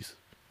police.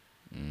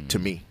 To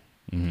me.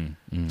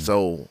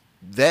 So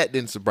that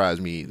didn't surprise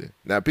me either.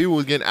 Now, people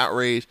was getting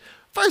outraged.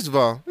 First of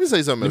all, let me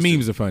say something else. The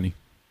memes are funny.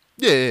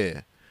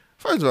 Yeah.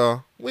 First of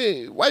all,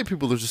 white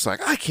people are just like,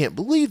 I can't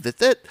believe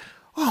that.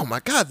 Oh my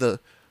God, the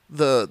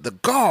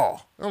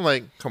gall. I'm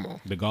like, come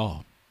on. The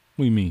gall.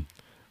 What do you mean?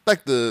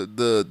 Like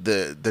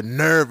the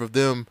nerve of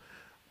them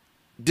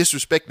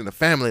disrespecting the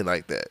family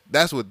like that.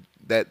 That's what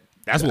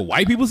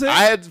white people say?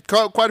 I had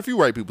quite a few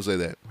white people say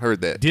that.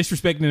 Heard that.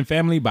 Disrespecting the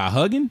family by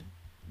hugging?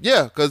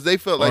 Yeah, because they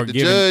felt Or like the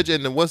giving- judge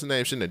and the what's the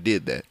name shouldn't have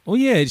did that. Well,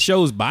 yeah, it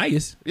shows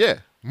bias. Yeah,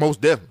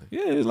 most definitely.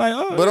 Yeah, it's like,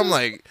 oh. But I'm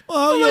like,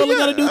 oh, you I'm only like,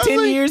 got to yeah. do I 10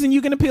 was like, years and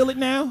you can appeal it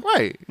now?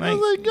 Right. I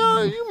was like,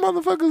 y'all, you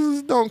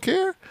motherfuckers don't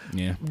care.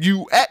 Yeah.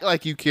 You act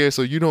like you care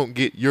so you don't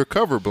get your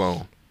cover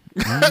blown.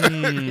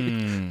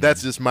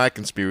 That's just my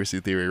conspiracy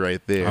theory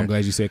right there. I'm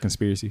glad you said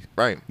conspiracy.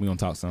 Right. We gonna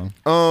talk some.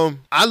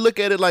 I look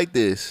at it like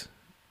this.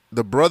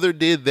 The brother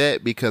did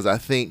that because I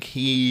think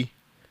he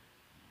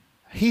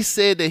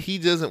said that he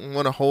doesn't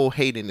want to hold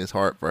hate in his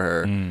heart for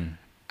her.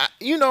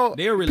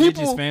 They're a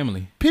religious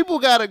family. People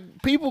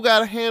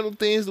gotta handle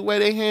things the way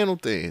they handle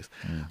things.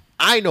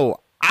 I know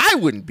I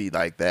wouldn't be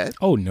like that,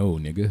 Oh no,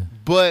 nigga.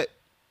 but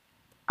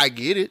I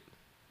get it.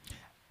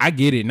 I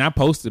get it, and I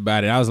posted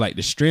about it. I was like,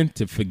 the strength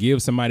to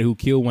forgive somebody who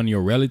killed one of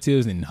your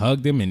relatives and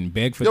hug them and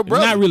beg for, Your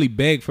brother. not really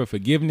beg for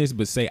forgiveness,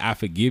 but say, I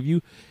forgive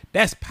you.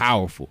 That's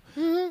powerful.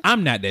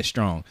 I'm not that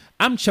strong.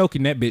 I'm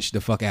choking that bitch the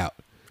fuck out.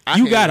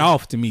 You got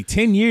off to me.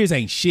 10 years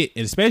ain't shit,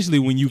 and especially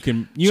when you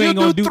ain't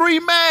gonna do 3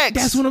 max.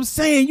 That's what I'm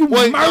saying. You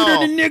Wait,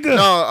 murdered a nigga.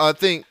 No, I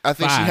think she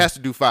 5. has to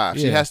do 5.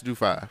 She Yeah. has to do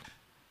 5.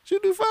 She'll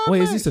do 5. Wait,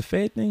 max. is this a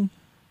Fed thing?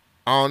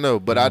 I don't know,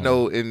 but I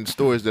know in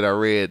stories that I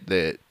read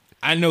that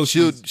I know she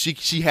has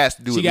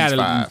to do at least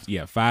 5.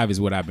 Yeah, 5 is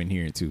what I've been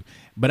hearing too.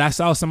 But I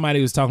saw somebody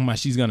was talking about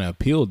she's gonna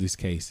appeal this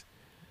case.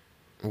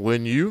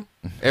 When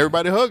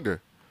everybody hugged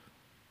her.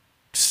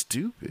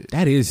 Stupid.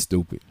 That is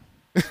stupid.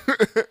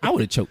 I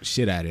would have choked the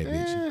shit out of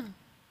that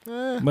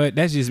bitch. But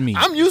that's just me.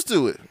 I'm used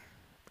to it.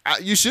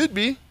 You should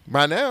be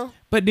by now.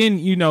 But then,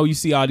 you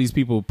see all these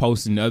people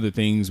posting other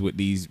things with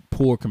these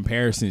poor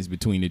comparisons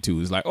between the two.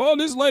 It's like, oh,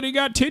 this lady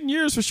got 10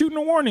 years for shooting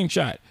a warning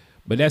shot.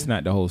 But that's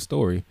not the whole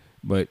story.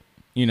 But,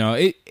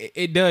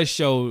 it does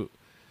show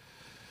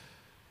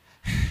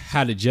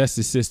how the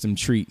justice system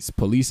treats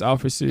police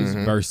officers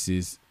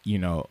versus,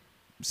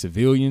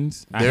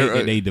 civilians. I hate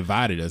that they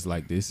divided us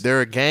like this.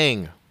 They're a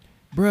gang.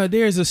 Bruh,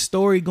 there's a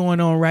story going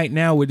on right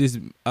now where this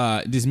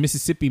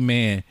Mississippi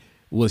man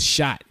was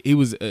shot. It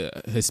was a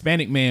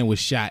Hispanic man was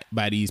shot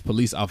by these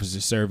police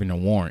officers serving a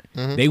warrant.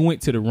 They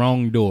went to the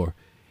wrong door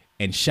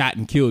and shot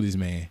and killed this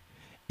man.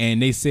 And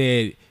they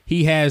said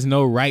he has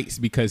no rights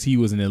because he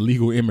was an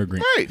illegal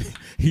immigrant. Right.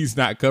 He's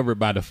not covered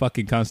by the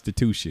fucking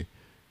Constitution.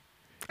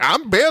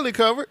 I'm barely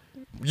covered.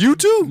 You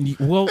too.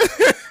 Well,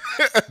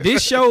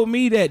 this showed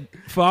me that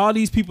for all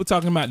these people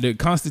talking about the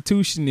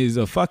Constitution is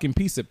a fucking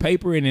piece of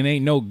paper and it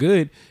ain't no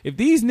good, if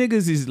these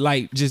niggas is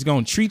like just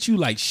gonna treat you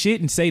like shit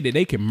and say that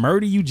they can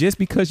murder you just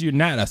because you're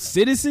not a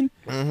citizen,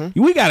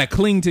 we gotta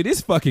cling to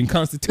this fucking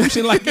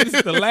Constitution like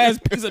it's the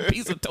last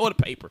piece of toilet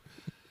paper.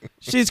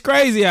 Shit's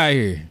crazy out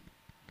here.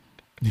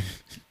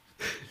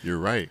 You're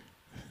right.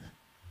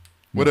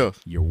 What else?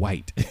 You're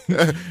white.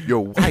 You're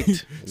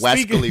white.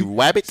 Wascally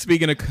rabbit.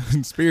 Speaking of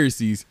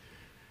conspiracies,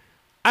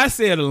 I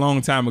said a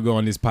long time ago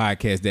on this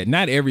podcast that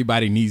not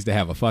everybody needs to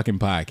have a fucking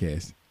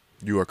podcast.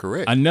 You are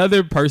correct.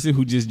 Another person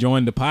who just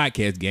joined the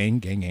podcast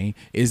gang,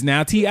 is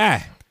now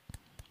T.I.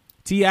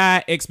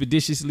 T.I.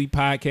 Expeditiously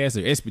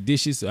Podcast or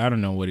Expeditious, I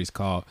don't know what it's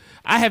called.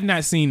 I have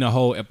not seen the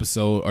whole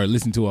episode or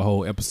listened to a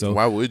whole episode.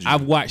 Why would you?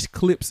 I've watched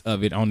clips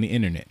of it on the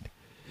internet.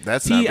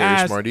 That's not very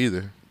T.I.'s smart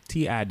either.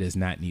 T.I. does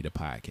not need a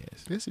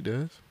podcast. Yes, he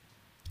does.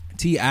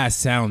 T.I.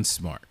 sounds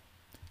smart.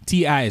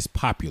 T.I. is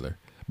popular,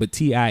 but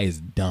T.I. is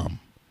dumb.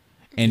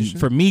 And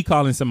for me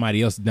calling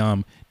somebody else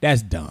dumb,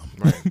 that's dumb.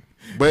 Right.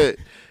 But,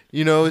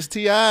 it's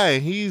T.I.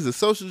 He's a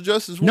social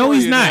justice warrior No,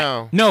 he's not.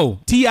 now. No,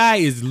 T.I.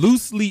 is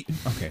loosely...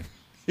 Okay.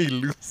 He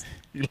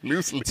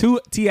loosely.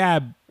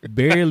 T.I.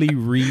 barely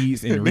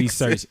reads and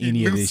researches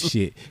any of this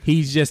shit.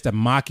 He's just a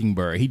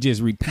mockingbird. He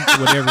just repeats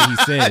whatever he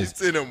says.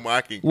 It's in a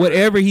mocking.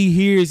 Whatever he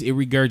hears, it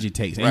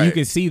regurgitates. And you Right.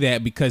 can see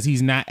that because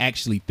he's not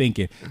actually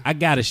thinking. I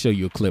got to show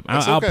you a clip.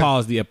 That's I'll okay.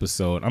 pause the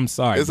episode. I'm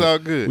sorry. It's but all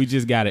good. We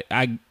just got it.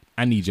 I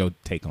need your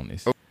take on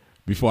this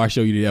before I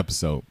show you the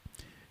episode.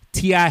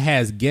 T.I.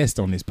 has guests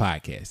on this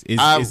podcast.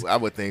 I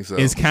would think so.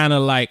 It's kind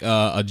of like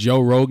a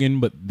Joe Rogan,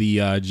 but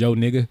the Joe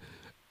nigga.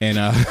 And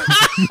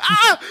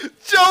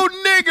Joe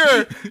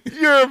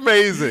Nigger, you're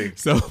amazing.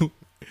 so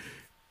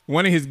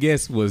one of his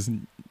guests was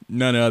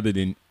none other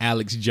than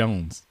Alex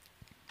Jones.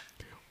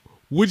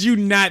 Would you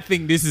not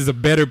think this is a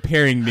better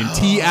pairing than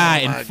T.I.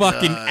 and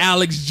fucking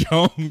Alex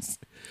Jones?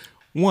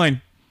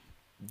 One,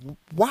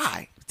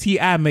 Why?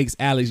 T.I. makes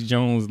Alex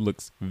Jones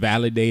looks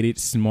validated,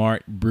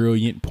 smart,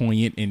 brilliant,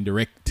 poignant, and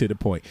direct to the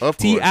point. Of course.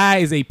 T.I.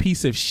 is a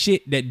piece of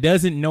shit that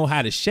doesn't know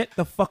how to shut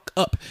the fuck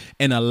up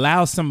and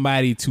allow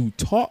somebody to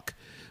talk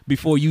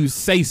before you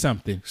say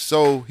something.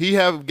 So he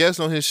have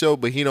guests on his show,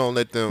 but he don't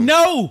let them.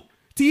 No!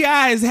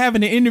 T.I. is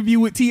having an interview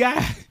with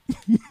T.I.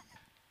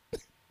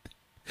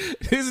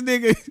 This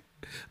nigga,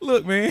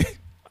 look, man,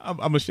 I'm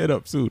going to shut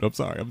up soon. I'm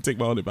sorry. I'm going to take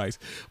my own advice.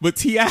 But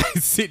T.I.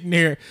 is sitting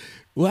there.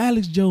 Well,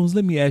 Alex Jones,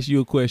 let me ask you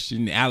a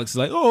question. Alex is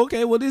like, oh,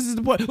 okay, well, this is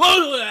the point.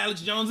 Oh,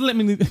 Alex Jones, let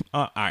me.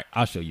 All right,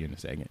 I'll show you in a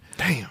second.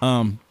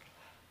 Damn.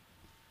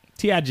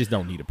 T.I. just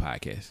don't need a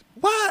podcast.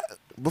 Why?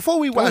 Before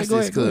we watch Go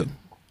this ahead. clip,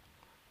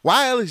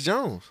 why Alex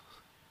Jones?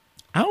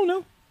 I don't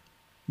know,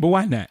 but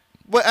why not?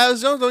 But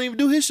Alex Jones don't even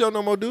do his show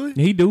no more, do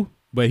he? He do,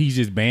 but he's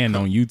just banned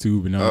on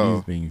YouTube and all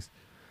these things.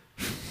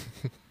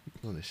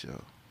 On the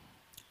show.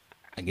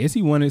 I guess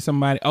he wanted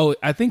somebody. Oh,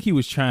 I think he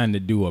was trying to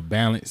do a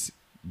balanced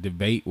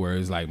debate where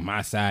it's like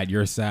my side,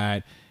 your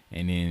side,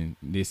 and then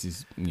this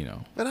is, you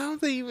know. But I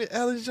don't think even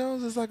Alex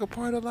Jones is like a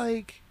part of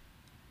like.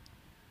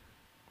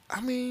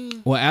 I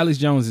mean, Well, Alex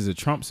Jones is a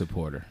Trump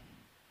supporter,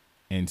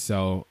 and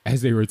so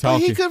as they were but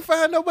talking, he couldn't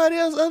find nobody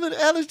else other than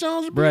Alex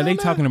Jones. to be bro, on they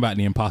there. talking about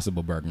the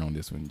Impossible Burger on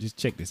this one. Just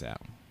check this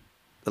out.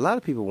 A lot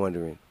of people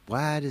wondering,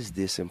 why does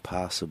this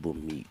impossible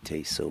meat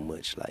taste so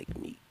much like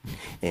meat?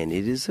 And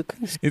it is a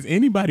Is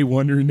anybody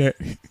wondering that?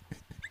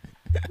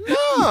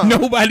 No.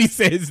 Nobody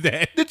says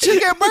that. The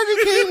chick at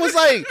Burger King was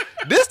like,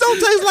 "This don't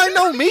taste like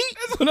no meat."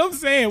 That's what I'm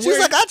saying. She was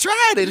like, "I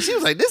tried it." And she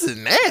was like, "This is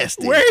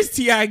nasty." Where is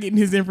T.I. getting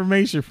his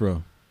information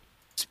from?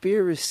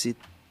 conspiracy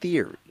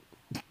theory.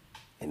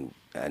 And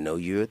I know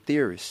you're a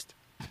theorist.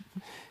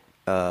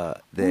 That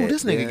Ooh,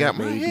 this nigga there got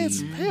my may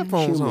be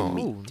headphones human on.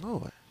 meat Oh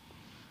Lord.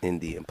 in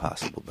the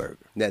Impossible Burger.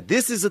 Now,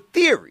 this is a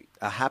theory,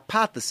 a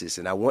hypothesis,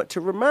 and I want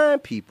to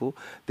remind people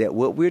that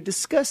what we're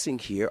discussing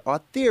here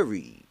are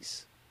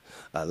theories,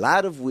 a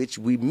lot of which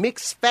we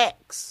mix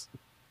facts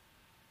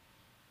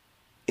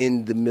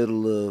in the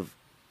middle of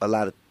a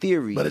lot of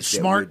theories. But it's that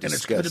smart we're and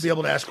it's good to be discussing.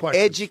 able to ask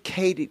questions.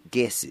 Educated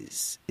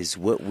guesses is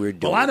what we're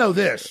doing. Well, I know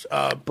this.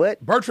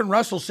 But- Bertrand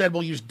Russell said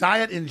we'll use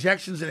diet,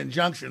 injections, and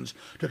injunctions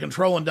to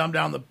control and dumb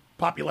down the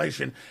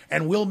population,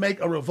 and we'll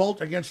make a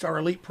revolt against our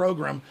elite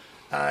program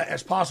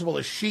as possible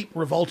as sheep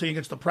revolting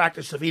against the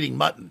practice of eating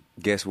mutton.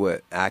 Guess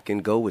what? I can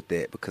go with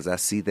that because I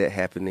see that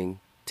happening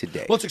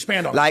today. Let's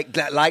expand on like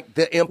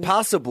the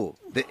impossible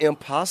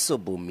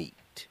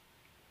meat.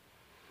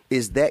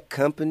 Is that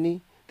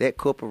company, that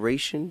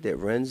corporation that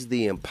runs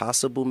the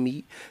Impossible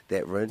Meat,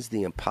 that runs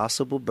the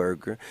Impossible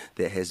Burger,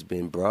 that has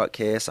been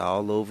broadcast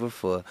all over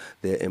for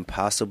the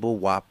Impossible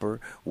Whopper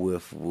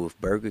with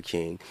Burger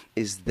King,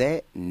 is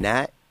that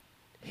not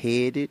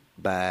headed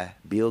by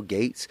Bill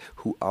Gates,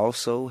 who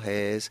also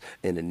has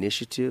an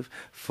initiative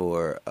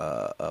for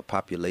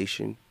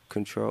population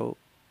control?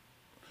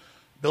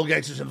 Bill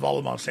Gates is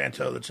involved with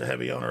Monsanto, that's a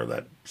heavy owner of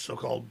that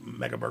so-called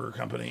mega burger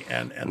company,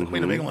 and the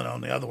Queen of England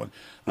owned the other one.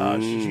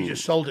 She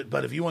just sold it.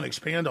 But if you want to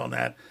expand on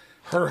that,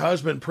 her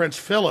husband, Prince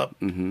Philip,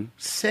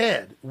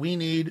 said we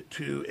need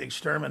to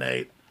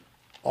exterminate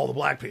all the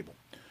black people.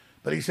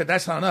 But he said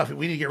that's not enough.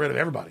 We need to get rid of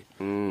everybody.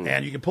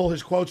 And you can pull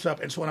his quotes up.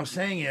 And so what I'm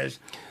saying is,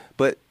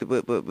 But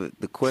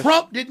the question,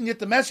 Trump didn't get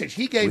the message.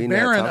 He gave We're not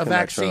Barron a talking about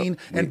vaccine,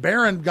 Trump. and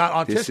Barron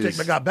got autistic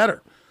but got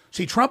better.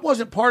 See, Trump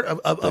wasn't part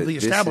of the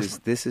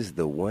establishment. This is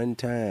the one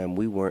time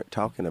we weren't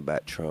talking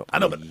about Trump. I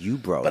know, when but you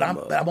brought but him I'm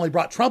up. only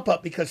brought Trump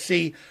up because,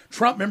 see,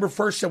 Trump, remember,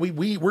 first said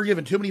we're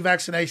giving too many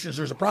vaccinations.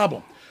 There's a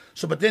problem.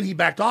 So, but then he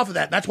backed off of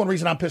that. And that's one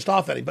reason I'm pissed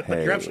off at him. But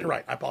you're absolutely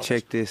right. I apologize.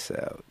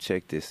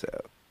 Check this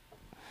out.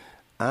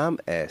 I'm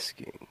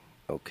asking,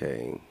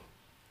 okay,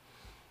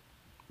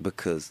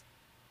 because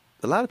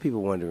a lot of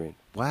people wondering,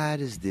 why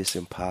does this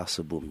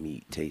impossible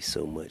meat taste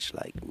so much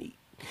like meat?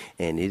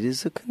 And it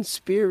is a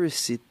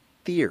conspiracy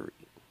theory,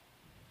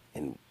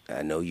 and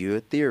I know you're a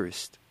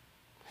theorist,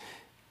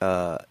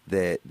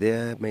 that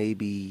there may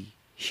be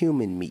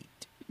human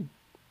meat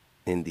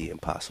in the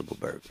Impossible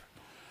Burger.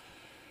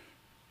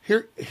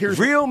 Here's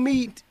Real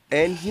meat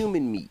and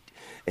human meat.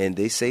 And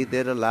they say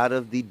that a lot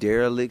of the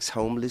derelicts,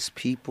 homeless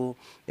people,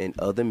 and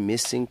other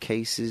missing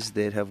cases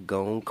that have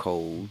gone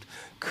cold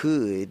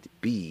could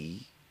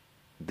be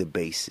the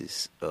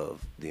basis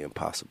of the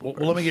Impossible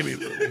Burger. Well, let me give you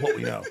what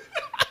we know.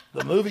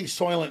 The movie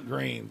Soylent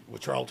Green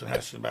with Charlton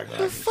Heston back in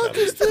the 1970s. fuck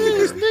is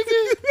this,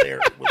 nigga?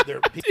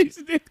 They're These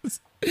niggas.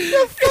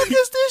 The fuck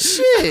is this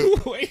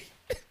shit? Wait.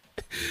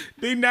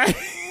 They not.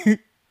 The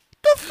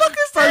fuck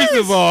is First this?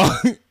 of all,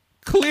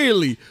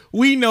 clearly,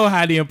 we know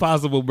how the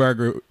Impossible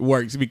Burger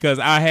works because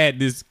I had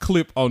this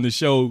clip on the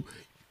show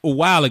a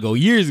while ago,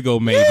 years ago,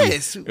 maybe.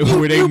 Yes,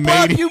 where they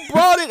made you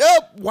brought it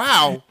up.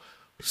 Wow,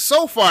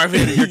 so far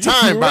ahead of your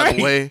time, by Right.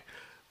 the way.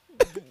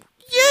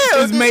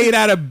 Yeah, It's made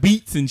out of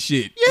beets and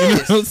shit. Yes. You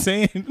know what I'm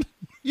saying?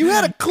 You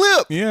had a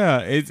clip. Yeah,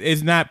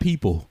 it's not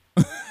people.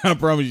 I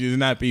promise you, it's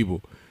not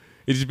people.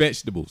 It's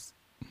vegetables.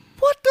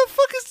 What the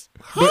fuck is?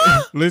 But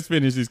Huh? let's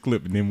finish this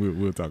clip and then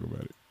we'll talk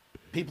about it.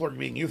 people are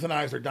being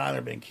euthanized, they're dying,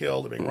 they're being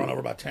killed, they're being run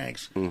over by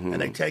tanks, and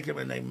they take them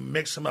and they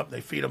mix them up, and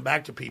they feed them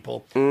back to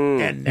people.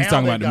 And now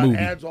talking they've about the got movie.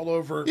 ads all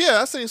over Yeah,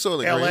 I seen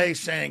Soylent LA Green.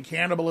 saying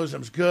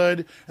cannibalism's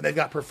good, and they've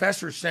got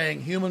professors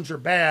saying humans are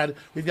bad.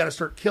 We've got to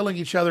start killing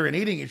each other and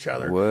eating each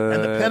other.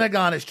 And the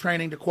Pentagon is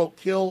training to, quote,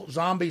 kill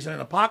zombies in an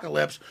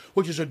apocalypse,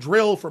 which is a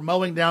drill for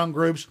mowing down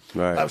groups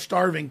of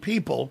starving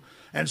people.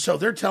 And so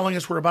they're telling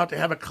us we're about to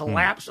have a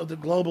collapse of the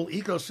global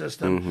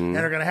ecosystem and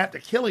are going to have to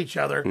kill each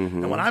other.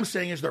 And what I'm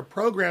saying is they're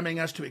programming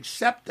us to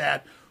accept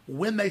that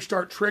when they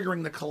start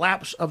triggering the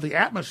collapse of the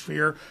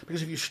atmosphere.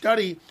 Because if you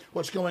study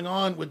what's going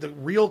on with the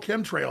real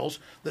chemtrails,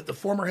 that the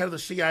former head of the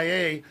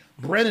CIA,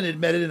 Brennan,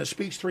 admitted in a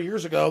speech 3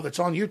 years ago that's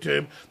on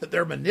YouTube, that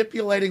they're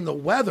manipulating the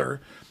weather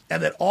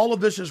and that all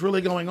of this is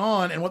really going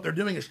on. And what they're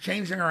doing is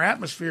changing our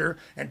atmosphere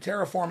and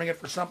terraforming it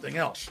for something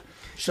else.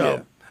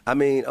 So... I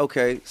mean,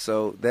 okay,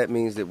 so that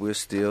means that we're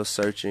still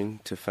searching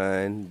to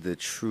find the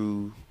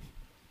true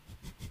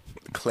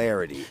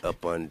clarity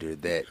up under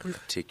that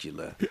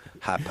particular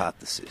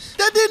hypothesis.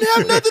 That didn't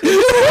have nothing to do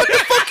with what the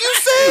fuck you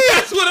said.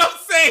 That's what I'm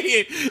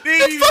saying. They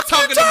ain't even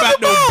talking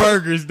about no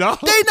burgers, dog.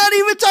 They not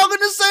even talking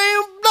the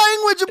same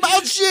language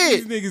about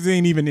shit. These niggas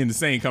ain't even in the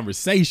same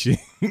conversation.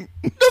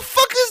 The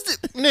fuck is this?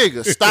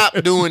 Nigga, stop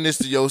doing this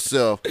to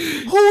yourself.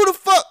 Who the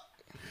fuck?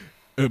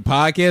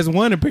 Podcast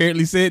One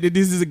apparently said that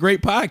this is a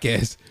great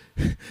podcast.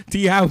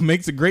 T.I.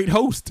 makes a great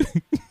host.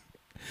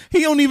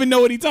 He don't even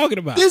know what he's talking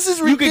about. This is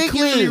You can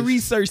ridiculous. clearly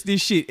research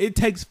this shit. It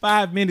takes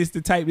 5 minutes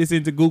to type this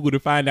into Google to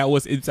find out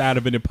what's inside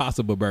of an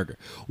Impossible Burger.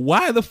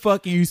 Why the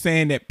fuck are you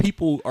saying that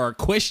people are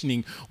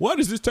questioning, why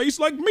does this taste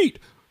like meat?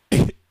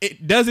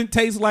 It doesn't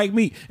taste like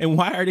meat. And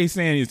why are they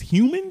saying it's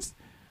humans?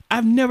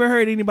 I've never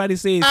heard anybody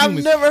say it's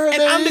humans. I've never heard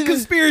and that I'm the either.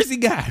 conspiracy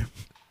guy.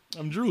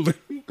 I'm drooling.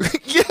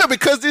 Yeah,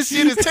 because this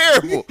shit is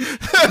terrible.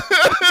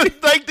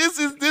 Like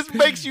this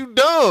makes you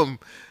dumb.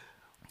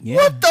 Yeah.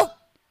 What the?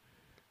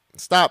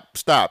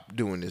 Stop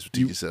doing this to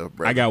yourself,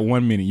 bro. I got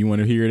 1 minute. You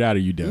want to hear it out or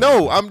you done?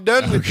 No, I'm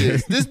done with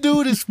this. This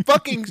dude is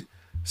fucking.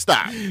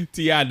 Stop.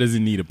 T.I.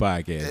 doesn't need a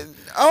podcast.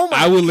 Oh my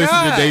god. I will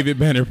listen to David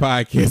Banner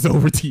podcast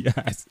over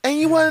T.I.'s. And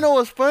you want to know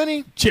what's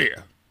funny?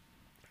 Chair.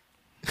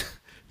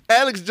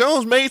 Alex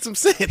Jones made some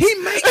sense. He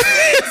made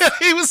sense.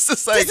 He was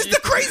just like, This is the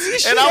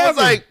craziest and shit I was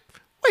ever. like,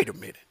 wait a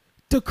minute.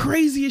 The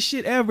craziest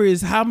shit ever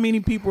is how many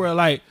people are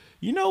like,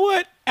 you know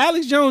what?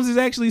 Alex Jones is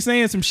actually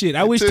saying some shit.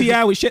 I wish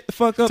T.I. would shut the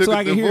fuck up Took so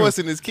I a can hear him. divorce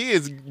and his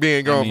kids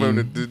being gone for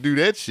him to do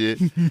that shit.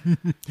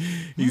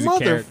 He's a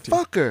character.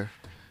 Motherfucker.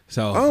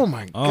 So, Oh,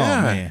 my Oh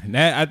God.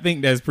 man, I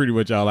think that's pretty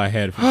much all I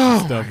had for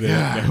stuff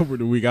that over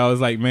the week. I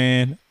was like,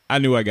 man, I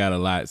knew I got a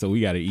lot, so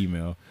we got an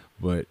email,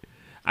 but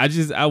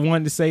I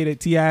wanted to say that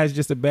T.I. is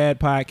just a bad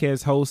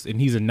podcast host and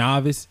he's a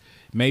novice.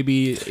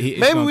 Maybe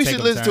Maybe we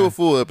should listen to a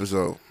full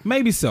episode.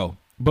 Maybe so.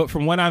 But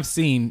from what I've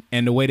seen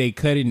and the way they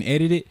cut it and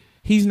edit it,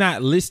 he's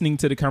not listening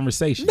to the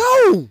conversation.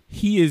 No.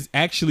 He is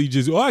actually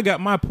just, I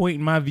got my point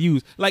and my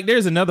views. Like,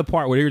 there's another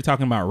part where they were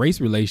talking about race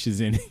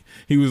relations, and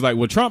he was like,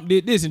 well, Trump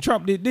did this and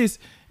Trump did this.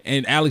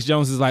 And Alex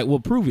Jones is like, well,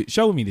 prove it.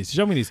 Show me this.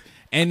 Show me this.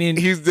 And then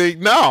He's the,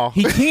 no.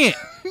 he can't,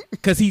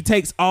 because he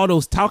takes all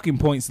those talking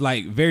points,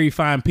 like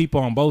verifying people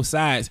on both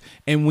sides.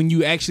 And when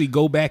you actually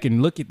go back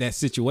and look at that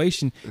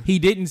situation, he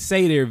didn't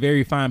say they're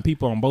verifying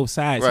people on both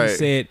sides. Right. He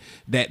said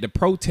that the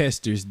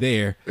protesters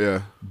there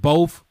Yeah.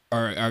 both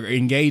are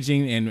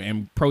engaging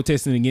and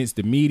protesting against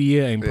the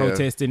media and Yeah.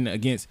 protesting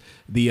against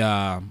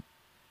the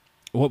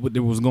what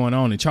was going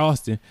on in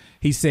Charleston.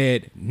 He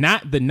said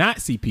not the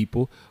Nazi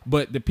people,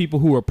 but the people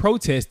who are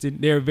protesting,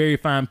 they're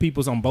verifying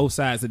peoples on both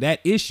sides of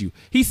that issue.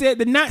 He said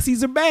the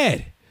Nazis are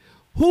bad.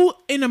 Who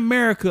in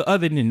America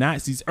other than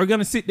Nazis are going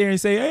to sit there and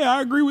say, hey,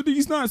 I agree with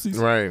these Nazis?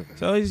 Right.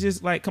 So it's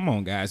just like, come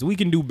on, guys. We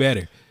can do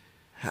better.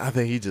 I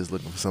think he's just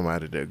looking for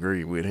somebody to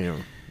agree with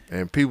him.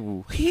 And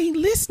people, He ain't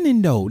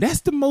listening, though. That's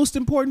the most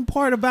important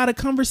part about a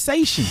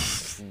conversation.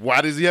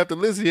 why does he have to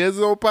listen? He has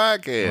his own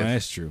podcast. Well,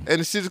 that's true.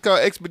 And the shit is called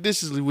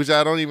Expeditiously, which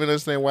I don't even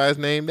understand why it's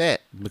named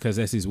that. Because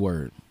that's his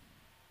word.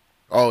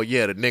 Oh,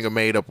 yeah, the nigga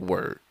made up a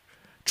word.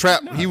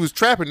 He was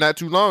trapping not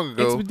too long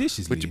ago.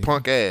 Expeditiously. With your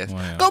punk ass.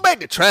 Wow. Go back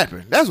to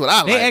trapping. That's what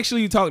I They like.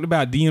 actually talked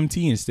about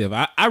DMT and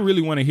stuff. I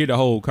really want to hear the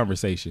whole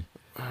conversation.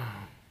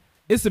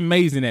 It's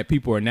amazing that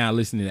people are now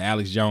listening to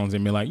Alex Jones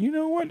and be like, you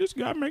know what? This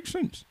guy makes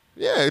sense.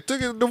 Yeah, it took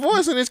his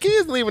divorce and his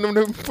kids leaving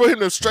him for him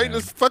to straighten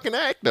his fucking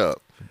act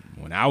up.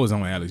 When I was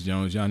on Alex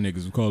Jones, y'all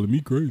niggas were calling me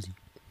crazy.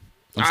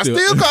 I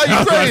still call you I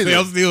was about to crazy. say,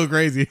 I'm still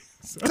crazy.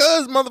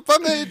 Cause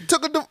motherfucker, it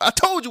took I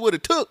told you what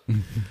it took.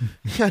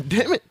 God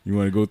damn it. You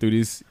want to go through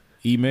this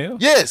email?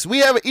 Yes, we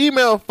have an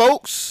email,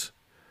 folks.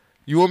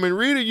 You want me to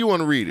read it or you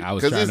want to read it? I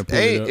was trying to pull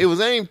it up. it was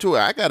aimed to it.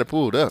 I got to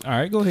pull it up. All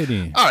right, go ahead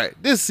then. All right,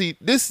 this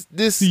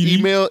CD?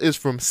 email is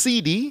from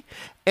CD,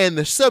 and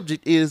the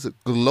subject is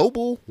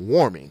global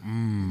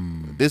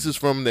warming. This is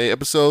from the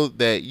episode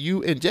that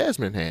you and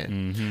Jasmine had.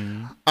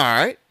 All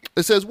right,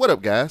 it says, "What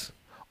up, guys?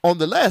 On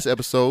the last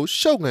episode,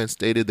 Shogun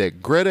stated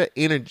that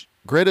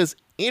Greta's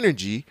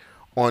energy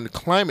on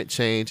climate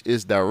change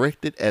is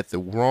directed at the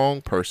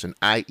wrong person,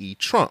 i.e.,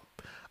 Trump.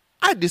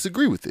 I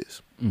disagree with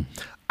this.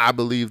 I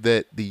believe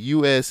that the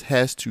U.S.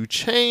 has to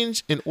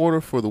change in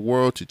order for the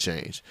world to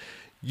change.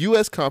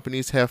 U.S.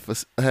 companies have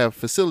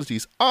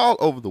facilities all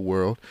over the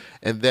world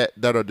and that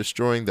are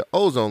destroying the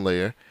ozone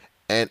layer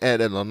and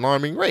at an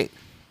alarming rate.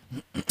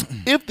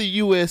 If the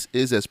U.S.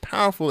 is as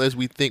powerful as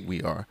we think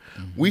we are,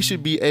 we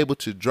should be able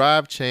to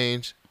drive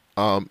change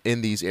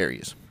in these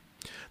areas.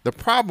 The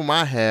problem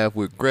I have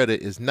with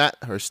Greta is not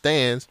her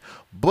stance,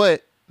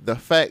 but the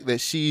fact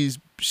that she's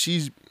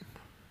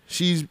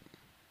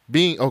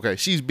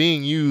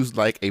being used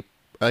like a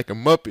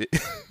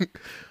Muppet,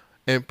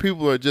 and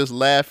people are just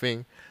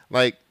laughing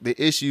like the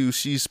issue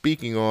she's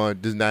speaking on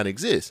does not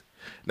exist.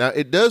 Now,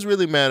 it does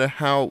really matter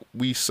how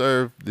we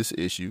serve this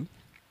issue.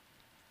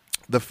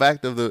 The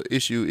fact of the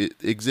issue it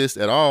exists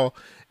at all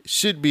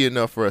should be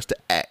enough for us to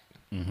act.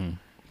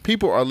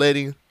 People are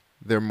letting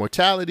their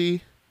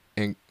morality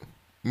and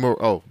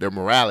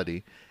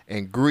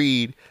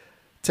greed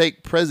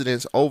take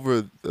precedence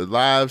over the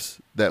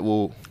lives that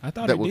will. I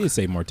thought it did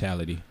say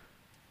mortality.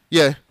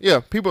 Yeah.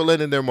 People are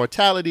letting their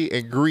mortality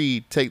and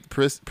greed take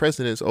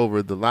precedence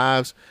over the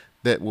lives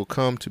that will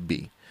come to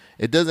be.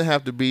 It doesn't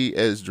have to be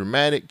as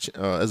dramatic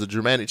as a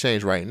dramatic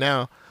change right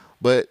now,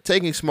 but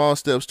taking small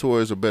steps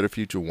towards a better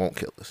future won't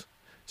kill us.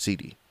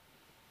 CD.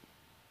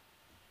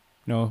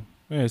 No,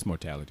 it's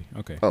mortality.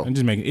 Okay, Oh, I'm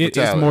just making it.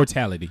 It's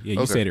mortality. Yeah,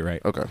 you said it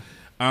right. Okay.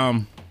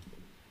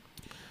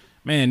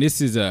 Man,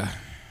 this is a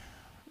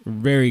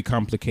very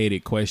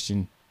complicated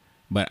question,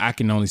 but I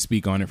can only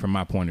speak on it from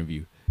my point of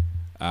view.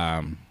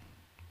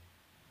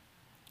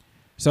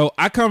 So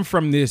I come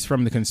from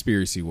the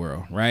conspiracy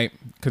world, right?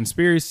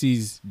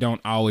 Conspiracies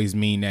don't always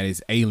mean that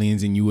it's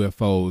aliens and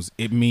UFOs.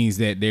 It means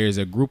that there's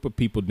a group of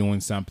people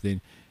doing something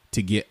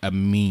to get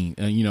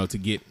to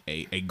get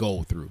a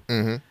goal through.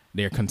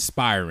 They're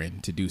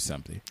conspiring to do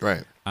something.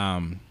 Right.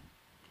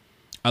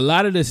 A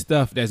lot of the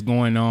stuff that's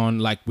going on,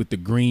 like with the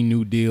Green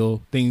New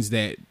Deal, things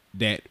that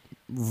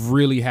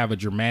really have a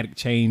dramatic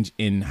change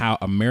in how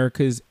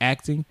America's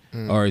acting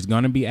or is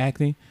going to be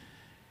acting,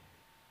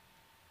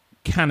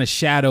 kind of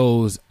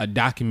shadows a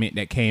document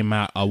that came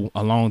out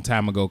a long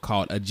time ago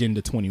called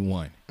Agenda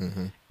 21.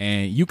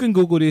 And you can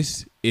Google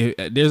this.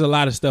 There's a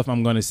lot of stuff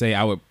I'm going to say.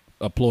 I would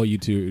applaud you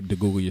to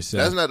Google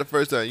yourself. That's not the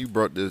first time you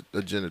brought the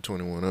Agenda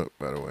 21 up,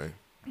 by the way.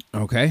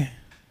 Okay.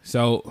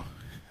 So,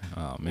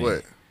 oh man.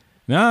 What?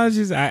 No, it's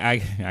just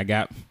I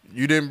got.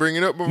 You didn't bring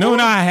it up before? No,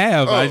 I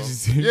have. Oh, I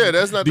just, yeah,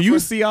 that's not. Do you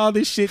see all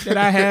this shit that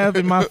I have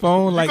in my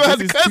phone? Like,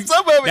 this is cut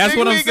some of it. That's nigga,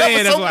 what I'm we got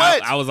saying. That's so why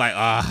much. I was like,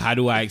 how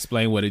do I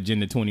explain what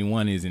Agenda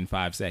 21 is in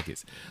 5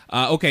 seconds?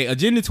 Okay,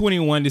 Agenda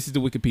 21. This is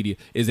the Wikipedia.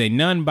 Is a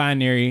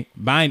non-binding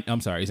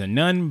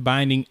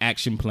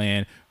action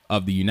plan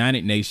of the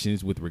United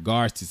Nations with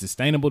regards to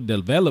sustainable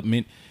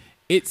development.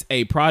 It's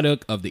a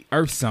product of the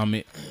Earth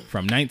Summit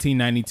from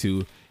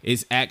 1992.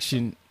 It's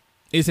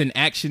an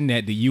action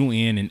that the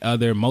UN and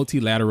other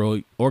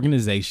multilateral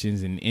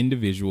organizations and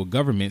individual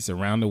governments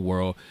around the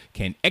world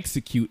can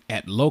execute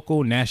at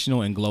local,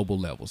 national, and global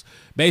levels.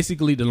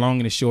 Basically, the long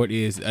and the short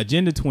is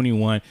Agenda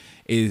 21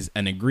 is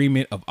an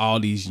agreement of all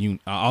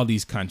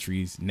these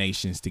countries,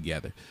 nations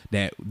together,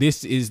 that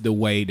this is the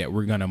way that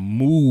we're going to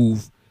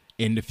move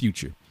in the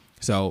future.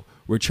 So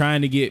we're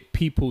trying to get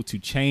people to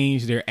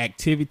change their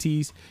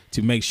activities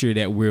to make sure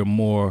that we're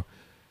more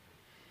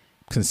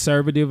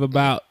conservative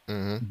about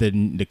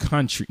the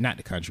country, not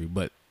the country,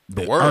 but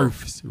the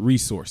Earth's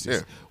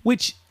resources,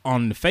 which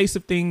on the face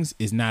of things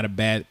is not a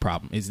bad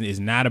problem. It's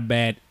not a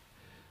bad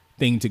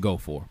thing to go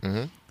for.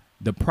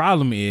 The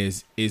problem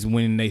is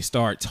when they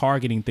start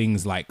targeting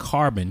things like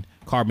carbon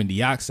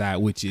dioxide,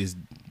 which is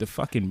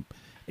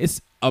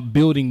it's a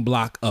building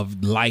block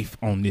of life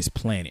on this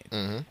planet.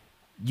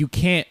 You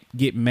can't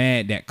get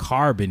mad that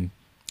carbon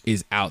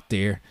is out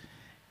there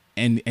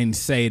and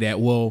say that,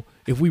 well,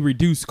 if we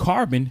reduce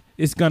carbon,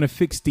 it's going to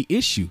fix the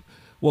issue.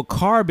 Well,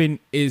 carbon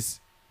is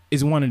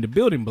one of the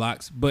building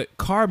blocks, but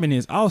carbon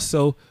is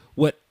also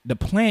what the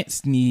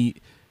plants need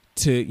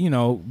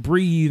to,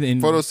 breathe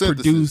and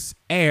produce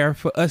air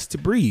for us to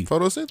breathe.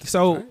 Photosynthesis.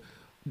 So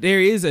there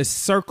is a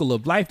circle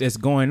of life that's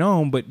going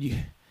on, but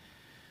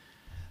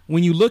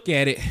when you look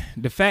at it,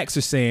 the facts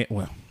are saying,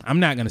 well, I'm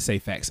not going to say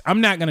facts.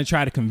 I'm not going to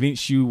try to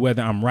convince you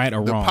whether I'm right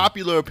or wrong. The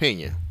popular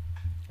opinion.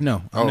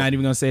 No, I'm not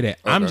even going to say that.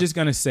 Okay. I'm just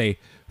going to say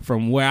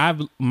from where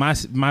my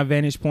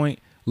vantage point,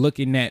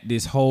 looking at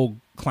this whole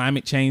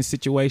climate change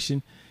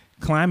situation,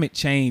 climate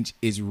change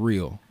is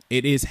real.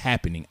 It is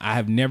happening. I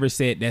have never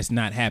said that's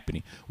not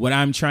happening. What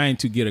I'm trying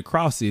to get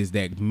across is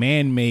that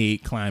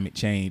man-made climate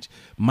change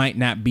might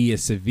not be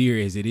as severe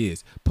as it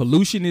is.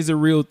 Pollution is a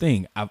real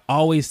thing. I've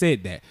always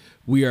said that.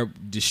 We are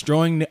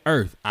destroying the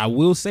earth. I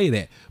will say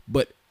that.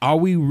 But are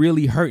we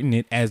really hurting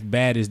it as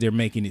bad as they're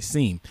making it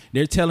seem?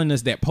 They're telling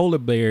us that polar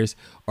bears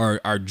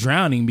are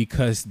drowning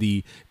because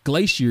the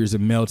glaciers are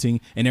melting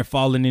and they're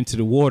falling into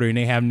the water and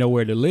they have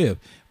nowhere to live.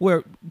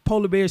 Where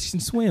polar bears can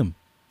swim.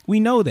 We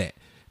know that.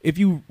 If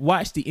you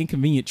watch The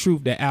Inconvenient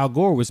Truth that Al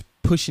Gore was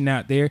pushing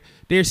out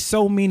there's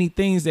so many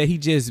things that he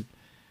just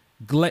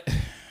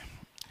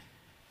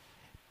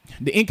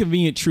the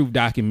Inconvenient Truth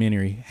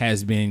documentary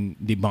has been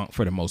debunked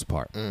for the most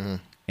part.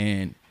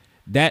 And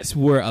that's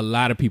where a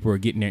lot of people are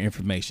getting their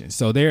information.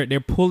 So they're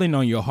pulling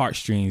on your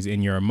heartstrings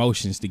and your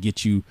emotions to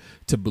get you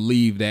to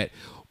believe that,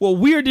 well,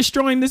 we're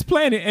destroying this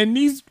planet and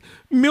these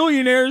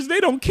millionaires, they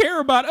don't care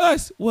about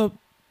us. Well,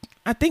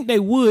 I think they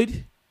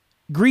would.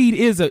 Greed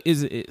is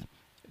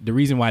the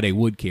reason why they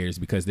would care is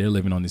because they're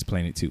living on this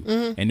planet too.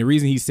 And the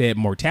reason he said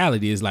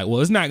mortality is like,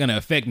 well, it's not going to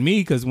affect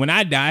me because when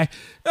I die,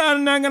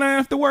 I'm not going to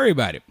have to worry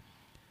about it.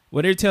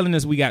 Well, they're telling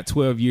us we got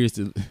 12 years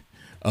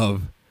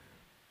of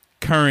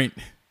current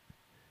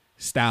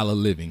style of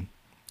living.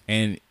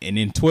 And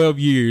in 12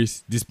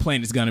 years, this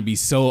planet's going to be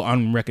so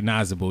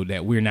unrecognizable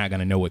that we're not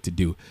going to know what to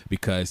do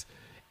because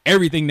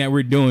everything that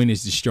we're doing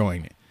is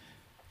destroying it.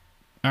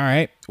 All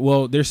right.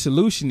 Well, their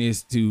solution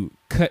is to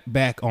cut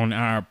back on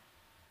our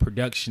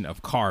production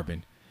of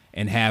carbon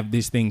and have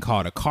this thing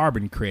called a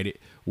carbon credit,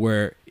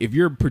 where if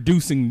you're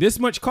producing this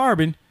much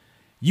carbon,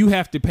 you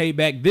have to pay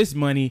back this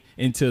money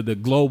into the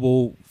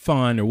global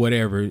fund or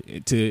whatever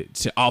to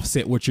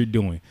offset what you're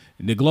doing.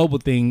 The global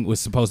thing was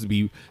supposed to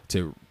be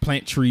to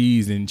plant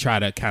trees and try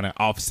to kind of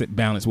offset,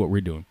 balance what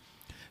we're doing.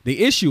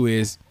 The issue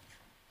is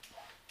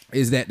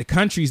that the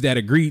countries that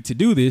agreed to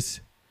do this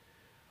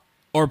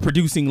are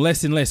producing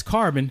less and less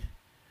carbon,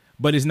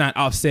 but it's not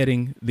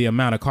offsetting the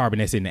amount of carbon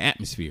that's in the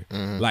atmosphere.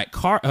 Like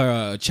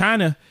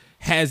China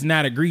has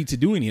not agreed to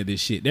do any of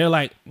this shit. They're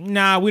like,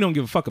 nah, we don't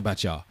give a fuck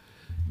about y'all.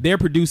 They're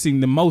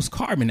producing the most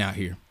carbon out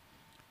here,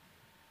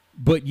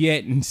 but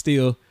yet and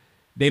still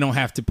they don't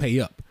have to pay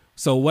up.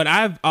 So what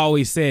I've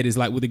always said is,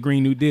 like with the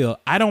Green New Deal,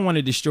 I don't want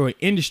to destroy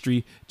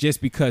industry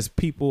just because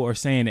people are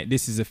saying that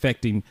this is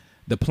affecting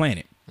the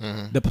planet.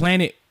 The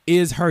planet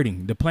is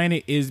hurting. The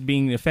planet is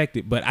being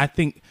affected, but I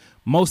think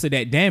most of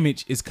that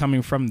damage is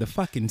coming from the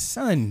fucking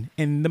sun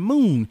and the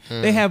moon.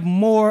 They have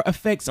more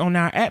effects on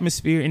our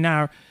atmosphere and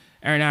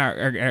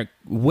our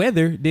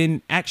weather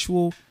than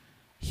actual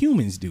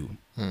humans do.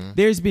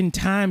 There's been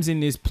times in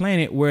this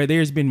planet where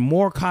there's been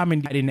more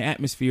carbon in the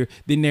atmosphere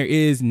than there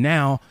is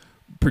now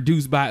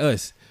produced by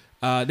us.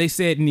 They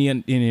said in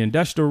the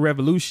Industrial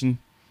Revolution,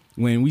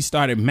 when we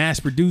started mass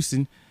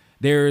producing,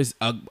 there's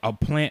a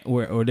plant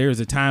or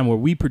there's a time where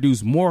we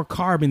produce more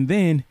carbon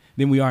then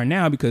than we are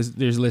now because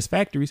there's less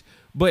factories,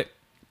 but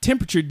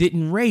temperature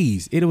didn't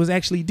raise. It was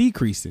actually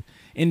decreasing.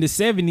 In the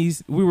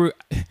 70s,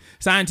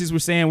 scientists were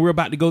saying we're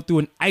about to go through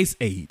an ice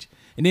age.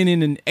 And then in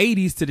the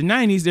 80s to the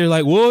 90s, they're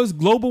like, well, it's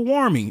global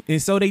warming. And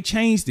so they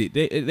changed it.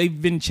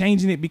 They've been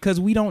changing it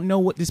because we don't know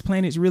what this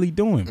planet's really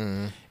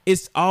doing.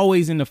 It's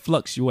always in the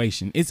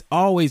fluctuation. It's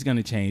always going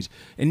to change.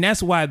 And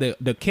that's why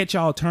the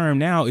catch-all term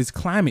now is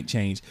climate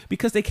change,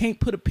 because they can't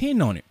put a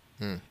pin on it.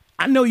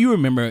 I know you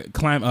remember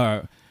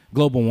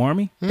global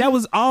warming. That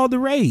was all the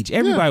rage.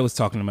 Everybody was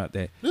talking about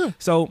that.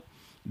 So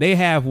they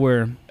have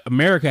where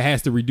America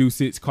has to reduce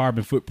its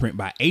carbon footprint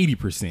by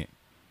 80%.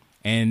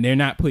 And they're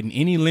not putting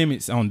any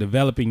limits on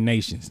developing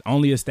nations,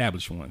 only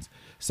established ones.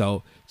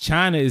 So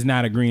China is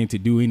not agreeing to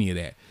do any of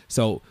that.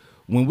 So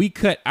when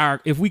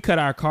if we cut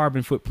our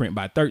carbon footprint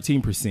by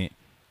 13%,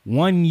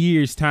 1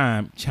 year's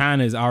time,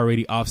 China has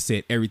already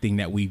offset everything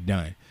that we've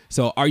done.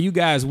 So are you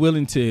guys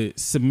willing to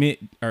submit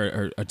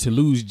or to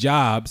lose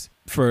jobs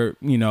for,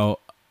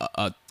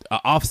 a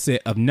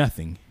offset of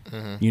nothing?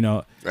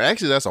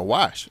 Actually, that's a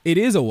wash. It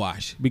is a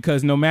wash,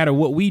 because no matter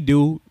what we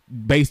do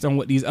based on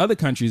what these other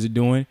countries are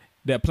doing,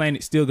 that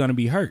planet's still going to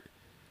be hurt.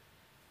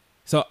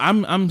 So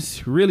I'm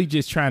really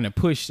just trying to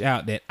push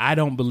out that I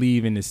don't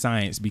believe in the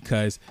science,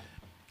 because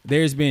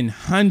there's been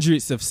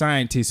hundreds of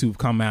scientists who've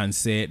come out and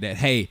said that,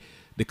 hey,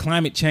 the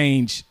climate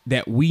change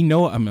that we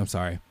know,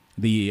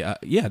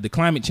 the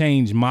climate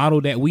change model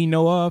that we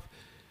know of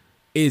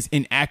is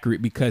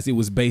inaccurate because it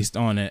was based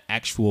on an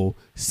actual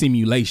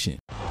simulation.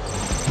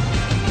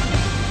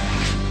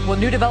 Well,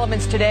 new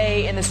developments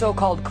today in the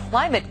so-called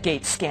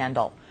ClimateGate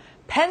scandal.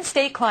 Penn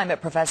State climate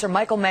professor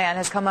Michael Mann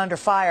has come under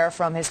fire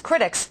from his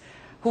critics,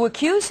 who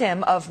accuse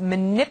him of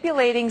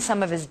manipulating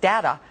some of his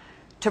data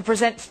to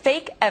present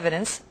fake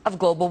evidence of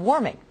global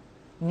warming.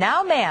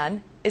 Now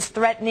Mann is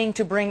threatening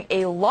to bring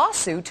a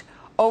lawsuit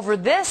over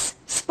this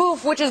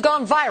spoof, which has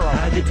gone viral.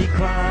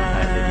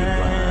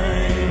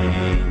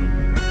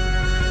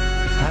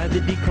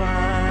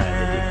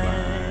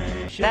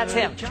 That's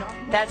him.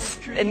 That's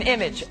an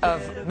image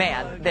of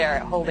Mann there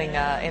holding,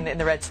 in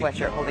the red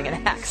sweatshirt, holding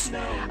an axe.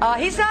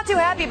 He's not too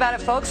happy about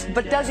it, folks,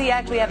 but does he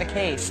actually have a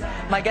case?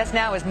 My guest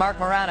now is Mark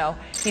Morano.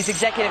 He's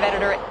executive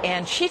editor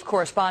and chief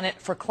correspondent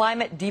for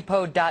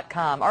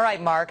ClimateDepot.com. All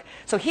right, Mark.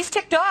 So he's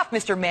ticked off,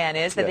 Mr. Mann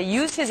is, that they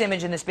used his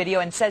image in this video,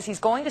 and says he's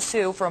going to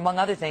sue for, among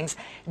other things,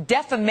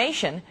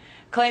 defamation,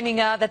 claiming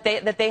that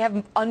they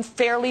have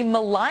unfairly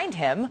maligned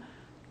him.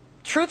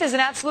 Truth is an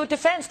absolute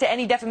defense to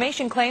any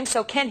defamation claim,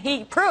 so can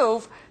he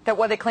prove that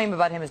what they claim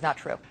about him is not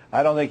true?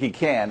 I don't think he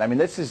can. I mean,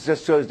 this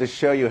just goes to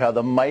show you how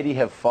the mighty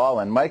have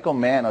fallen. Michael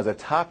Mann was a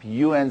top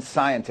UN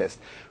scientist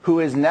who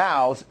is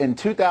now, in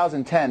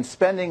 2010,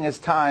 spending his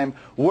time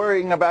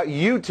worrying about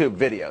YouTube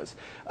videos.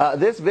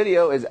 This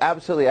video is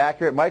absolutely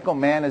accurate. Michael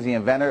Mann is the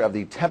inventor of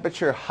the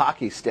temperature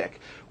hockey stick,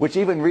 which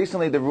even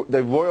recently the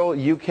Royal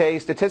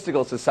UK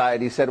Statistical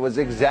Society said was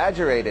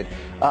exaggerated.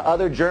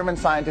 Other German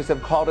scientists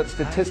have called it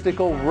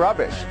statistical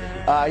rubbish.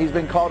 He's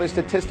been called a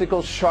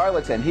statistical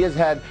charlatan. He has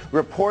had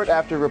report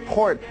after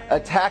report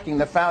attacking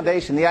the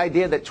foundation. The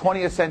idea that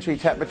 20th century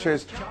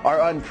temperatures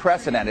are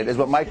unprecedented is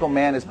what Michael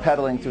Mann is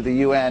peddling through the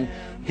UN.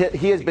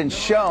 He has been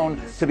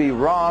shown to be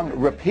wrong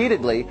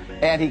repeatedly,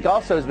 and he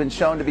also has been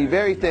shown to be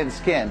very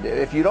thin-skinned.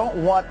 If you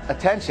don't want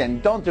attention,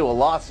 don't do a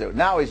lawsuit.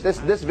 Now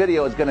this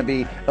video is going to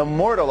be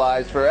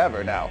immortalized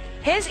forever now.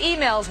 His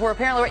emails were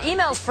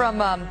emails from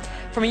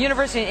a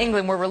university in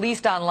England were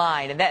released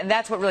online, and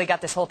that's what really got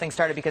this whole thing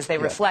started, because they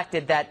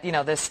reflected that, you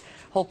know, this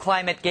whole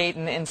climate gate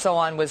and so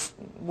on was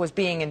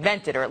being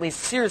invented, or at least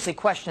seriously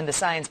questioned the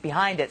science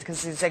behind it,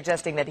 because he's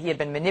suggesting that he had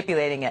been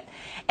manipulating it.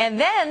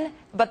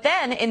 But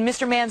then, in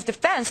Mr. Mann's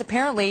defense,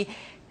 apparently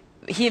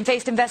he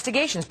faced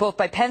investigations both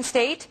by Penn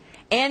State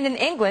and in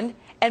England,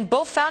 and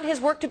both found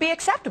his work to be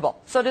acceptable.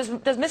 So does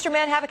Mr.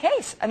 Mann have a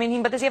case? I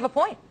mean, but does he have a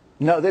point?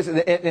 No,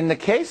 in the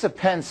case of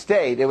Penn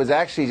State, it was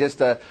actually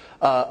just a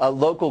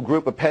local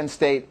group of Penn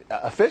State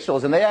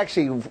officials, and they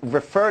actually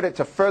referred it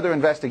to further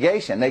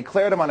investigation. They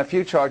cleared him on a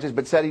few charges,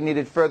 but said he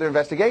needed further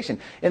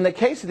investigation. In the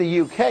case of the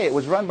UK, it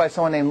was run by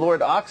someone named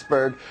Lord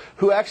Oxford,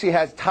 who actually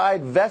has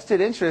tied vested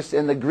interests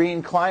in the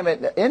green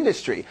climate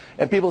industry.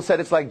 And people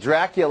said it's like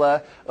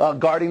Dracula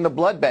guarding the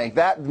blood bank.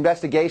 That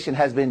investigation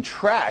has been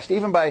trashed,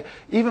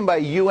 even by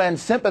UN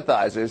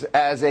sympathizers,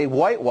 as a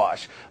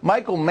whitewash.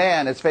 Michael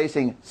Mann is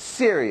facing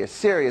serious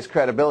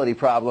credibility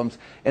problems,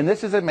 and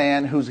this is a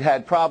man who's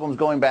had problems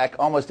going back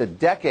almost a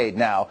decade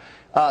now.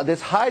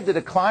 This hides the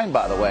decline,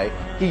 by the way.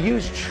 He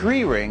used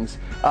tree rings,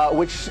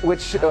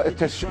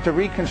 to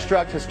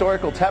reconstruct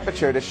historical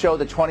temperature to show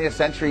the 20th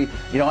century,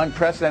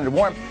 unprecedented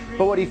warmth.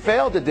 But what he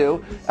failed to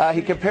do,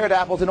 he compared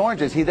apples and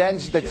oranges.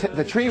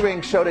 The tree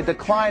rings showed a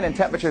decline in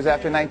temperatures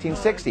after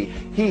 1960.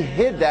 He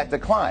hid that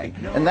decline,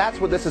 and that's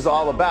what this is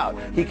all about.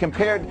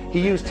 He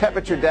used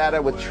temperature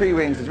data with tree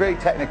rings. It's very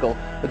technical,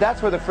 but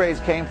that's where the phrase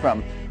came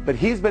from. But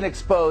he's been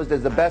exposed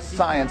as the best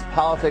science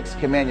politics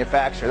can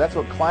manufacture. That's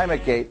what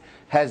ClimateGate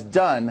has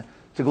done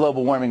to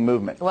global warming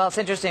movement. Well, it's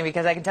interesting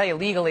because I can tell you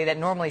legally that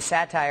normally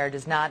satire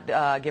does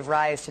not give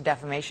rise to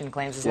defamation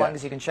claims as long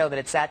as you can show that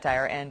it's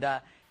satire. And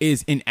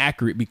is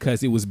inaccurate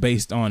because it was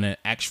based on an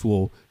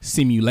actual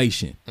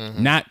simulation,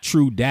 not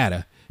true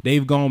data.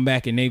 They've gone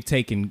back and they've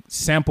taken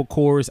sample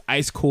cores,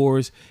 ice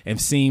cores,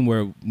 and seen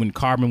where when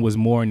carbon was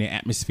more in the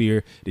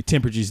atmosphere, the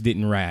temperatures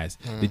didn't rise.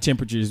 The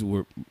temperatures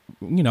were,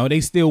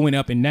 they still went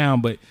up and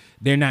down, but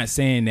they're not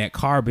saying that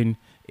carbon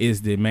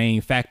is the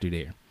main factor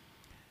there.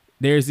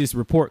 There's this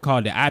report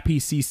called the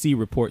IPCC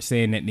report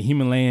saying that the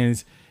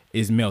Himalayas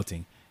is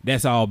melting.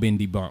 That's all been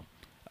debunked.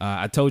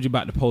 I told you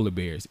about the polar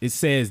bears. It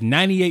says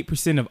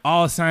 98% of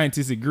all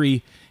scientists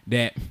agree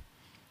that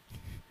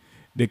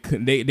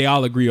they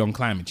all agree on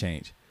climate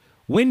change.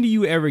 When do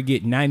you ever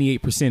get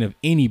 98% of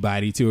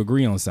anybody to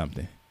agree on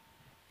something,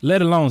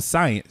 let alone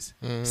science?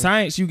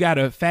 Science, you got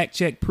to fact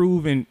check,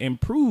 prove,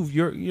 and prove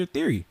your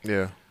theory.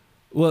 Yeah.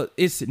 Well,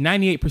 it's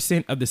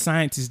 98% of the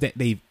scientists that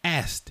they've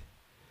asked.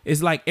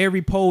 It's like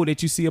every poll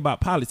that you see about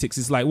politics.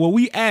 It's like, well,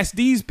 we asked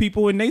these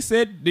people and they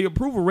said the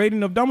approval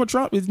rating of Donald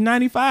Trump is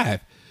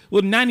 95.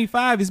 Well,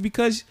 95 is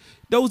because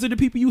those are the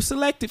people you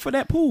selected for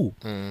that pool.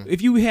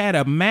 If you had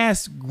a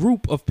mass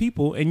group of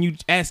people and you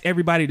asked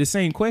everybody the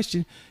same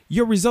question,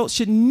 your results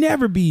should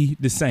never be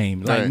the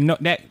same. Like no,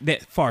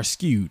 that far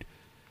skewed.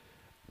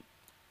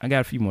 I got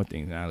a few more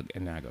things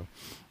and I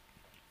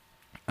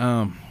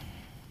go.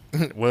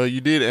 Well, you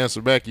did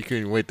answer back. You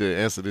couldn't wait to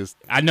answer this.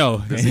 I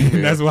know.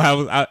 That's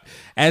why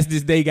as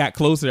this day got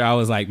closer, I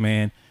was like,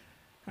 man,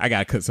 I got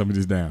to cut some of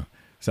this down.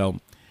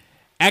 So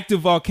active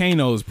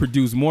volcanoes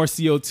produce more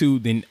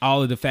CO2 than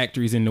all of the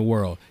factories in the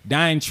world.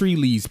 Dying tree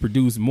leaves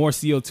produce more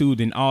CO2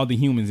 than all the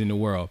humans in the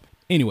world.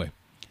 Anyway,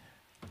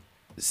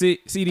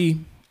 CD,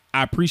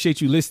 I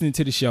appreciate you listening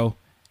to the show.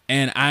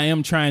 And I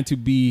am trying to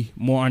be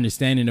more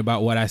understanding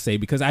about what I say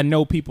because I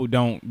know people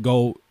don't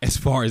go as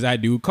far as I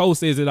do. Cole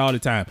says it all the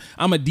time.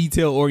 I'm a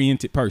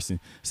detail-oriented person.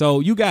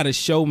 So you got to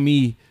show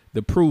me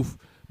the proof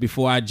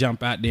before I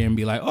jump out there and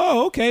be like,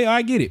 oh, okay,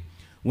 I get it.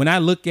 When I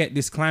look at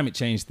this climate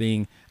change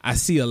thing, I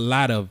see a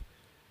lot of,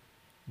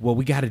 well,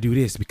 we got to do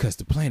this because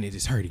the planet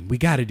is hurting. We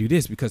got to do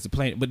this because the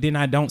planet, but then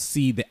I don't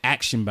see the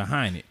action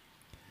behind it.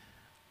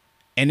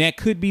 And that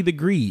could be the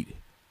greed.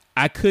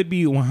 I could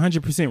be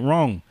 100%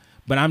 wrong.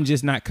 But I'm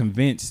just not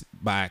convinced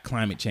by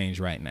climate change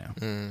right now,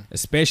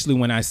 especially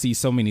when I see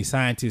so many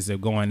scientists are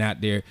going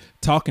out there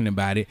talking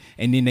about it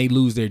and then they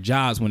lose their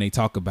jobs when they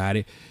talk about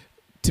it.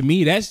 to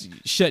me, that's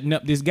shutting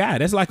up this guy.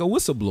 That's like a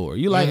whistleblower.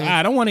 You're like,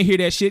 I don't want to hear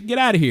that shit. Get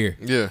out of here.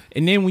 Yeah.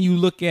 And then when you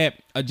look at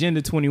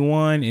Agenda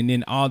 21 and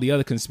then all the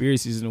other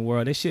conspiracies in the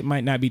world, that shit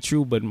might not be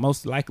true, but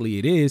most likely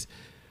it is.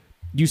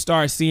 You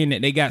start seeing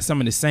that they got some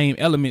of the same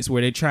elements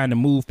where they're trying to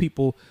move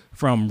people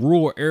from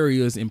rural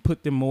areas and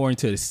put them more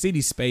into the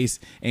city space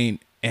and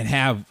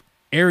have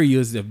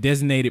areas of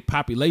designated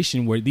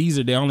population where these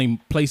are the only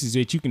places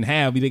that you can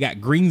have. They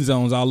got green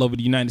zones all over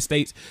the United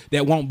States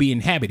that won't be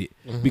inhabited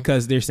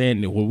because they're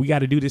saying, well, we got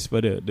to do this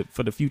for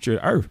the future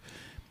of Earth.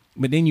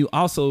 But then you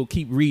also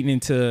keep reading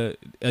into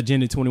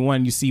Agenda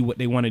 21, you see what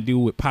they want to do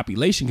with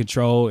population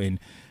control and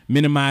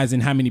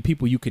minimizing how many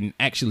people you can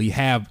actually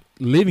have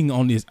living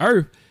on this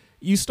Earth.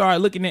 You start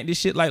looking at this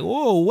shit like,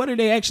 whoa, what are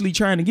they actually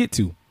trying to get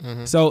to?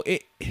 So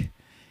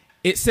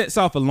it sets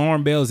off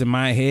alarm bells in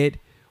my head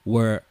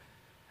where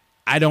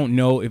I don't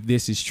know if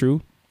this is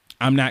true.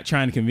 I'm not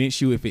trying to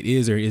convince you if it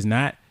is or is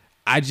not.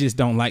 I just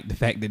don't like the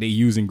fact that they're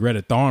using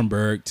Greta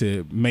Thunberg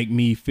to make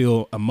me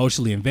feel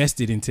emotionally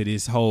invested into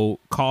this whole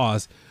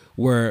cause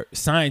where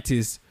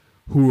scientists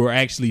who are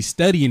actually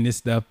studying this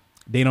stuff,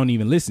 they don't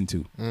even listen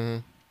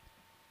to.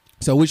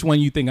 So which one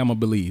you think I'm going to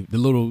believe? The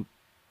little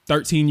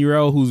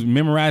 13-year-old who's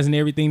memorizing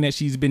everything that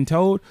she's been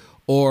told,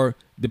 or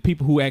the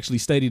people who actually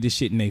study this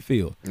shit in their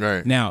field?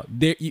 Right. Now,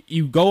 there,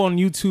 you go on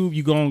YouTube,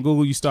 you go on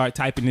Google, you start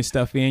typing this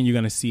stuff in, you're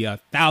going to see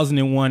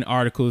 1,001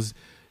 articles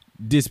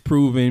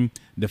disproving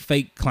the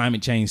fake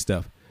climate change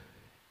stuff.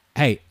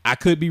 Hey, I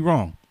could be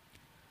wrong,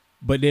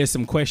 but there's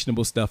some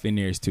questionable stuff in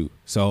there too.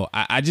 So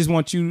I just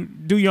want you to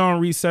do your own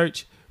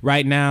research.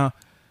 Right now,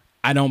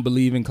 I don't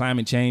believe in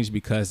climate change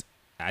because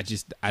I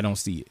don't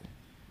see it.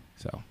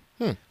 So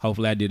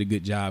hopefully I did a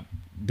good job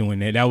doing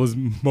that. That was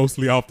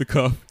mostly off the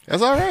cuff.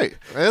 That's all right.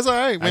 That's all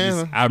right,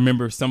 man. I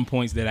remember some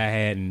points that I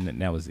had,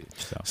 and that was it.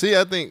 So. See,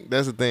 I think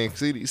that's the thing.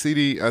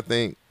 CD, I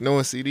think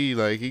knowing CD,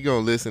 like, he gonna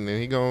listen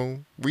and he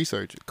gonna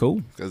research it.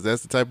 Cool. Because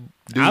that's the type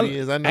of dude he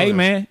is. I know. Hey, him.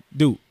 man,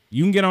 dude,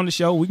 you can get on the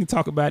show. We can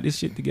talk about this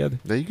shit together.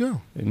 There you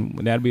go. And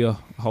that'll be a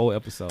whole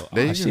episode.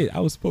 There you shit, go.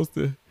 I was supposed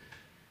to.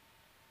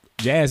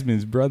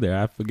 Jasmine's brother,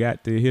 I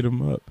forgot to hit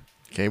him up.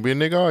 Can't be a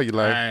nigga all your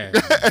life.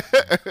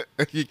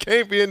 You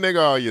can't be a nigga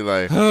all your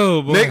life.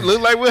 Oh, boy. Look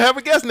like we'll have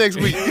a guest next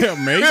week. Yeah,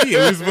 maybe.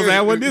 We're supposed to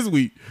have one this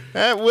week.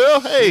 Well,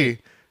 hey,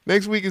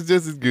 next week is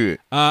just as good.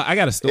 I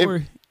got a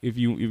story. If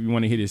you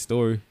want to hear this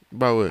story.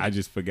 About what? I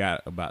just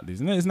forgot about this.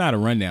 No, it's not a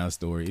rundown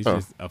story. It's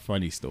just a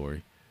funny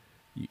story.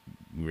 You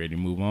ready to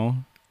move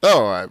on?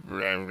 Oh, I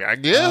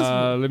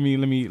guess. Let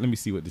me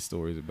see what the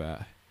story is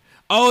about.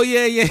 Oh,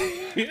 yeah.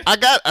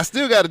 I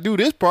still got to do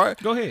this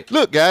part. Go ahead.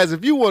 Look, guys,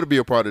 if you want to be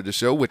a part of the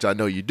show, which I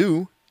know you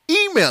do,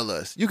 email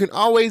us. You can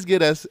always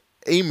get us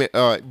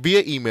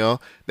via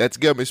email. That's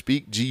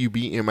GovernmentSpeak,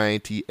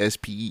 GUBMINTSPEAK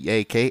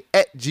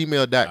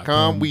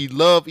 @gmail.com. We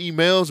love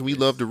emails. We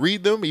love to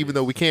read them, even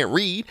though we can't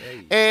read.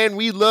 And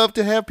we love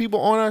to have people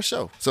on our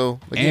show. So,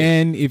 again.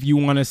 And if you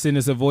want to send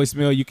us a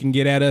voicemail, you can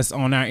get at us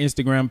on our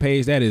Instagram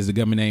page. That is the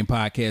Government Name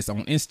Podcast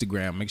on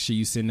Instagram. Make sure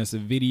you send us a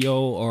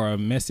video or a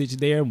message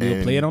there.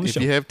 We'll play it on the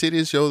show. If you have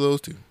titties, show those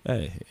too.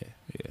 Hey,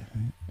 yeah.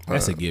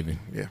 That's a given.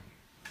 Yeah.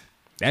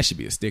 That should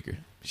be a sticker.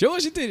 Show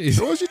us your titties.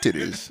 Show us your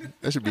titties.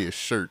 That should be a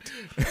shirt.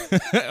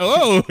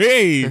 Oh,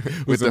 hey.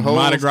 With the some holes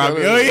monograph.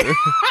 colored. Oh, yeah.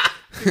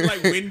 It's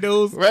like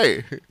windows.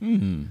 Right.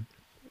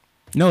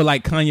 No,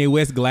 like Kanye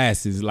West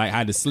glasses, like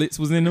how the slits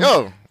was in them.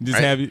 Yo, just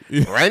have it.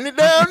 Write it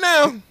down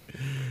now.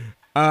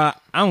 I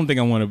don't think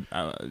I want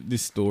to.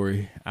 This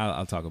story,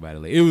 I'll talk about it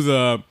later. It was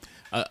a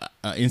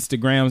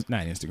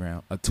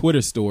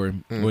Twitter story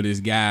where this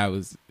guy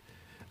was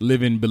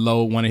living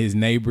below one of his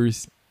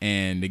neighbors,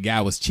 and the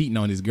guy was cheating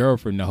on his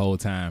girlfriend the whole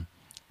time.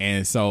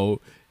 And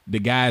so the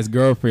guy's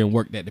girlfriend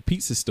worked at the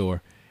pizza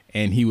store,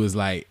 and he was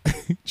like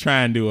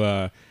trying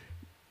to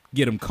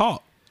get him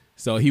caught.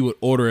 So he would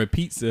order a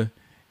pizza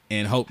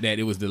and hope that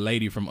it was the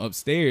lady from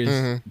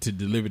upstairs to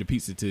deliver the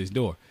pizza to his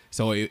door.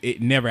 So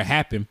it never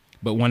happened.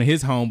 But one of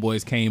his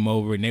homeboys came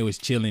over and they was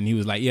chilling. He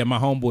was like, "Yeah, my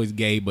homeboy's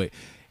gay, but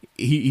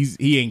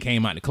he ain't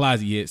came out the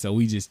closet yet. So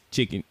we just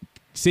sitting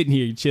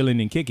here chilling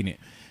and kicking it."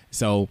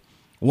 So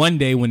one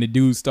day when the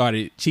dude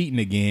started cheating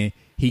again,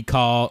 he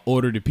called,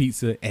 ordered the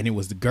pizza, and it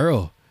was the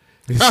girl.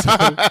 So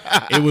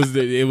it was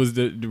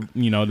the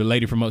the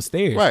lady from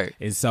upstairs. Right.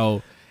 And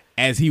so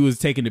as he was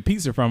taking the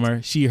pizza from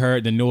her, she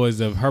heard the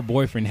noise of her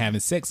boyfriend having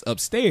sex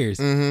upstairs.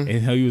 And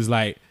he was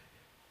like,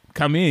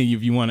 "Come in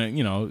if you want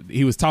to,"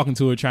 he was talking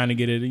to her, trying to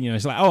get it,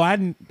 she's like, "Oh,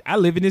 I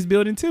live in this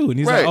building too." And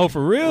he's like, "Oh,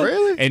 for real?"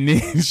 Really? And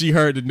then she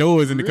heard the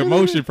noise and the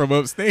commotion from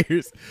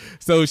upstairs.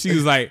 So she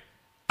was like,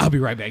 "I'll be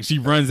right back." She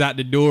runs out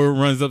the door,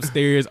 runs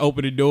upstairs,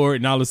 open the door,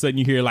 and all of a sudden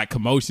you hear like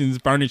commotions,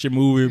 furniture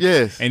moving.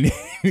 Yes. And then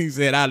he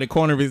said out of the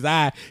corner of his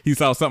eye, he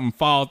saw something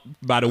fall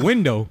by the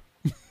window.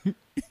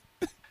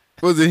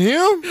 Was it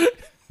him?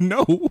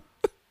 No.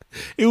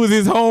 It was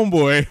his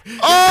homeboy.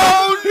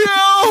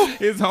 Oh no!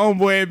 His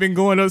homeboy had been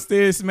going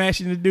upstairs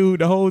smashing the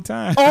dude the whole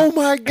time. Oh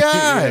my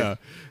God! Yeah.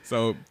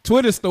 So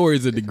Twitter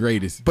stories are the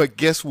greatest. But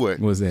guess what?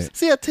 What's that?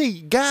 See, I tell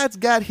you, God's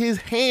got his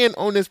hand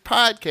on this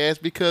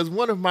podcast because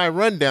one of my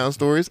rundown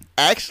stories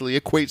actually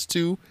equates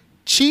to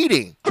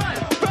cheating.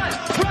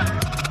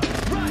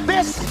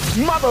 This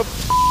mother.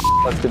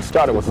 Let's get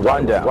started with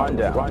rundown.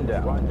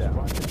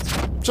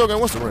 Shogun,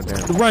 what's the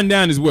rundown? The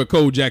rundown is where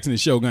Cole Jackson and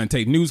Shogun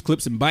take news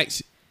clips and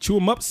bites, chew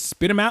them up,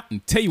 spit them out,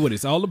 and tell you what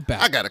it's all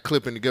about. I got a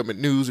clip in the government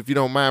news if you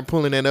don't mind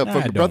pulling that up for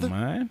me, brother. I don't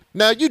mind.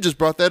 Now, you just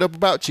brought that up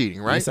about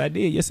cheating, right? Yes, I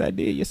did. Yes, I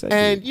did.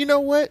 And you know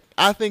what?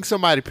 I think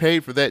somebody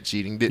paid for that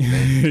cheating, didn't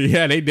they?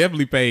 Yeah, they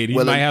definitely paid. He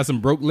might have some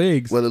broke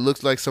legs. Well, it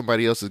looks like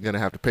somebody else is going to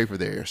have to pay for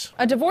theirs.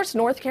 A divorced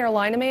North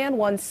Carolina man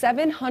won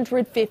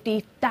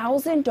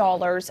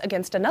 $750,000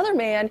 against another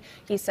man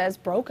he says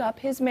broke up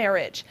his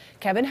marriage.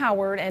 Kevin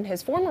Howard and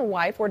his former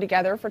wife were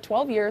together for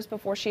 12 years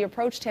before she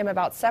approached him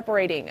about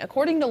separating,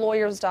 according to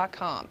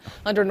Lawyers.com.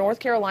 Under North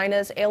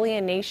Carolina's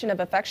alienation of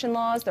affection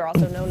laws, they're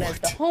also known as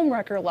the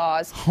homewrecker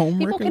laws,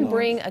 people can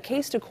bring a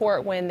case to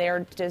court when they're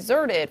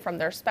deserted from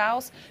their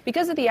spouse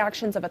because of the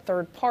actions of a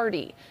third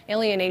party.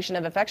 Alienation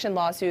of affection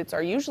lawsuits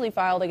are usually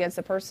filed against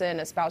the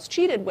person a spouse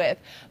cheated with,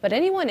 but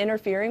anyone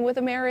interfering with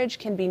a marriage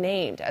can be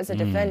named as a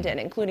defendant,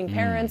 including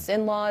parents,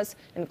 in-laws,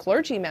 and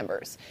clergy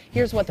members.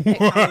 Here's what the Pitt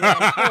County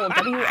man told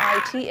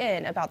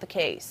WITN about the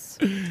case.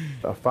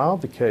 I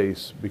filed the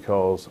case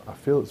because I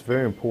feel it's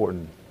very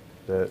important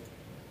that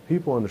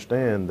people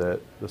understand that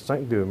the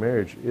sanctity of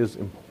marriage is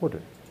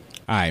important.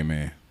 All right,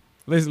 man.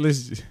 Let's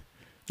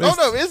Oh,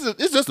 no,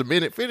 it's just a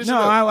minute. Finish it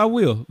up. I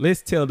will.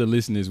 Let's tell the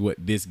listeners what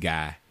this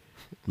guy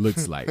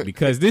looks like.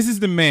 Because this is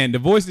the man. The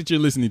voice that you're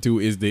listening to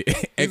is the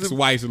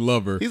ex-wife's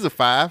lover. He's a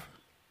 5.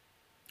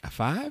 A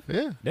 5?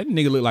 Yeah. That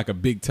nigga look like a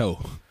big toe.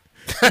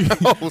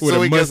 Oh, With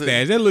so a he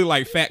mustache. That look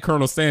like fat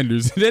Colonel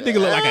Sanders. That nigga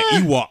look like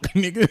an Ewok,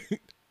 nigga.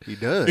 He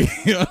does.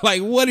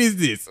 Like, what is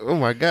this? Oh,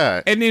 my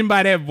God. And then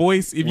by that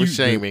voice, if We're you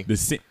shaming.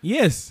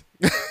 Yes.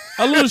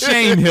 A little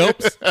shame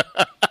helps.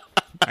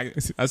 I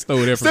stole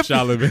that from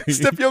Charlotte.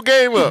 Step your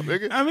game up,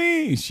 nigga. I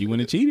mean, she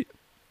wouldn't have cheated.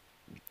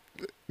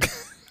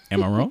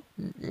 Am I wrong?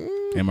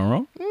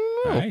 All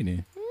right,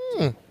 then.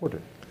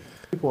 Important.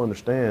 People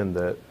understand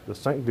that the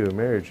sanctity of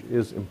marriage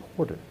is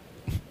important,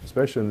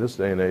 especially in this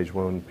day and age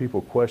when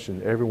people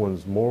question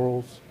everyone's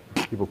morals,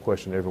 people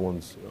question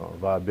everyone's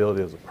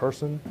viability as a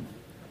person,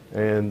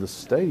 and the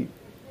state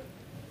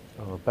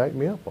backed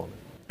me up on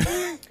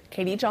it.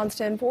 Katie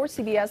Johnston for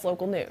CBS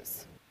Local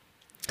News.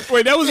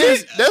 Wait, that was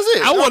it? That's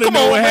it. I want to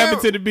know what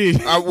happened to the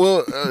bitch.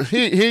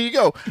 Here you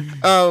go.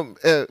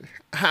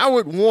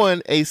 Howard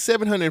won a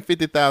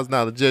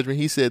 $750,000 judgment.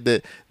 He said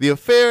that the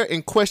affair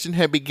in question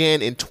had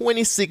began in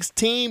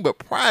 2016, but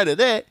prior to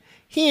that,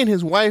 he and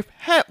his wife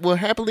were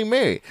happily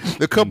married.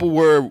 The couple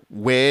were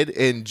wed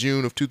in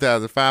June of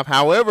 2005.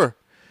 However,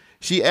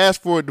 she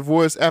asked for a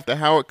divorce after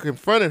Howard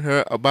confronted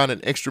her about an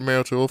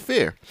extramarital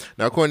affair.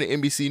 Now, according to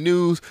NBC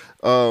News,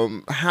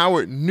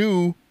 Howard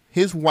knew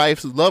his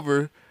wife's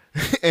lover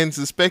and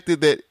suspected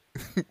that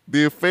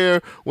the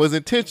affair was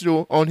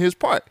intentional on his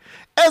part.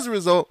 As a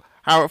result,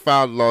 Howard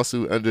filed a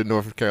lawsuit under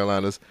North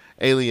Carolina's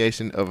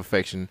alienation of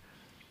affection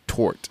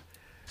tort.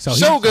 So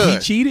Shogun. he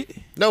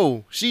cheated?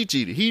 No, she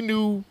cheated. He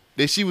knew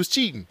that she was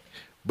cheating,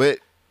 but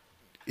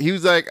he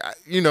was like,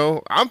 he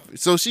knew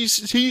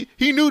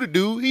the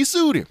dude. He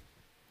sued him.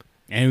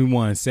 And we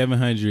won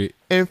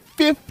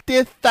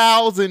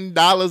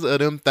 $750,000 of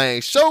them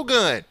things.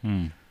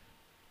 Shogun.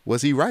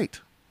 Was he right?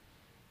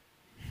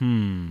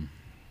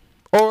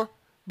 Or,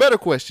 better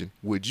question,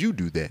 would you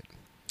do that?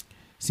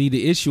 See,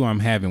 the issue I'm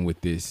having with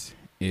this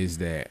is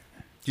that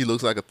he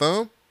looks like a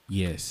thumb?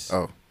 Yes.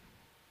 Oh.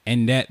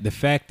 And that the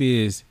fact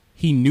is,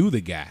 he knew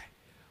the guy.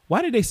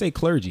 Why did they say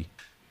clergy?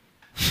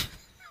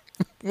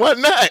 Why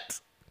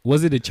not?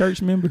 Was it a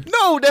church member?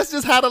 No, that's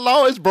just how the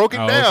law is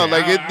broken down. Okay.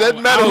 Like, it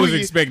doesn't matter I who was you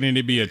expecting it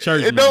to be a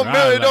church It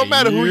member. don't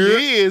matter who you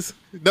is.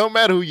 Don't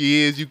matter who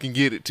you is, you can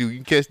get it too. You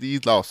can catch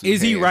these lawsuits.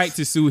 Is he right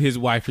to sue his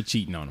wife for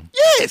cheating on him?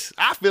 Yes.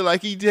 I feel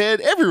like he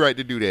had every right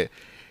to do that.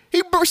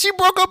 She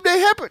broke up their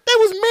happy. They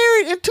was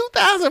married in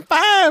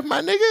 2005,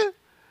 my nigga.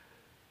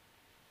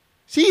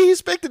 She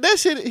expected that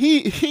shit.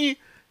 He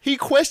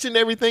questioned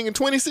everything in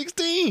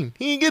 2016.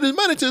 He didn't get his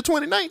money till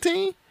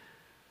 2019.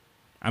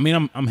 I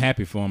mean, I'm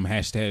happy for him.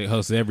 Hashtag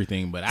hustle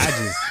everything. But I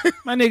just,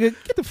 my nigga,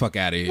 get the fuck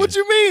out of here. What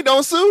you mean?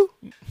 Don't sue?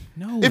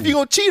 No. If you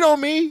gonna cheat on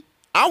me,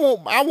 I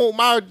want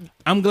my.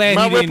 I'm glad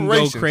my he didn't go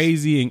reparations.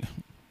 crazy and.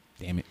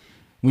 Damn it.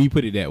 When you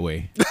put it that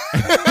way,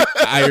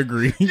 I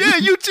agree. Yeah,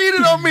 you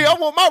cheated on me. I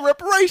want my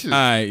reparations. All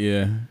right,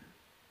 yeah.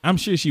 I'm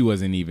sure she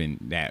wasn't even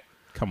that.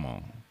 Come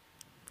on.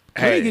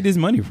 Where did he get this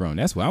money from?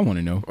 That's what I want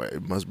to know. Well,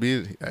 it must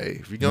be. Hey,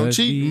 if you're gonna Must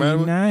cheat, be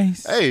man,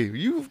 nice. Hey,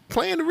 you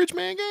playing the rich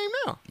man game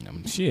now?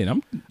 Shit,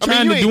 I'm I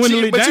trying mean, to you ain't dwindle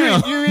cheating, it but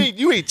down.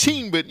 you ain't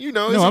cheating, but you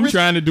know. No, I'm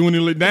trying to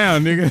dwindle it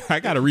down, nigga. I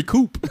gotta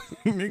recoup.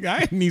 Nigga,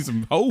 I need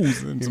some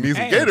hoes and You some need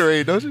some ass.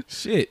 Gatorade, don't you?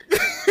 Shit.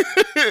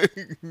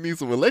 You need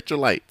some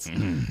electrolytes.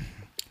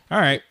 All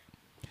right.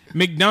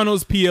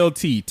 McDonald's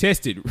PLT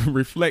tested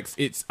reflects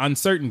its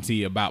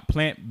uncertainty about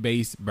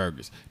plant-based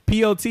burgers.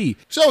 PLT.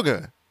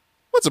 Shogun,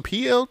 what's a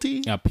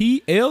PLT? A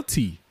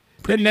PLT.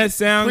 Doesn't that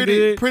sound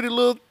good? Pretty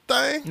little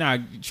thing. Nah,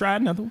 try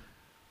another one.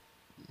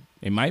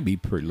 It might be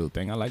pretty little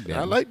thing. I like that.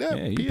 I like that.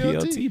 Yeah, you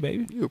PLT,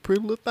 baby. You a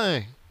pretty little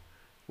thing.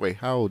 Wait,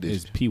 how old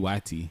is It's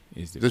PYT.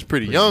 It's This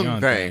pretty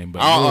young thing.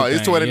 but Oh, little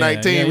it's thing.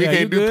 2019. We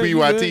can't do you good,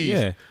 PYTs.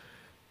 Yeah.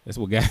 That's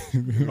what got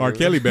R.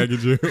 Kelly back in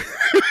jail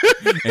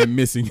and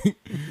missing.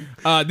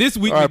 This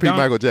week, R.I.P.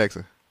 Michael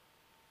Jackson.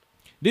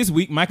 This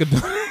week,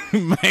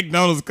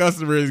 McDonald's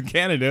customers in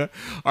Canada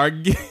are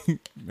getting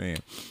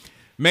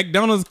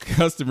McDonald's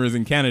customers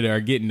in Canada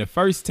are getting the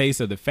first taste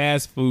of the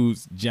fast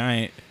food's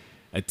giant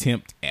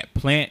attempt at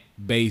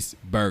plant-based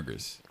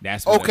burgers.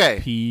 That's what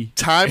okay.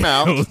 Time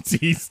out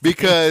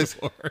because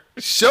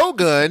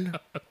Shogun.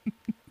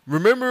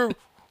 Remember,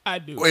 I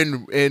do.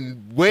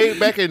 When way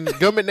back in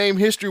government name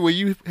history, where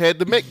you had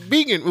the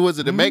McVegan, was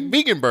it the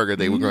McVegan burger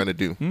they were going to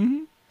do? Mm-hmm.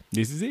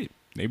 This is it.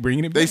 They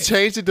bringing it They back.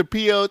 changed it to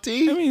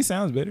PLT. I mean, it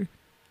sounds better.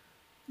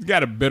 It's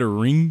got a better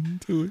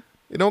ring to it.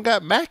 It don't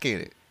got mac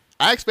in it.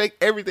 I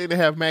expect everything to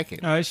have mac in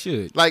it. Oh, it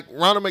should. Like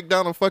Ronald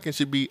McDonald fucking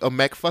should be a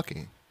Mac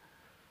fucking.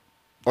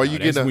 Or you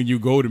that's get when you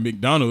go to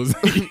McDonald's,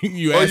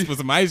 you ask for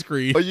some ice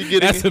cream. Or you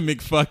getting that's a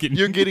McFucking.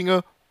 You're getting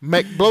a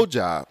Mac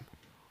blowjob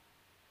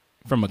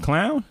from a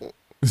clown.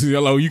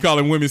 Hello, you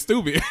calling women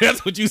stupid?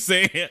 That's what you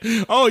saying.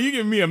 Oh, you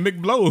giving me a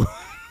McBlow?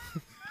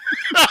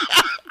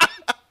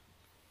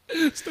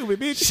 Stupid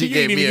bitch. She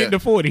ain't even getting to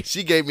 40.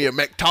 She gave me a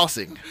Mac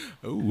tossing.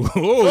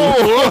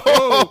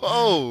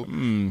 Oh.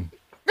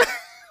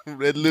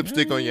 Red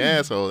lipstick on your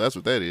asshole. That's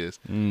what that is.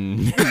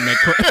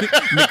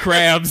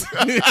 McCrabs.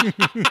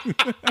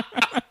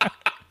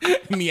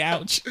 Me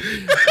ouch.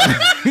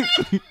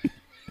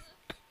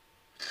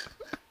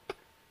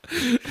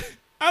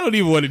 I don't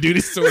even want to do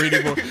this story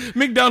anymore.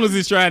 McDonald's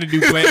is trying to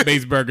do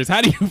plant-based burgers.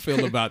 How do you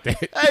feel about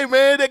that? Hey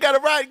man, they gotta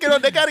get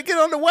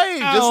on the wave.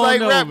 Just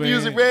like rap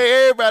music,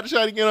 man. Everybody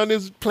trying to get on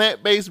this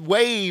plant-based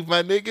wave,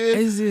 my nigga.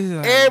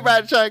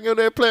 Everybody trying to get on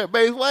that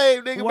plant-based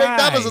wave, nigga. Why?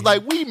 McDonald's is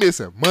like, we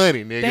missing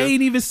money, nigga. They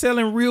ain't even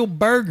selling real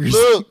burgers.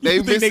 Look,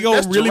 You think they gonna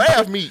that's really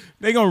giraffe meat.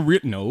 They gonna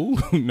no,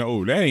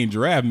 that ain't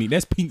giraffe meat.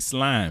 That's pink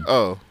slime.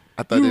 Oh,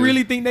 I thought you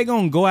really think they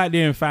gonna go out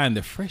there and find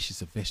the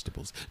freshest of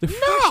vegetables, the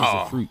freshest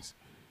of fruits?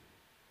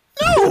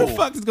 No. Who the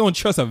fuck is gonna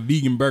trust a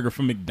vegan burger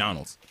from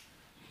McDonald's?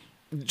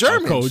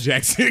 Germans. Cole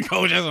Jackson.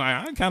 Cole Jackson.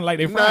 I kind of like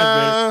their fries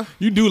better.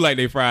 You do like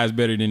their fries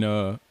better than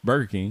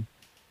Burger King.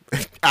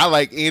 I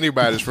like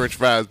anybody's French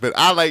fries, but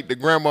I like the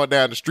grandma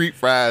down the street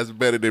fries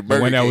better than Burger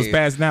King. When that was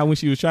passing out when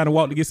she was trying to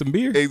walk to get some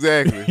beer.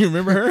 Exactly. You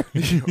remember her?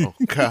 Oh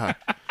God.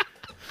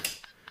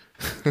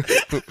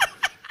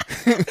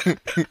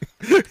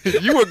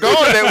 You were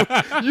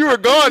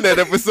gone that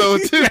episode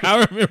too.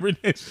 I remember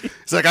that shit.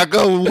 It's like I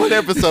go with one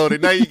episode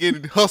and now you're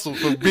getting hustled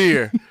for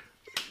beer.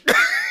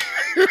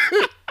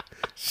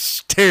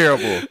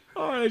 Terrible.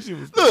 Oh, that shit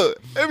was Look,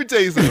 let me tell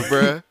you something,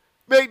 bruh.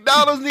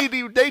 McDonald's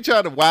they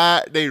trying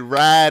to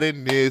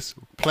riding this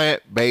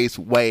plant-based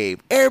wave.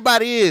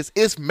 Everybody is.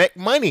 It's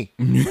McMoney.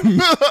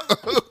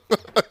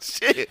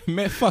 Shit.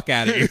 Man, fuck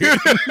out of here.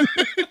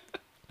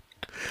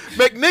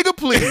 McNigga,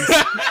 please.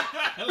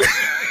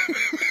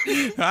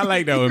 I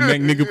like that one,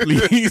 McNigga,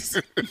 please.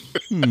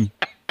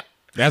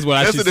 That's what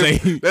I should say.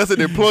 That's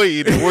an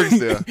employee that works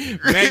there.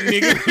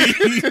 McNigga,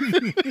 please.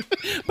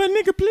 But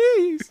nigga,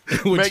 please.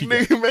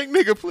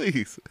 McNigga,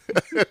 please.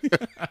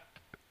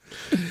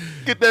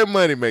 Get that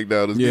money,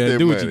 McDonald's. Yeah, Get that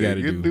do money. what you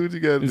gotta do. Do what you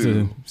gotta It's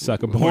do. a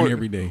sucker born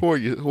every day.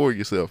 Whore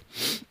yourself.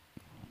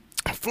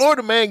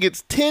 Florida man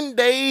gets 10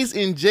 days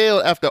in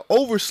jail after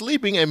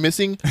oversleeping and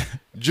missing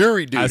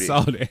jury duty. I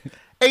saw that.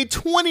 A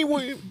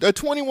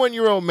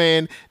 21-year-old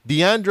man,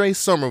 DeAndre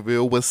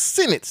Somerville, was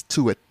sentenced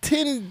to a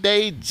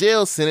 10-day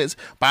jail sentence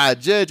by a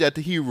judge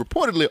after he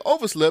reportedly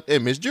overslept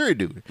and missed jury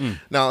duty.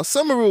 Now,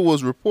 Somerville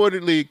was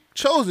reportedly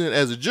chosen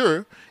as a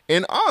juror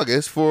in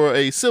August for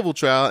a civil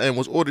trial and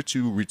was ordered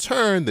to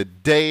return the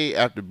day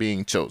after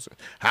being chosen.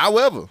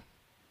 However,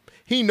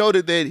 he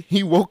noted that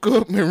he woke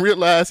up and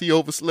realized he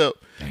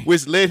overslept,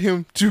 which led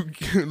him to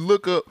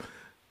look up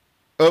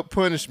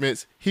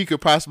punishments he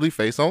could possibly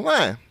face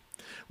online.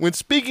 When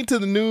speaking to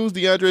the news,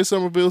 DeAndre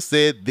Somerville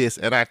said this,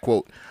 and I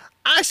quote,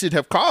 "I should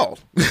have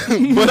called,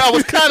 but I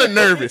was kind of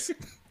nervous."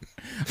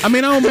 I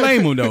mean, I don't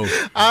blame him, though.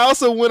 I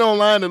also went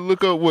online to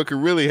look up what could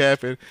really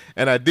happen,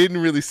 and I didn't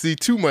really see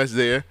too much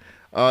there.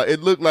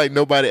 It looked like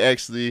nobody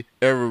actually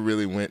ever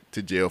really went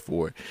to jail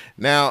for it.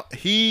 Now,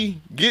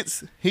 he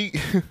got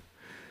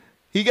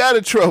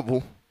in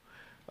trouble.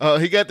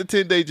 He got the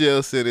 10-day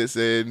jail sentence,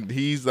 and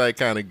he's like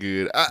kind of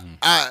good.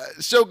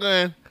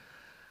 Shogun,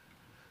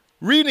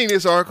 reading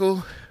this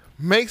article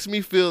makes me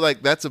feel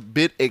like that's a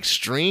bit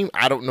extreme.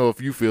 I don't know if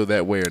you feel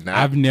that way or not.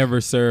 I've never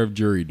served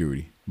jury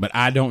duty, but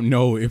I don't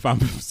know if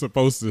I'm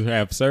supposed to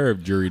have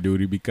served jury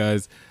duty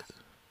because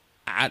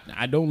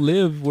I don't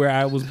live where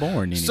I was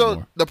born anymore.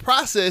 So the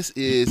process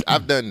is,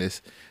 I've done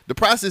this. The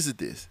process is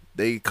this: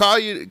 they call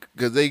you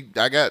because I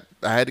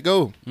had to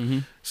go.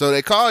 So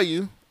they call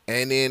you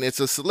And then it's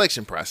a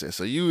selection process.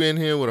 So you in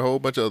here with a whole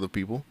bunch of other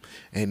people,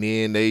 and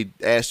then they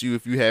ask you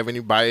if you have any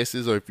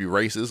biases or if you're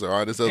racist or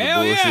all this other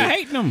Hell bullshit. yeah,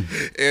 hating them.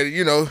 And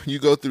you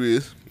go through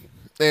this.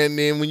 And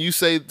then when you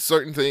say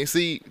certain things,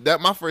 see,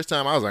 that my first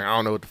time, I was like, I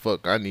don't know what the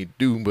fuck I need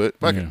to do, but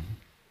fuck it.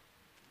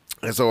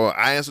 And so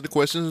I answered the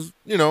questions,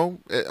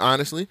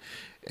 honestly.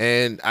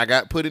 And I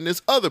got put in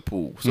this other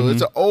pool. So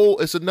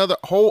it's another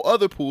whole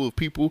other pool of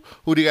people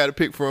who they got to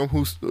pick from,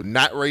 who's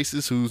not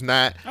racist, who's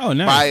not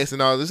biased,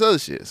 and all this other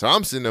shit. So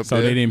I'm sitting up there.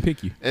 So they didn't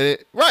pick you. And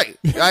right.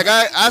 Like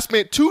I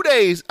spent 2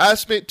 days.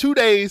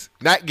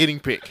 Not getting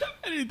picked.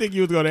 I didn't think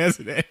you was gonna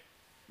answer that.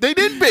 They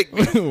didn't pick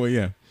me. Well,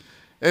 yeah.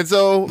 And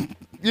so,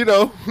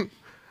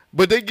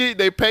 but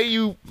they pay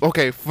you.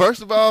 Okay,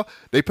 first of all,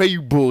 they pay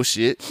you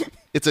bullshit.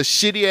 It's a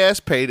shitty ass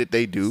pay that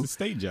they do. It's a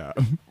state job.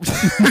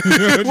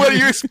 What do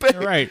you expect?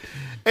 Right.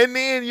 And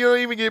then you don't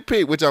even get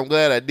picked, which I'm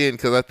glad I didn't,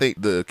 because I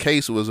think the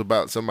case was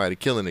about somebody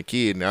killing a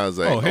kid, and I was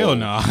like, oh hell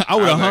no! I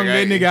would have hung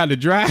that nigga out to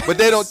dry. But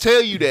they don't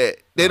tell you that.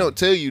 They don't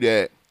tell you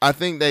that. I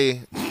think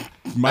they.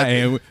 My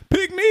hand,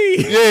 pick me.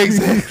 Yeah,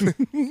 exactly,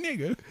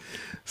 nigga.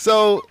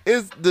 So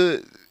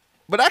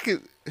but I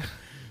could.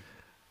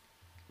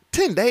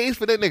 10 days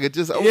for that nigga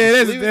just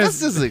that's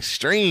just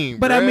extreme.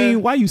 But bruh. I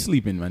mean, why you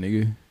sleeping, my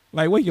nigga?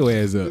 Like, wake your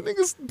ass up.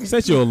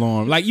 Set your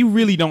alarm. Like, you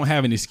really don't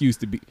have an excuse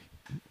to be.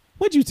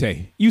 What'd you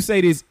say? You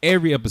say this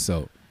every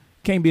episode.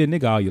 Can't be a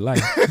nigga all your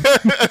life.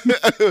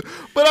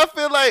 But I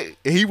feel like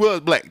he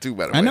was black too,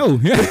 by the way. I know.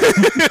 And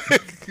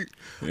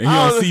he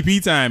on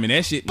CP time and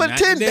that shit. But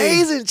 10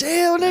 days in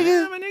jail,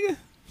 nigga. My nigga.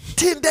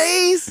 10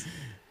 days?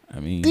 I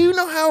mean. Do you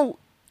know how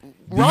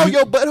raw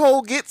your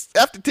butthole gets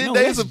after 10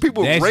 days of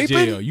people that's raping?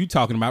 Jail. You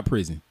talking about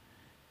prison.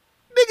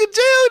 Nigga,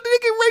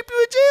 nigga rape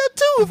you in jail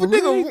too. If a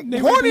nigga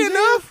horny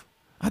enough.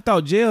 I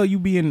thought jail, you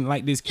be in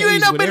like this cage. You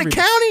ain't never been to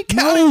county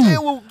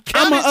jail.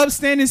 I'm an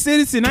upstanding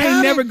citizen. I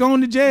ain't never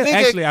gone to jail. Nigga.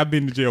 Actually, I've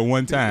been to jail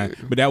one time,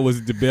 but that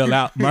was to bail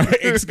out my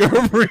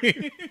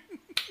ex-girlfriend.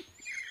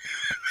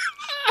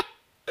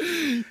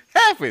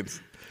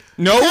 Happens.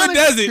 No, it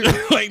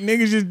doesn't. Like,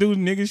 niggas just do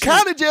niggas shit.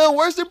 County jail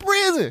worse than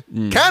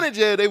prison. County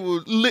jail,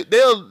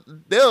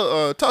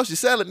 they'll toss your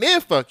salad and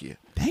then fuck you.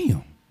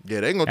 Damn.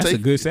 Yeah, they gonna That's take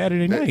a good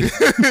Saturday night.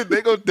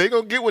 they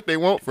gonna get what they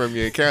want from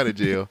you in county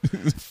jail.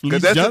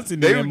 Felice Johnson,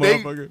 that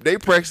motherfucker. They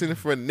practicing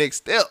for the next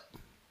step.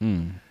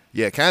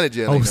 Yeah, county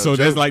jail. Oh, so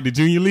that's like the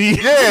junior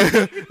league?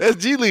 Yeah, that's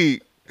G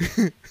League.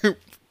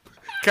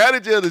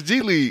 County jail is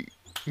G League.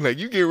 Like,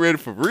 you get ready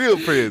for real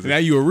prison. Now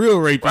you a real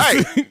rapist.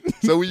 Right.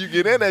 So when you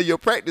get in there, your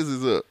practice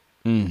is up.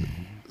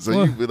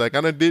 So you be like,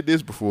 I done did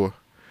this before.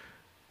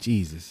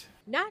 Jesus.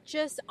 Not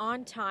just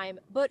on time,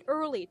 but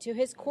early to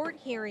his court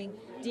hearing,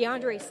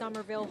 DeAndre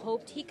Somerville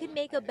hoped he could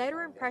make a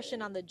better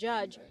impression on the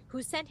judge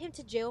who sent him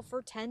to jail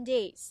for 10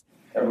 days.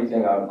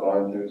 Everything I've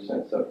gone through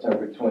since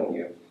September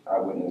 20th, I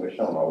wouldn't wish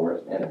on my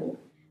worst enemy.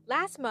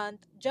 Last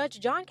month, Judge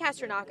John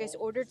Kastrenakis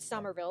ordered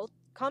Somerville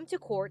come to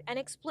court and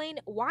explain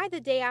why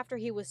the day after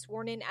he was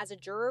sworn in as a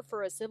juror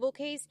for a civil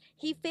case,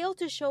 he failed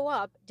to show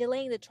up,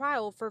 delaying the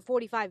trial for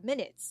 45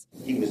 minutes.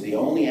 He was the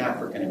only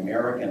African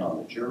American on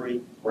the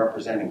jury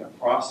representing a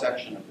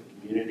cross-section of the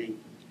community,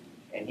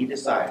 and he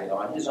decided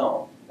on his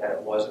own that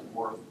it wasn't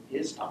worth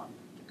his time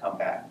to come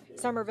back.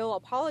 Somerville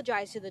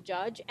apologized to the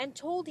judge and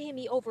told him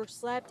he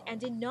overslept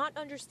and did not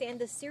understand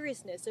the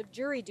seriousness of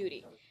jury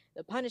duty.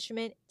 The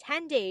punishment,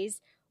 10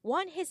 days,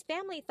 one his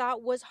family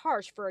thought was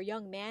harsh for a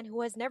young man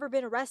who has never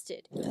been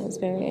arrested. I was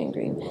very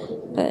angry,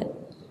 but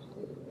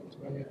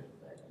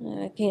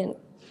I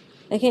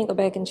can't go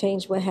back and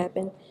change what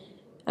happened.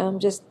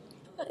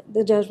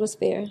 The judge was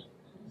fair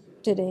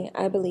today,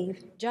 I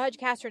believe. Judge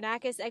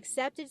Kastrenakis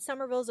accepted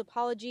Somerville's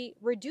apology,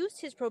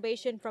 reduced his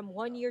probation from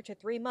 1 year to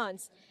 3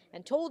 months,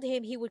 and told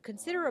him he would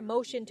consider a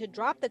motion to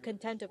drop the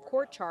contempt of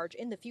court charge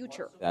in the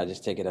future. I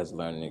just take it as a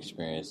learning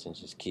experience and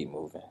just keep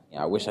moving.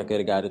 I wish I could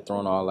have got it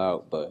thrown all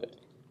out, but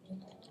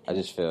I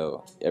just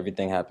feel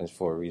everything happens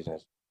for a reason.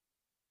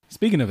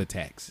 Speaking of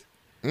attacks,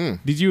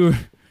 did you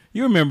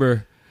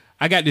remember?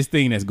 I got this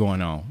thing that's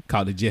going on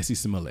called the Jussie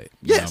Smollett.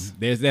 Yes,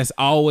 that's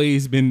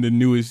always been the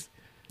newest.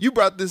 You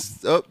brought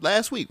this up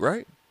last week,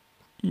 right?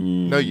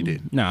 No, you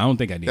didn't. No, I don't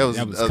think I did.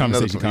 That was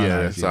conversation.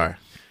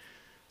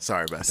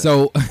 Sorry about that.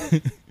 So,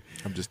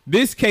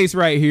 this case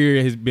right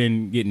here has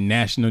been getting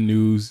national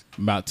news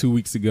about 2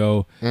 weeks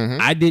ago.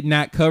 I did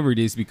not cover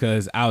this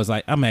because I was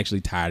like, I'm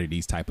actually tired of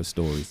these type of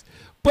stories.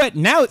 But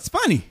now it's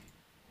funny.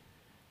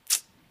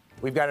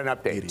 We've got an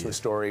update to a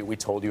story we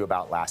told you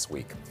about last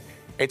week.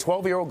 A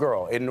 12-year-old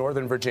girl in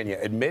Northern Virginia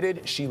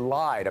admitted she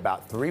lied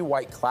about 3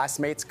 white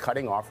classmates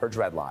cutting off her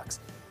dreadlocks.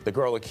 The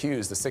girl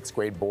accused the 6th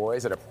grade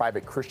boys at a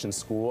private Christian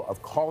school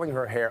of calling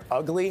her hair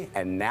ugly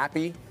and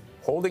nappy,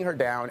 holding her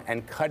down,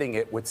 and cutting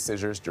it with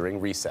scissors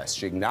during recess.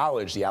 She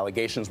acknowledged the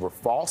allegations were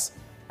false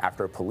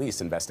after a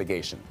police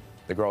investigation.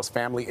 The girl's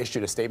family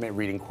issued a statement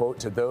reading, quote,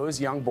 "To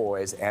those young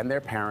boys and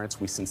their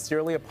parents, we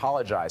sincerely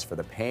apologize for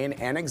the pain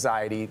and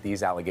anxiety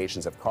these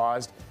allegations have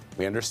caused.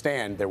 We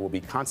understand there will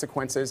be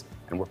consequences,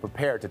 and we're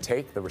prepared to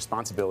take the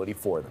responsibility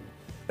for them."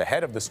 The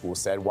head of the school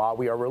said, while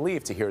we are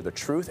relieved to hear the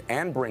truth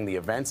and bring the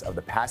events of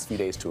the past few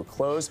days to a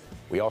close,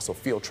 we also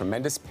feel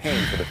tremendous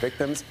pain for the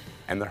victims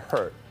and the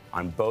hurt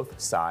on both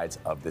sides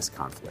of this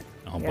conflict.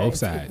 On both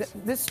sides.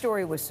 This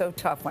story was so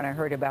tough when I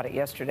heard about it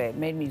yesterday. It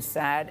made me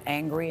sad,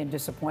 angry, and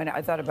disappointed.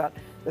 I thought about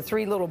the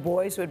 3 little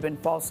boys who had been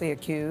falsely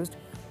accused,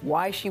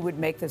 why she would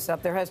make this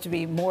up. There has to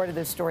be more to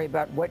this story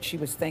about what she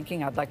was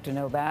thinking. I'd like to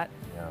know that.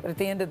 But at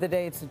the end of the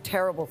day, it's a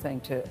terrible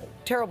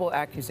terrible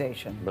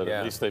accusation. But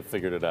at least they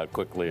figured it out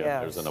quickly, and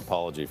Yes. there's an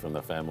apology from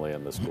the family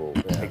and the school.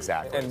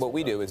 Exactly. And what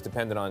we do is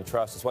dependent on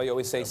trust. That's why you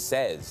always say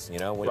says, you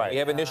know, when Right. we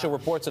have initial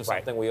reports of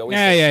something, we always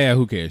Yeah, say, yeah, yeah.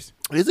 Who cares?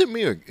 Is it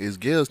me or is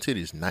Gail's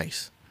titties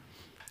nice?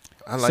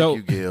 I like So-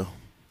 you, Gail.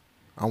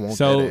 I want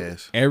So that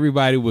ass.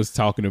 everybody was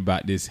talking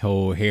about this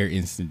whole hair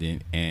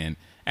incident, and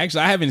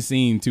actually, I haven't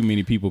seen too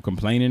many people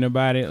complaining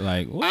about it.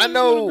 Like, I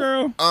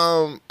know.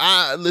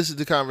 I listened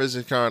to Conversations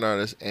with Con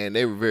Artists, and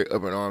they were very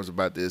up in arms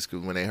about this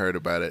because when they heard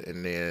about it,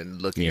 and then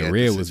looking Yeah, at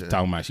Red this was situation-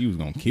 talking about she was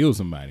gonna kill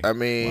somebody. I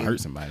mean, or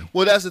hurt somebody.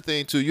 Well, that's the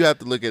thing too. You have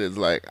to look at it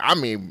like, I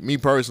mean, me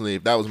personally,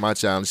 if that was my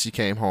child and she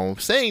came home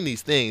saying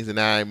these things, and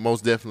I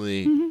most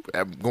definitely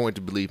am going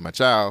to believe my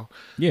child.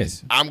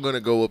 Yes, I'm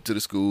gonna go up to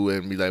the school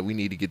and be like, we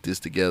need to get this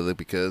together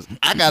because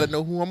I gotta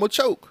know who I'm gonna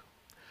choke.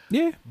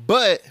 Yeah,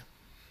 but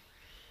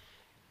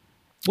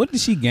what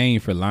did she gain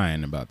for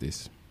lying about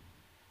this?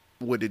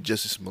 what did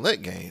Justice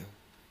Smollett gain?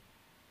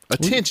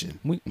 Attention.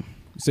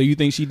 So you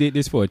think she did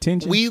this for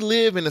attention? We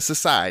live in a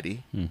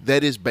society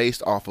that is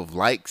based off of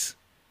likes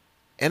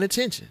and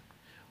attention.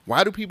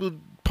 Why do people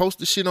post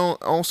the shit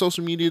on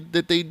social media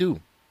that they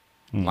do?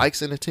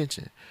 Likes and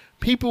attention.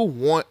 People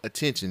want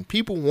attention.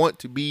 People want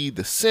to be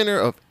the center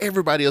of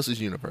everybody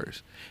else's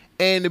universe.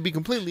 And to be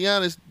completely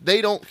honest,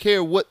 they don't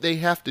care what they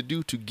have to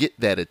do to get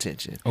that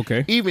attention.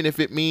 Okay. Even if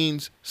it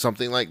means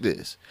something like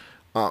this.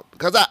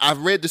 Because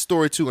I've read the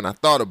story too, and I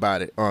thought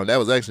about it. That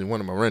was actually one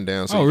of my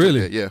rundowns. So Oh, you took really?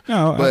 that, yeah.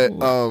 No,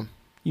 but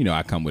you know,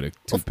 I come with a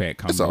 2-pack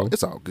combo.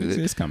 it's all good.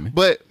 It's coming.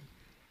 But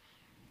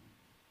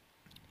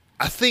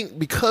I think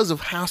because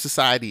of how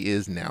society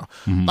is now,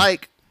 Mm-hmm.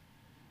 like,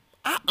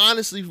 I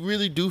honestly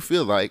really do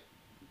feel like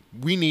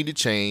we need to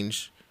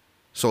change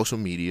social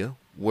media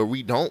where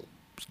we don't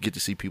get to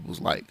see people's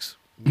likes.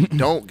 We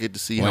don't get to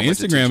see Well, how much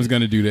Instagram's attention-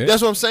 gonna do that.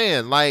 That's what I'm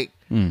saying. Like,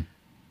 You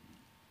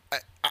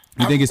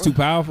think it's too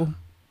powerful?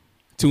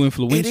 Too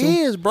influential? It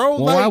is, bro.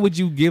 Well, why would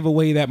you give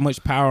away that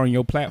much power on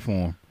your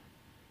platform?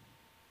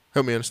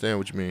 Help me understand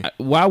what you mean.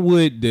 Why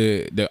would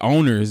the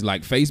owners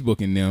like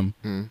Facebook and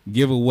them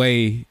give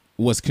away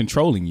what's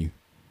controlling you?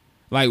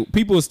 Like,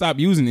 people would stop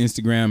using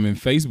Instagram and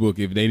Facebook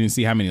if they didn't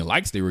see how many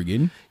likes they were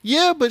getting.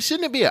 Yeah, but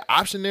shouldn't it be an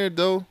option there,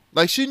 though?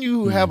 Like, shouldn't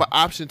you have an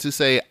option to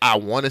say, I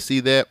want to see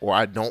that or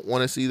I don't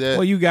want to see that?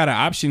 Well, you got an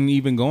option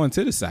even going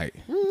to the site.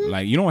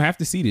 Like, you don't have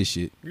to see this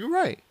shit. You're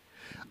right.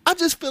 I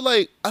just feel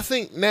like I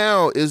think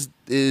now is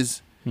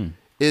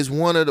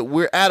one of the,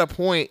 we're at a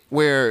point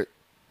where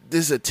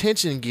this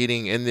attention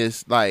getting and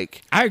this,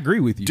 like, I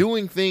agree with you,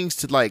 doing things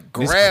to like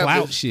This grab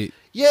clout this- shit.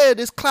 Yeah,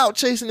 this clout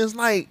chasing is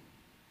like,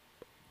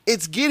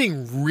 it's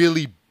getting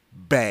really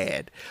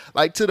bad.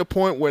 Like, to the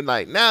point where,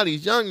 like, now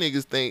these young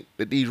niggas think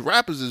that these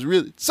rappers is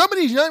really, some of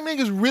these young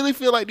niggas really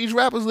feel like these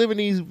rappers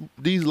living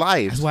these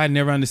lives. That's why I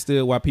never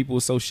understood why people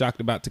were so shocked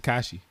about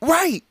Tekashi.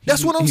 Right.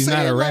 That's what I'm he's saying.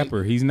 He's not a like,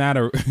 rapper.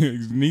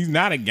 He's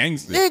not a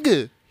gangster.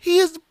 nigga, he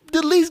is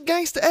the least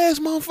gangster ass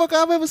motherfucker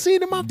I've ever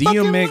seen in my fucking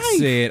DMX life.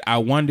 said, I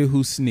wonder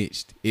who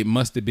snitched. It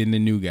must have been the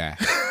new guy.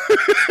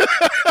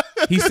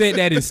 He said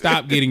that and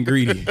stopped getting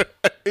greedy.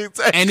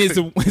 Exactly. And it's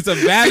a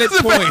valid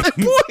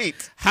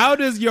point. How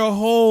does your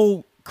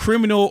whole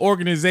criminal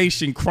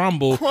organization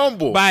crumble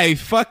by a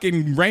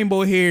fucking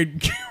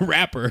rainbow-haired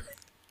rapper?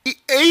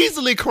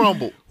 Easily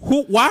crumble.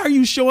 Why are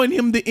you showing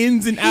him the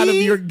ins and out of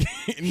your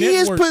He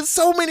has network? put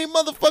so many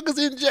motherfuckers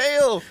in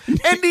jail.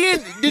 And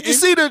then did you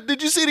see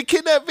the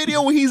kidnap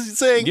video where he's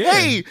saying,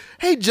 Yeah.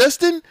 hey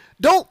Justin,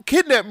 don't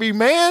kidnap me,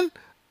 man.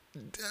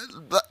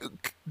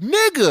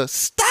 Nigga,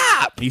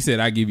 stop. He said,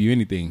 I give you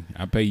anything.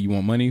 I pay you. You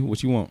want money?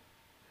 What you want?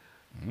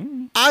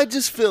 I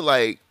just feel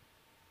like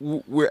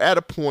we're at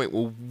a point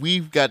where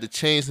we've got to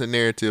change the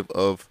narrative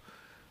of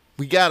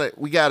we gotta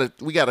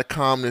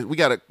calm this, we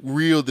gotta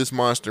reel this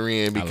monster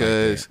in,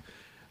 because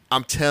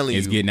I'm telling you,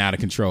 It's getting out of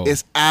control.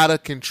 It's out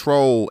of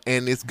control,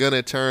 and it's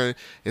gonna turn.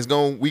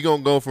 We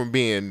gonna go from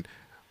being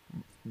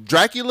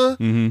Dracula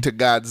to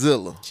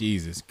Godzilla.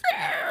 Jesus.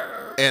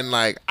 And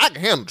like, I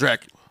can handle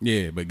Dracula.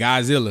 Yeah, but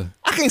Godzilla.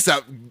 I can't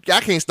stop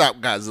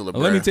Godzilla,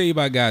 bro. Let me tell you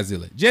about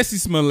Godzilla. Jesse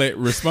Smollett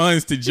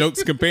responds to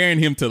jokes comparing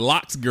him to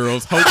Locke's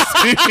girls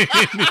hoax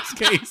in this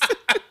case.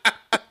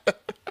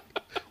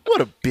 What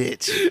a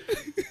bitch.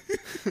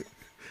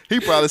 He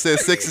probably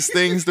says sexist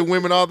things to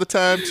women all the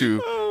time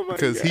too,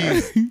 because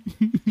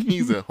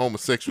he's a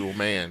homosexual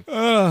man.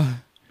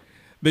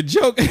 The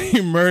joke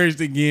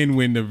emerged again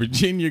when the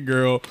Virginia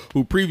girl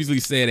who previously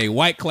said a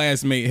white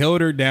classmate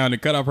held her down to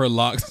cut off her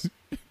locks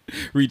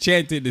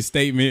recanted the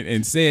statement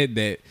and said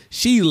that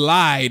she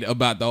lied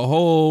about the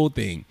whole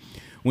thing.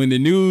 When the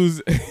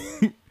news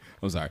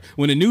I'm sorry.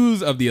 When the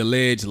news of the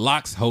alleged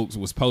locks hoax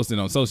was posted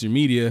on social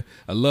media,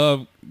 a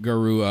love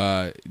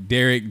guru,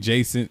 Derek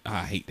Jason,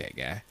 I hate that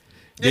guy.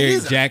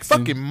 Derek Jackson,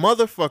 fucking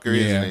motherfucker,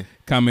 isn't he?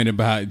 Commented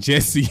about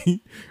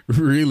Jesse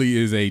really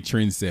is a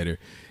trendsetter.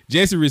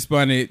 Jesse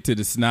responded to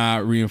the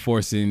snob,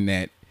 reinforcing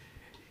that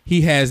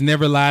he has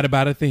never lied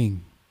about a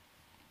thing.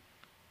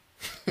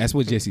 That's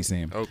what Jesse's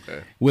saying.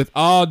 Okay. With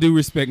all due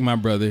respect, my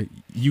brother,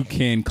 you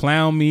can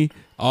clown me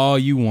all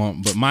you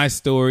want, but my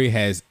story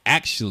has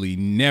actually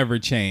never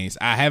changed.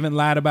 I haven't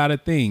lied about a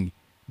thing.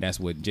 That's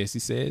what Jesse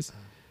says.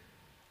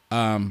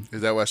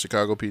 Is that why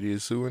Chicago PD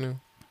is suing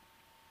him?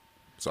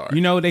 Sorry.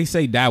 You know, they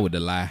say die with the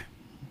lie.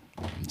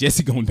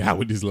 Jesse gonna die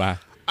with this lie.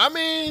 I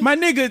mean, my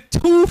nigga,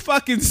 2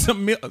 fucking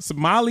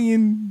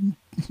Somalian,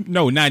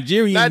 no,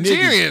 Nigerian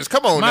Nigerians. Niggas.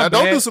 Come on My now.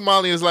 Don't bad. do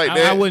Somalians like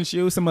that. I wasn't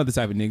sure. It was some other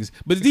type of niggas.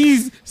 But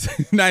these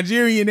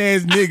Nigerian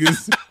ass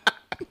niggas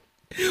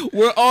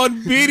were on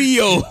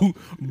video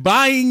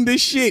buying the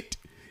shit,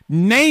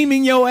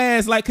 naming your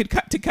ass like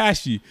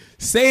Tekashi,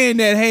 saying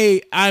that,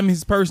 hey, I'm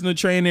his personal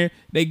trainer.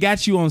 They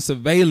got you on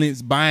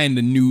surveillance buying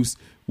the noose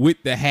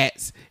with the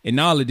hats and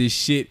all of this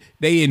shit.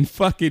 They in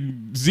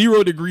fucking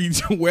 0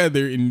 degrees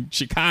weather in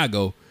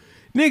Chicago.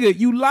 Nigga,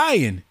 you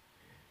lying.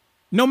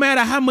 No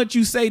matter how much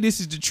you say this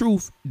is the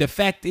truth, the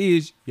fact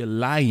is you're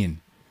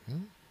lying.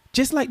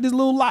 Just like this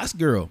little Locks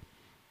girl.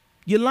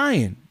 You're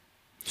lying.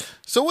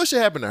 So what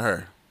should happen to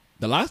her?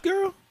 The Locks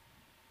girl?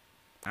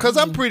 Because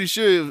I'm pretty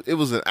sure it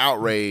was an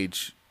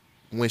outrage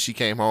when she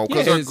came home.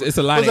 Yeah, it's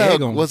a lot of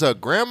egg on. Was her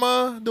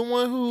grandma the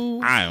one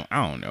who? I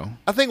don't know.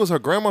 I think it was her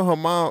grandma, her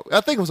mom. I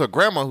think it was her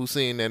grandma who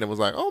seen that and was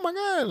like, "Oh my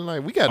god!"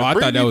 Like we got. Oh, I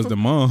thought that was the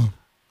mom.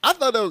 I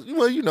thought that was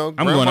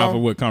I'm going off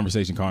of what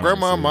conversation Conrad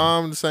grandma, said.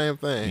 mom, the same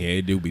thing. Yeah,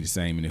 it do be the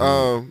same in the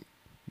hood.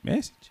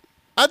 Message.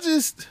 I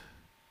just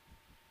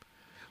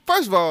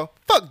first of all,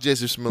 fuck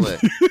Jesse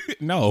Smollett.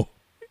 No.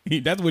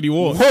 That's what he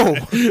wants. Whoa.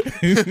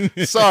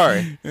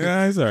 Sorry.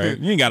 Yeah, it's all right.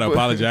 You ain't got to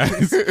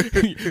apologize.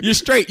 You're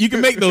straight. You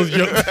can make those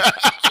jokes.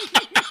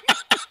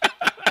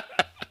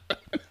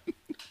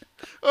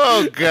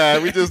 Oh,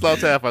 God. We just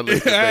lost half our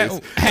listener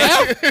base.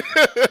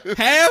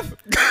 Half?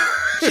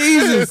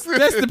 Jesus.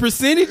 That's the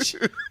percentage?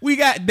 We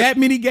got that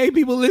many gay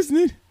people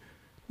listening?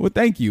 Well,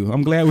 thank you.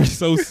 I'm glad we're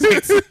so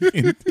sexy.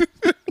 It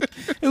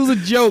was a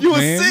joke, you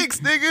man. You a 6,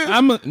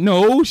 nigga.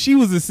 No, she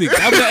was a 6.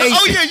 I was an 8.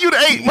 Oh, yeah, you the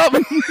 8, mama.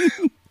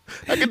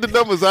 I get the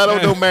numbers. I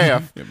don't know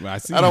math.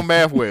 I don't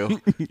math well.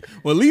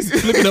 Well, at least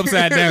flip it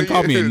upside down.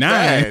 Call me a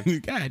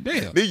 9. God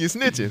damn. Then you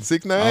snitching.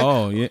 6'9".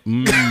 Oh yeah.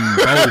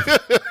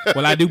 Both.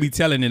 Well, I do be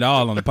telling it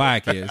all on the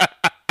podcast.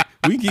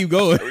 We keep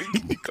going.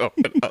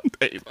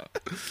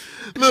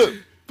 Look,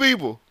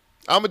 people.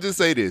 I'm gonna just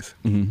say this.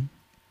 Mm-hmm.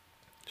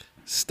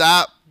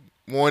 Stop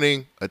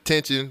wanting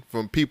attention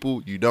from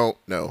people you don't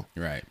know.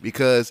 Right.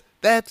 Because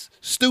that's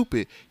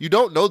stupid. You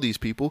don't know these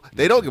people.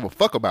 They don't give a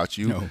fuck about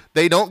you. No.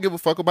 They don't give a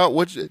fuck about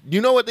what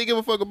you know what they give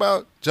a fuck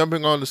about?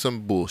 Jumping onto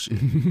some bullshit.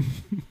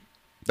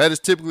 That is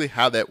typically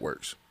how that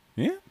works.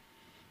 Yeah.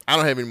 I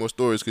don't have any more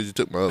stories because you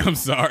took my other. I'm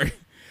sorry.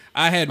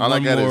 I had all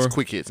one I got more. is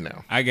quick hits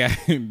now. I got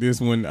this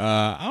one.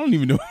 I don't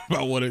even know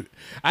about what it.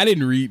 I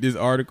didn't read this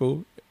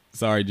article.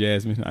 Sorry,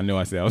 Jasmine. I know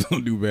I said I was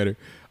gonna do better.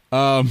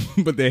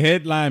 But the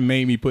headline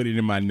made me put it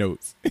in my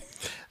notes.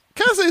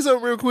 Can I say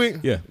something real quick?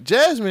 Yeah.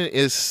 Jasmine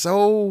is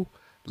so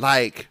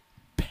like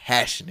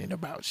passionate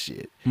about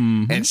shit.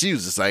 Mm-hmm. And she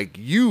was just like,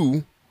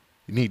 you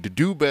need to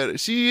do better.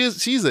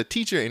 She's a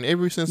teacher in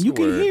every sense of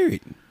the word. You can hear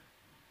it.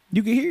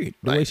 You can hear it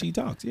the way she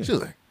talks. Yeah. She's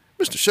like,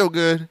 Mr.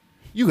 Shogun,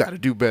 you got to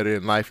do better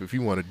in life if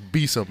you want to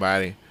be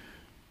somebody.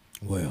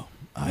 Well,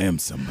 I am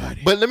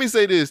somebody. But let me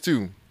say this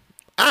too.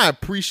 I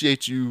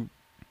appreciate you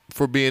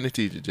for being a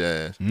teacher,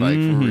 Jazz. Like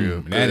for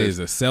real. That is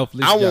a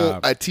selfless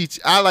job. job.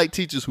 I like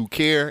teachers who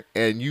care,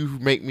 and you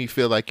make me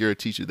feel like you're a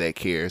teacher that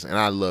cares, and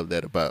I love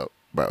that about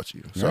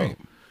you. So Right.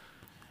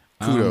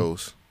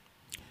 kudos.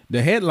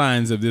 The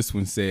headlines of this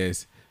one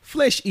says,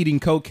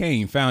 flesh-eating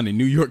cocaine found in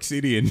New York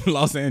City and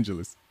Los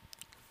Angeles.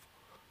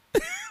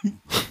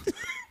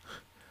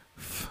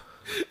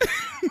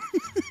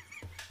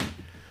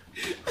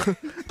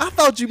 I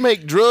thought you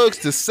make drugs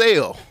to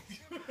sell.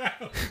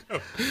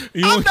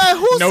 I'm not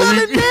who's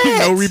selling that.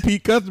 No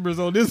repeat customers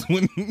on this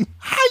one.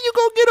 How you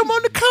gonna get them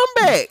on the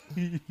comeback?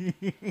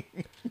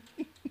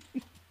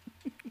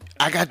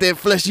 I got that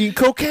flesh eating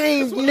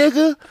cocaine,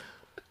 nigga.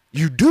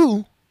 You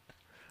do?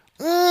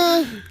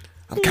 I'm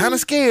kind of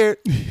scared.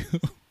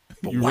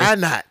 But why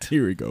not?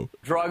 Here we go.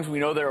 Drugs, we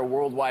know they're a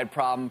worldwide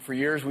problem. For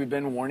years, we've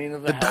been warning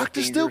of the health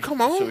doctors still dangers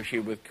come on?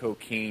 associated with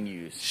cocaine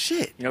use.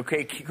 Shit. You know,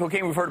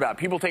 cocaine we've heard about.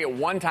 People take it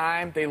one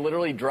time, they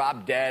literally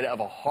drop dead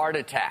of a heart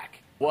attack.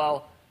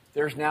 Well,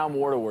 there's now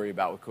more to worry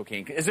about with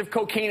cocaine. As if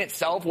cocaine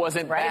itself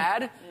wasn't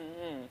bad.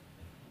 Mm-hmm.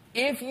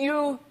 If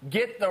you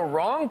get the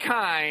wrong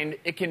kind,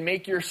 it can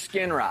make your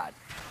skin rot.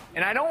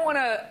 And I don't want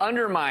to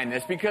undermine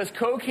this because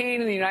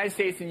cocaine in the United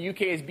States and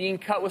UK is being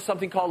cut with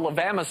something called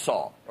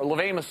levamisole.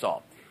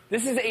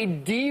 This is a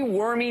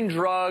deworming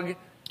drug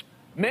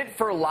meant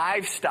for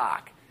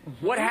livestock.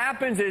 What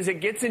happens is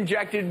it gets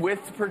injected with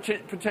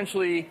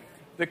potentially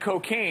the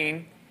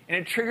cocaine, and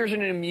it triggers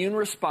an immune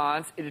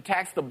response. It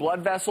attacks the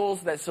blood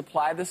vessels that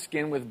supply the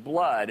skin with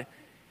blood,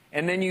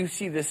 and then you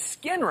see the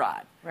skin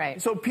rot.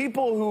 Right. So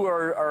people who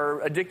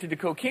are addicted to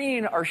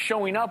cocaine are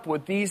showing up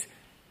with these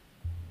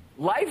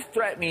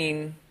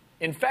life-threatening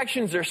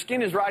infections. Their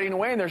skin is rotting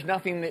away, and there's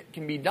nothing that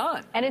can be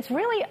done. And it's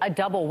really a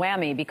double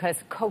whammy because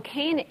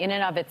cocaine in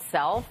and of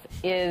itself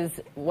is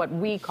what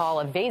we call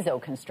a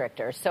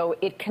vasoconstrictor. So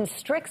it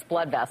constricts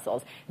blood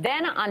vessels.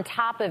 Then on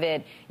top of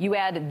it, you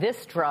add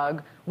this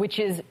drug, which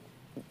is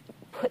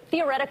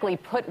theoretically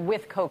put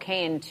with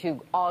cocaine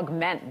to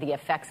augment the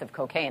effects of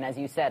cocaine, as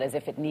you said, as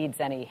if it needs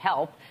any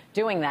help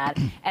doing that.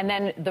 And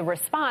then the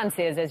response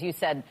is, as you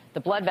said, the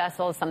blood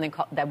vessels, something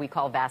that we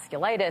call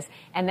vasculitis,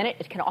 and then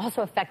it can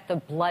also affect the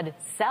blood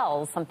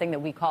cells, something that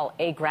we call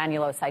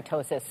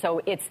agranulocytosis.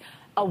 So it's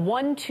a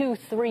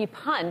 1-2-3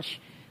 punch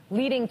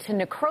leading to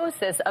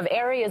necrosis of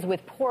areas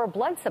with poor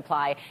blood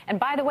supply. And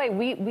by the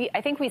way,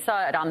 I think we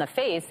saw it on the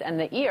face and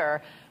the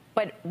ear,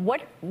 but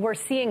what we're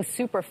seeing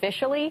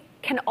superficially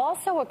can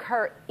also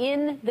occur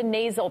in the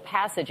nasal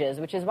passages,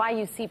 which is why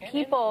you see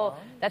people,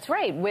 that's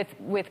right,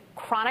 with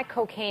chronic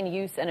cocaine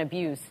use and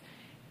abuse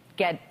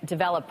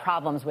develop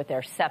problems with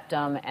their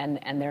septum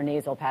and their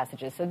nasal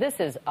passages. So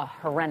this is a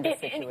horrendous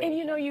situation. And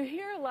you know, you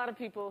hear a lot of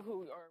people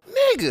who are...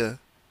 Nigga,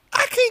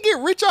 I can't get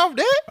rich off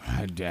that.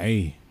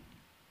 Hey,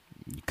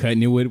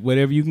 cutting it with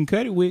whatever you can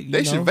cut it with.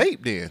 They should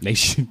vape then.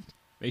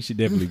 They should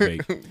definitely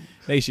vape.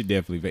 They should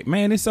definitely vape.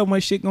 Man, there's so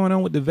much shit going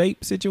on with the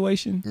vape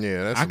situation.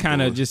 Yeah, that's I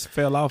kind of just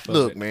fell off of it.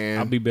 Look, man.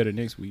 I'll be better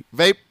next week.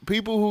 Vape,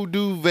 people who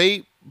do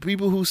vape,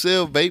 people who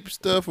sell vape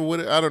stuff or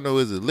whatever, I don't know,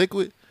 is it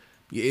liquid?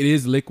 Yeah, it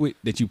is liquid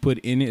that you put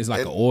in it. It's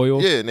like an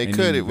oil. Yeah, and they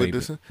cut it with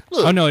this. Look.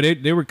 Oh, no,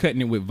 they were cutting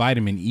it with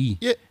vitamin E.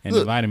 Yeah, and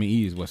the vitamin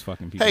E is what's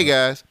fucking people Hey, up.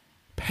 guys,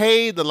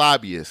 pay the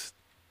lobbyists.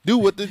 Do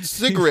what the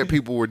cigarette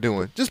people were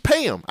doing. Just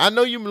pay them. I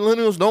know you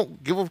millennials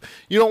don't give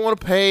you don't want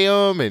to pay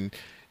them, and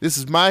this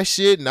is my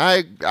shit, and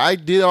I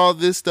did all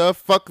this stuff.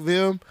 Fuck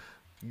them.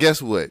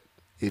 Guess what?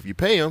 If you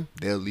pay them,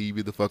 they'll leave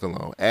you the fuck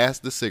alone.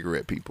 Ask the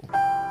cigarette people.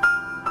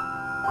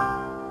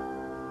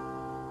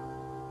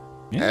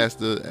 Yeah. Ask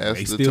the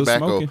still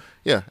tobacco. smoking.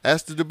 Yeah,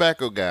 ask the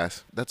tobacco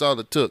guys. That's all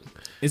it took.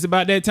 It's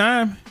about that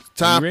time.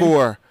 Time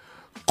for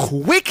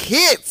quick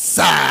hits.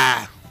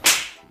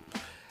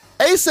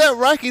 ASAP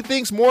Rocky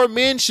thinks more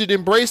men should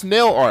embrace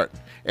nail art,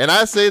 and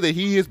I say that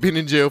he has been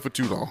in jail for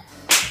too long.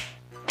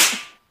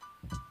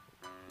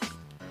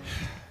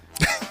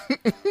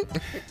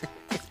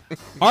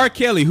 R.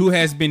 Kelly, who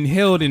has been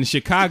held in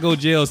Chicago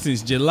jail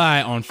since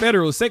July on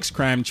federal sex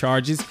crime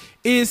charges,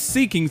 is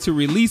seeking to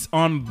release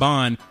on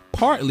bond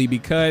partially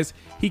because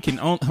he can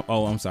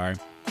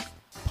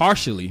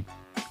partially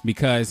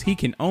because he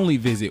can only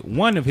visit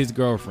one of his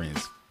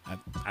girlfriends.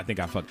 I think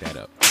I fucked that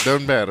up.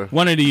 Doesn't matter.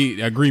 One of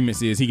the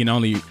agreements is he can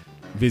only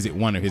visit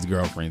one of his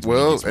girlfriends.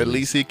 Well, at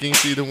least he can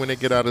see them when they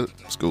get out of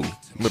school,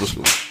 middle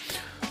school.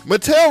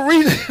 Mattel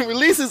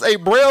releases a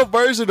Braille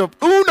version of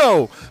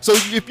Uno. So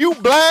if you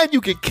blind,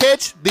 you can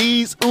catch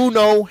these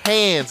Uno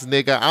hands,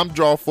 nigga. I'm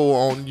draw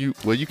 4 on you.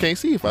 Well, you can't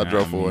see if I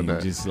draw 4 or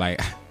not. Just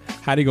like,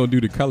 how they gonna do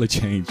the color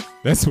change?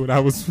 That's what I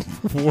was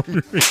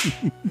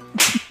wondering.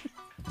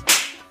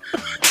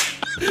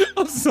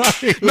 I'm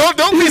sorry. No,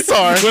 don't be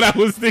sorry. What I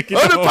was thinking.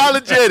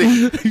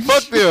 Unapologetic.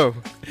 Fuck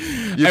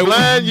them. You're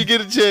blind, you get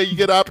a chance, you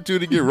get an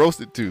opportunity to get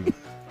roasted too.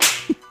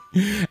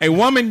 A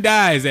woman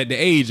dies at the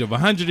age of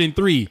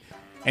 103,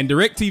 and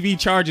DirecTV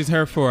charges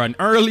her for an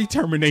early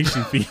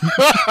termination fee.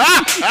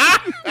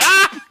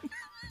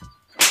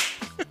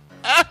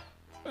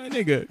 My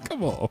nigga,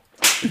 come on.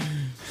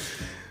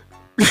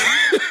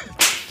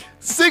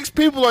 6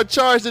 people are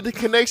charged in the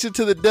connection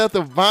to the death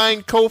of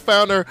Vine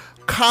co-founder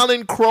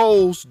Colin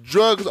Crow's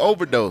drugs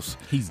overdose.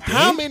 He's dead?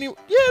 How many? Yeah,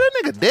 that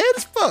nigga dead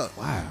as fuck.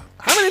 Wow.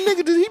 How many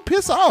niggas did he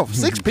piss off?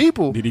 6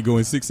 people. Did he go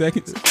in 6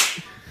 seconds?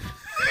 He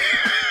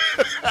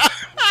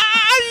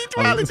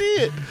probably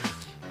did.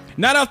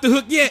 Not off the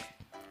hook yet.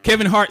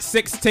 Kevin Hart's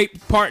sex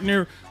tape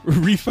partner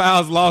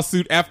refiles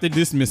lawsuit after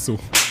dismissal.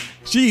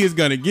 She is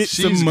gonna get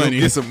some money. Gonna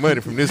get some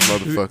money from this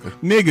motherfucker.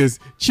 Niggas,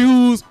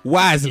 choose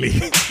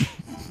wisely.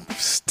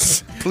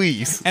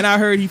 Please. And I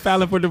heard he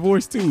filing for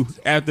divorce too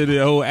after the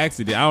whole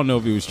accident. I don't know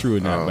if it was true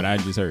or not, but I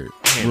just heard.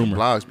 Rumor.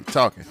 Blogs be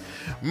talking.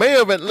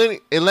 Mayor of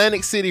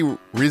Atlantic City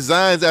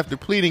resigns after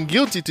pleading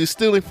guilty to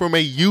stealing from a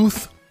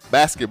youth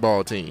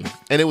basketball team,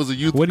 and it was a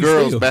youth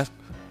girls basketball.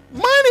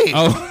 Money.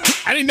 Oh,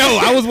 I didn't know.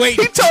 I was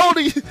waiting.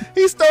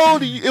 He stole.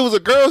 It was a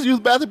girls'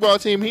 youth basketball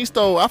team. He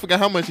stole. I forgot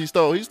how much he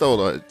stole. He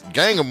stole a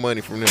gang of money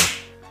from them.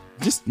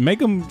 Just make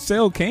them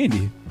sell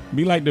candy.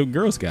 Be like the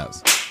Girl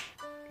Scouts.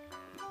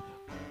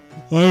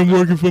 I'm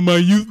working for my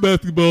youth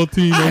basketball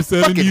team. I'm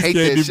selling these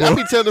candy, bro. I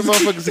be telling the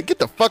motherfuckers to get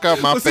the fuck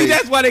out my face. See,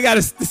 that's why they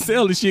gotta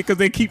sell the shit, because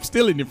they keep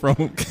stealing it from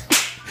them.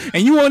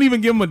 And you won't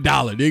even give them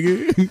 $1,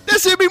 nigga. That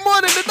should be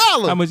more than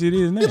 $1. How much it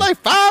is now? It's like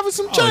 5 or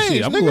some change.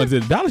 Shit, I'm nigga. going to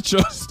the dollar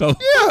store.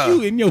 Yeah.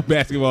 You in your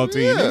basketball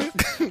team.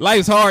 Nigga.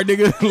 Life's hard,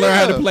 nigga. Learn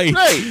how to play.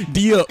 Right.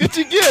 D up.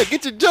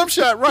 Get your jump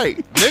shot right,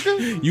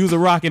 nigga. Use a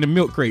rock in a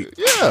milk crate.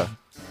 Yeah.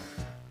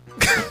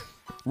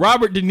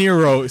 Robert De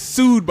Niro,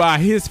 sued by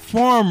his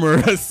former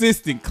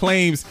assistant,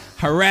 claims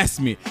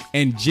harassment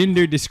and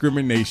gender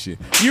discrimination.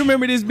 You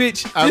remember this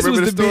bitch? This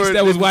was the bitch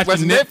that was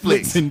watching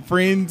Netflix and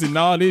Friends and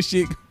all this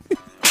shit.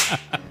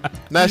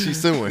 Now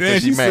she's suing. Yeah,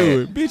 she's mad.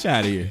 suing. Bitch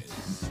out of here.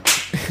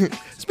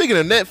 Speaking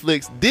of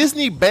Netflix,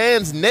 Disney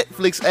bans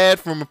Netflix ad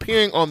from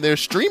appearing on their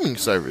streaming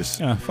service.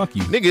 Fuck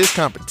you. Nigga, it's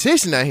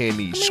competition out here in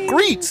these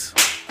streets.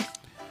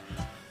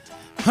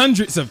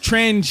 Hundreds of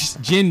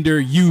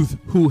transgender youth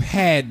who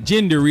had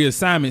gender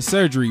reassignment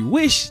surgery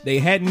wish they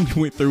hadn't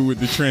went through with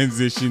the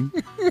transition.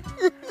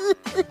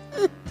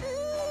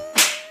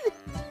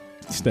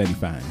 Study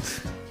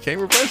finds.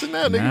 Can't reverse it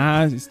now, nigga.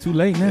 Nah, it's too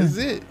late now. That's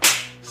it.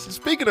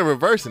 Speaking of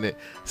reversing it,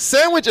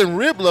 sandwich and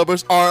rib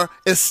lovers are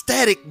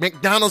ecstatic.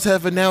 McDonald's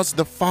have announced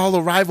the fall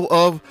arrival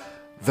of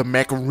the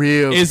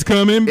McRib. It's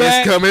coming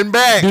back. It's coming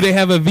back. Do they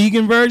have a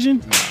vegan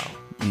version?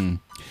 No.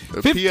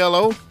 The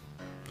PLO?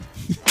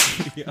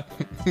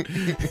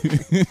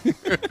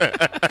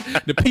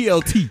 The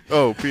PLT.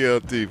 Oh,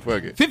 PLT.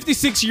 Fuck it.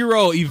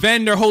 56-year-old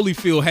Evander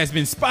Holyfield has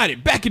been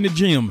spotted back in the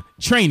gym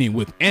training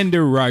with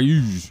Ander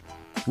Rayuj.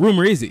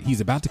 Rumor is it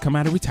he's about to come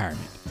out of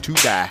retirement. To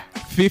die.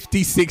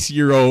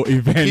 56-year-old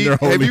Evander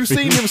Holyfield. Have you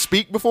seen him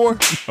speak before?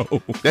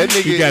 No. That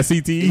nigga He got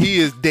CTE? He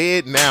is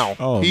dead now.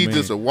 Oh, He's man.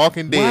 just a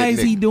walking dead. Why is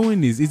nigga. he doing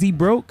this? Is he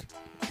broke?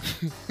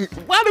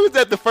 Why was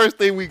that the first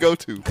thing we go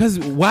to? Because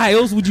why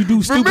else would you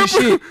do stupid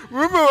shit?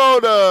 Remember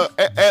on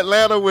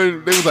Atlanta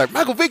when they was like,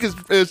 Michael Vick is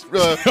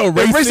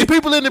racing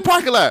people in the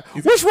parking lot.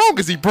 What's wrong?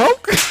 Is he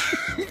broke?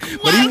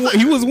 But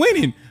he was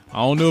winning.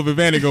 I don't know if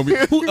Evander gonna be.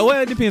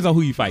 Well, it depends on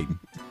who you fighting.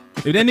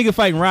 If that nigga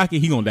fighting Rocky,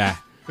 he gonna die.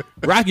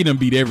 Rocky done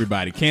beat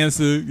everybody.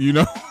 Cancer,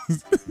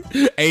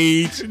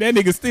 age. That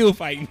nigga still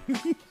fighting.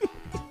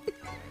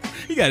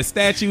 He got a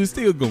statue,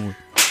 still going.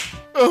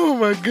 Oh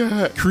my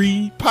God.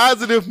 Creed.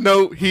 Positive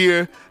note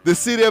here. The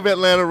city of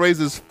Atlanta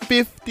raises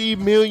 $50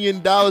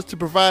 million to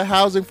provide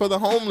housing for the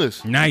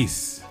homeless.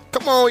 Nice.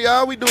 Come on,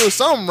 y'all. We doing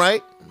something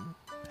right.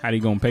 How they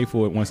gonna pay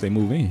for it once they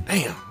move in?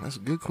 Damn, that's a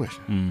good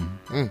question.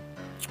 Can't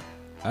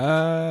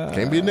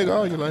be a nigga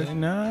all your life.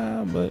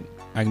 Nah, but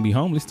I can be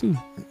homeless too.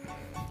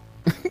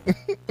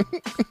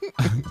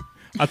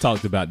 I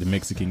talked about the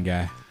Mexican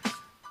guy.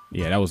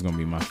 Yeah, that was gonna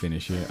be my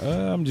finish here.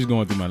 I'm just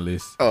going through my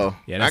list. Oh,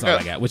 yeah, that's all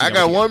I got. What you I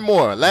got what you one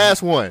more.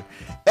 Last one.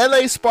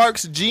 LA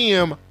Sparks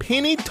GM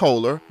Penny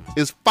Toller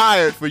is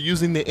fired for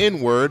using the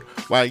N-word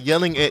while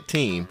yelling at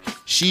team.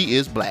 She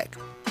is black.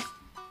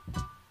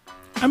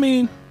 I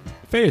mean,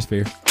 fair is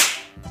fair.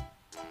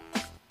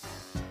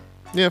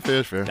 Yeah, fair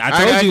is fair.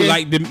 I told you,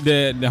 like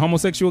the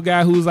homosexual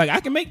guy who's like, I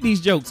can make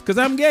these jokes because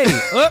I'm gay.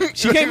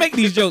 She can't make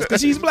these jokes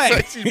because she's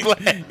black. She's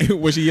black.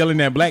 Was she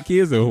yelling at black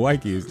kids or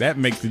white kids? That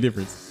makes the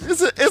difference.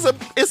 It's a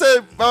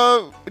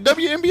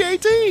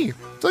WNBA team,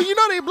 so you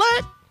know they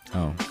black.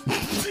 Oh.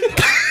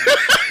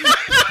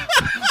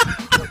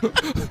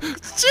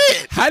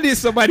 Shit. How did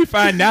somebody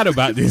find out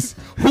about this?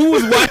 Who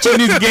was watching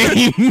this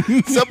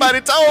game?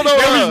 Somebody told her.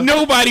 There was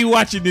nobody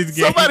watching this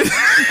game. Somebody.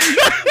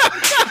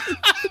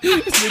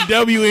 It's the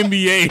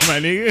WNBA, my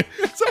nigga.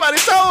 Somebody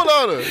told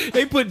on her.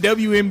 They put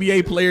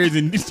WNBA players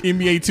in this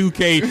NBA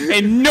 2K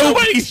and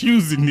nobody's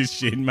using this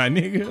shit, my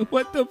nigga.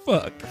 What the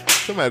fuck?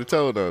 Somebody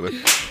told on her.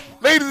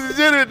 Ladies and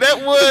gentlemen,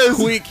 that was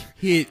Quick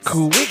Hits.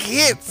 Quick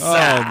Hits.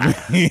 Oh,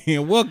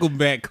 man. Welcome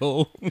back,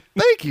 Cole.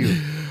 Thank you.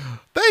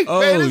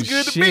 Man, it's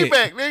good to be shit.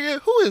 back,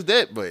 nigga. Who is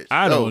that bitch?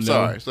 I don't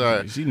know.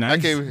 Sorry. She nice. I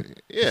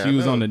can't, yeah, she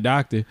was on the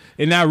doctor.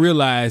 And I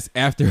realized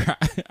after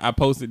I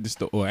posted the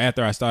story, or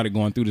after I started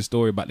going through the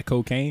story about the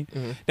cocaine,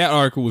 that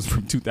article was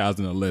from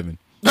 2011.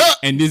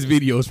 And this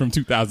video is from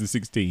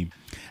 2016.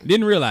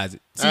 Didn't realize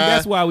it. See,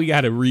 that's why we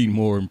got to read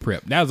more and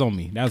prep. That was on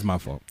me. That was my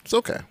fault. It's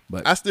okay.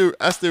 But I still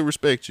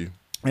respect you.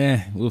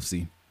 We'll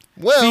see.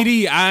 Well,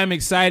 CD, I'm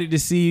excited to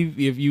see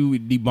if you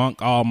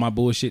debunk all my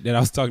bullshit that I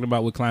was talking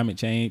about with climate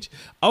change.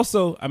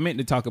 Also, I meant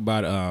to talk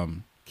about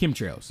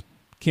chemtrails.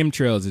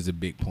 Chemtrails is a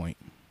big point.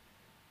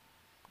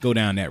 Go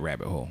down that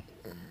rabbit hole.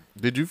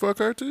 Did you fuck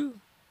her too?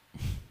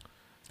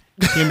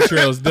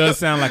 Chemtrails does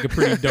sound like a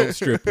pretty dope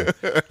stripper.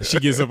 She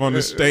gets up on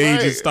the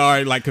stage and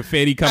start like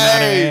confetti coming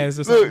out her ass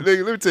or something.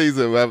 Look, let me tell you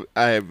something.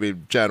 I have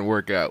been trying to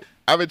work out.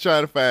 I've been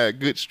trying to find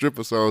good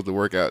stripper songs to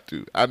work out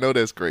to. I know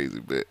that's crazy,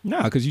 but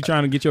no, because you're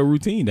trying to get your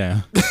routine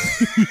down.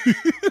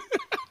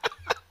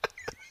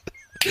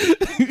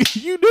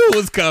 You knew it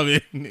was coming.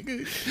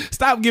 Nigga.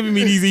 Stop giving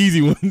me these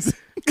easy ones.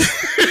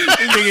 This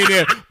nigga in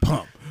there,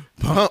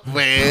 pump,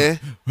 man.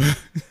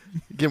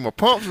 Get my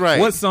pumps right.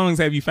 What songs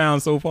have you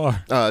found so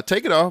far?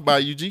 Take It Off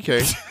by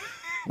UGK.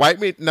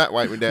 Not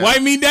Wipe Me Down.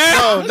 Wipe Me Down?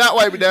 No, not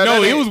Wipe Me Down.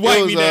 No, That it was ain't-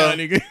 Wipe Me Down,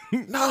 nigga.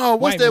 No,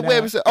 what's Wipe that Me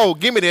Webby? Oh,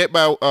 Give Me That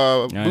by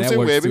Boosie that and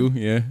works Webby.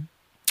 too,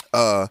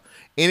 yeah.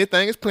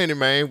 Anything Is Plenty,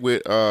 man,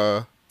 with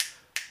you-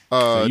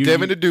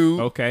 Devin the Dude.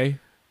 Okay.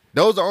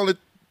 Those are only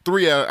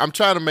three. I'm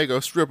trying to make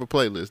a stripper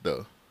playlist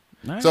though.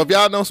 Nice. So if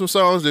y'all know some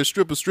songs that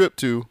strippers strip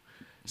to,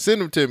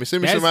 send them to me.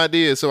 Send me some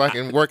ideas so I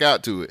can work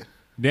out to it.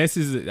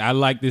 I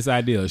like this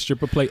idea. A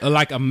stripper play,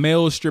 like a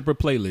male stripper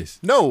playlist.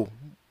 No,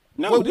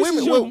 No, what this women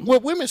is your,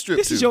 what women strip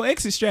This to? is your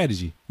exit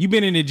strategy. You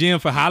been in the gym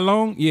for how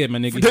long? Yeah, my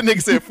nigga. That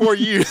nigga said 4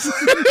 years.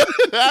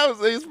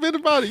 It's been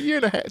about a year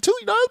and a half. 2,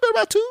 it's been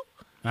about 2.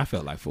 I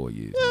felt like 4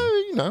 years.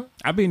 Yeah,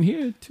 I've been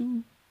here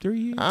 2, 3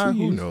 years. 2 who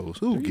years. knows?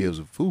 Who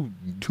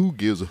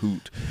gives a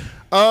hoot?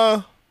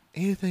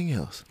 Anything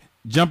else?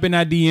 Jump in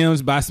our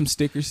DMs, buy some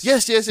stickers.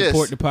 Yes.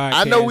 Support the podcast.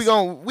 I know we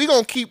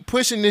gonna keep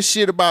pushing this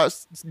shit about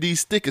these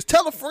stickers.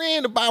 Tell a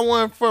friend to buy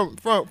one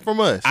from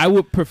us. I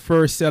would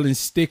prefer selling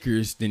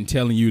stickers than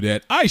telling you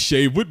that I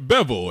shave with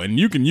Bevel and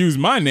you can use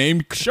my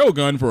name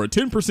Shogun for a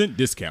 10%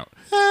 discount.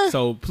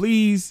 So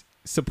please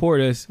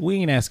support us. We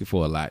ain't asking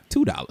for a lot.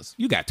 $2.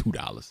 You got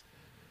 $2.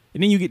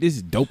 And then you get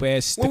this dope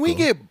ass sticker.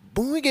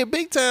 When we get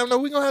big time though,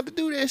 we gonna have to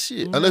do that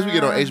shit. Unless we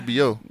get on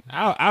HBO.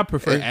 I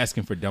prefer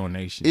asking for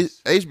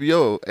donations.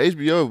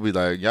 HBO be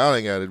like, y'all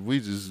ain't got it.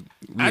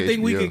 I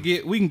think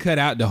HBO. we can cut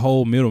out the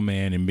whole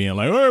middleman and being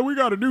like, oh, we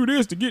got to do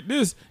this to get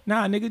this.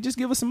 Nah, nigga, just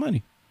give us some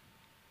money.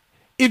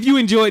 If you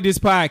enjoyed this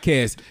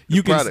podcast,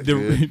 you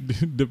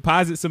can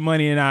deposit some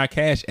money in our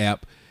Cash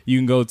App. You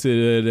can go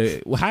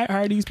to how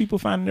are these people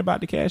finding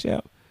about the Cash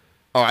App?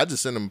 Oh, I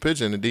just sent them a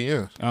picture in the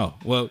DMs. Oh,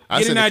 well,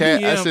 I said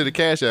the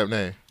Cash App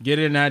name. Get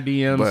it in our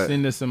DMs,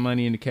 send us some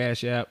money in the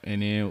Cash App,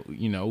 and then,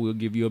 we'll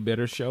give you a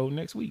better show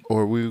next week.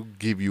 Or we'll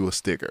give you a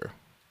sticker.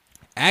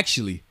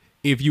 Actually,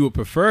 if you would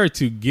prefer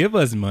to give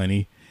us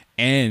money,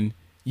 and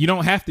you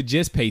don't have to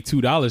just pay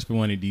 $2 for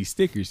one of these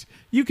stickers,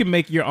 you can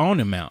make your own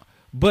amount.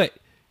 But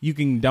you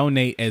can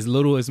donate as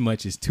little as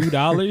much as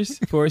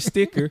 $2 for a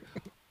sticker,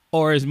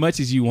 or as much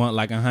as you want,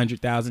 like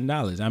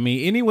 $100,000. I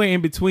mean, anywhere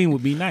in between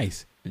would be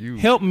nice.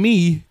 Help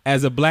me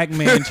as a black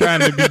man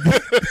trying to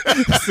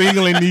be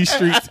single in these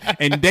streets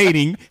and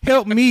dating.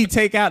 Help me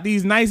take out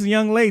these nice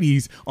young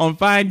ladies on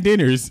fine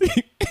dinners.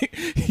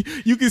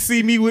 You can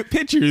see me with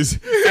pictures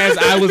as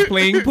I was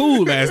playing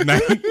pool last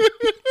night,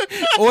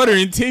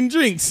 ordering 10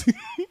 drinks,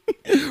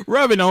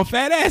 rubbing on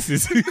fat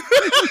asses.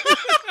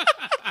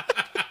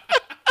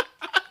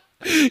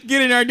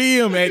 Get in our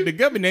DM at the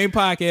Government Name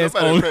Podcast.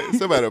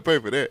 Somebody will pay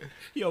for that.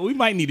 Yo, we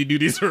might need to do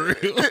this for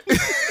real.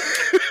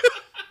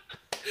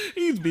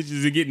 These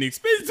bitches are getting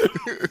expensive.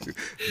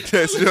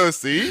 That's your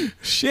see?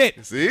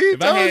 Shit. See?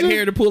 If I had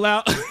hair to pull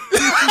out.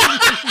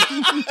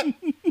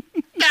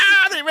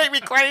 They make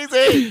me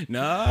crazy.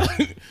 Nah.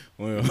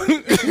 Well,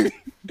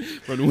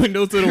 from the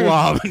window to the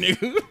wall,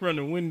 nigga. From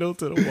the window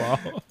to the wall.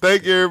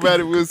 Thank you,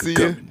 everybody. We'll see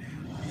you.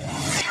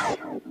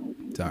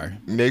 Sorry.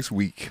 Next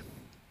week.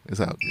 It's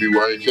out.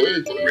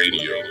 BYK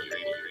Radio.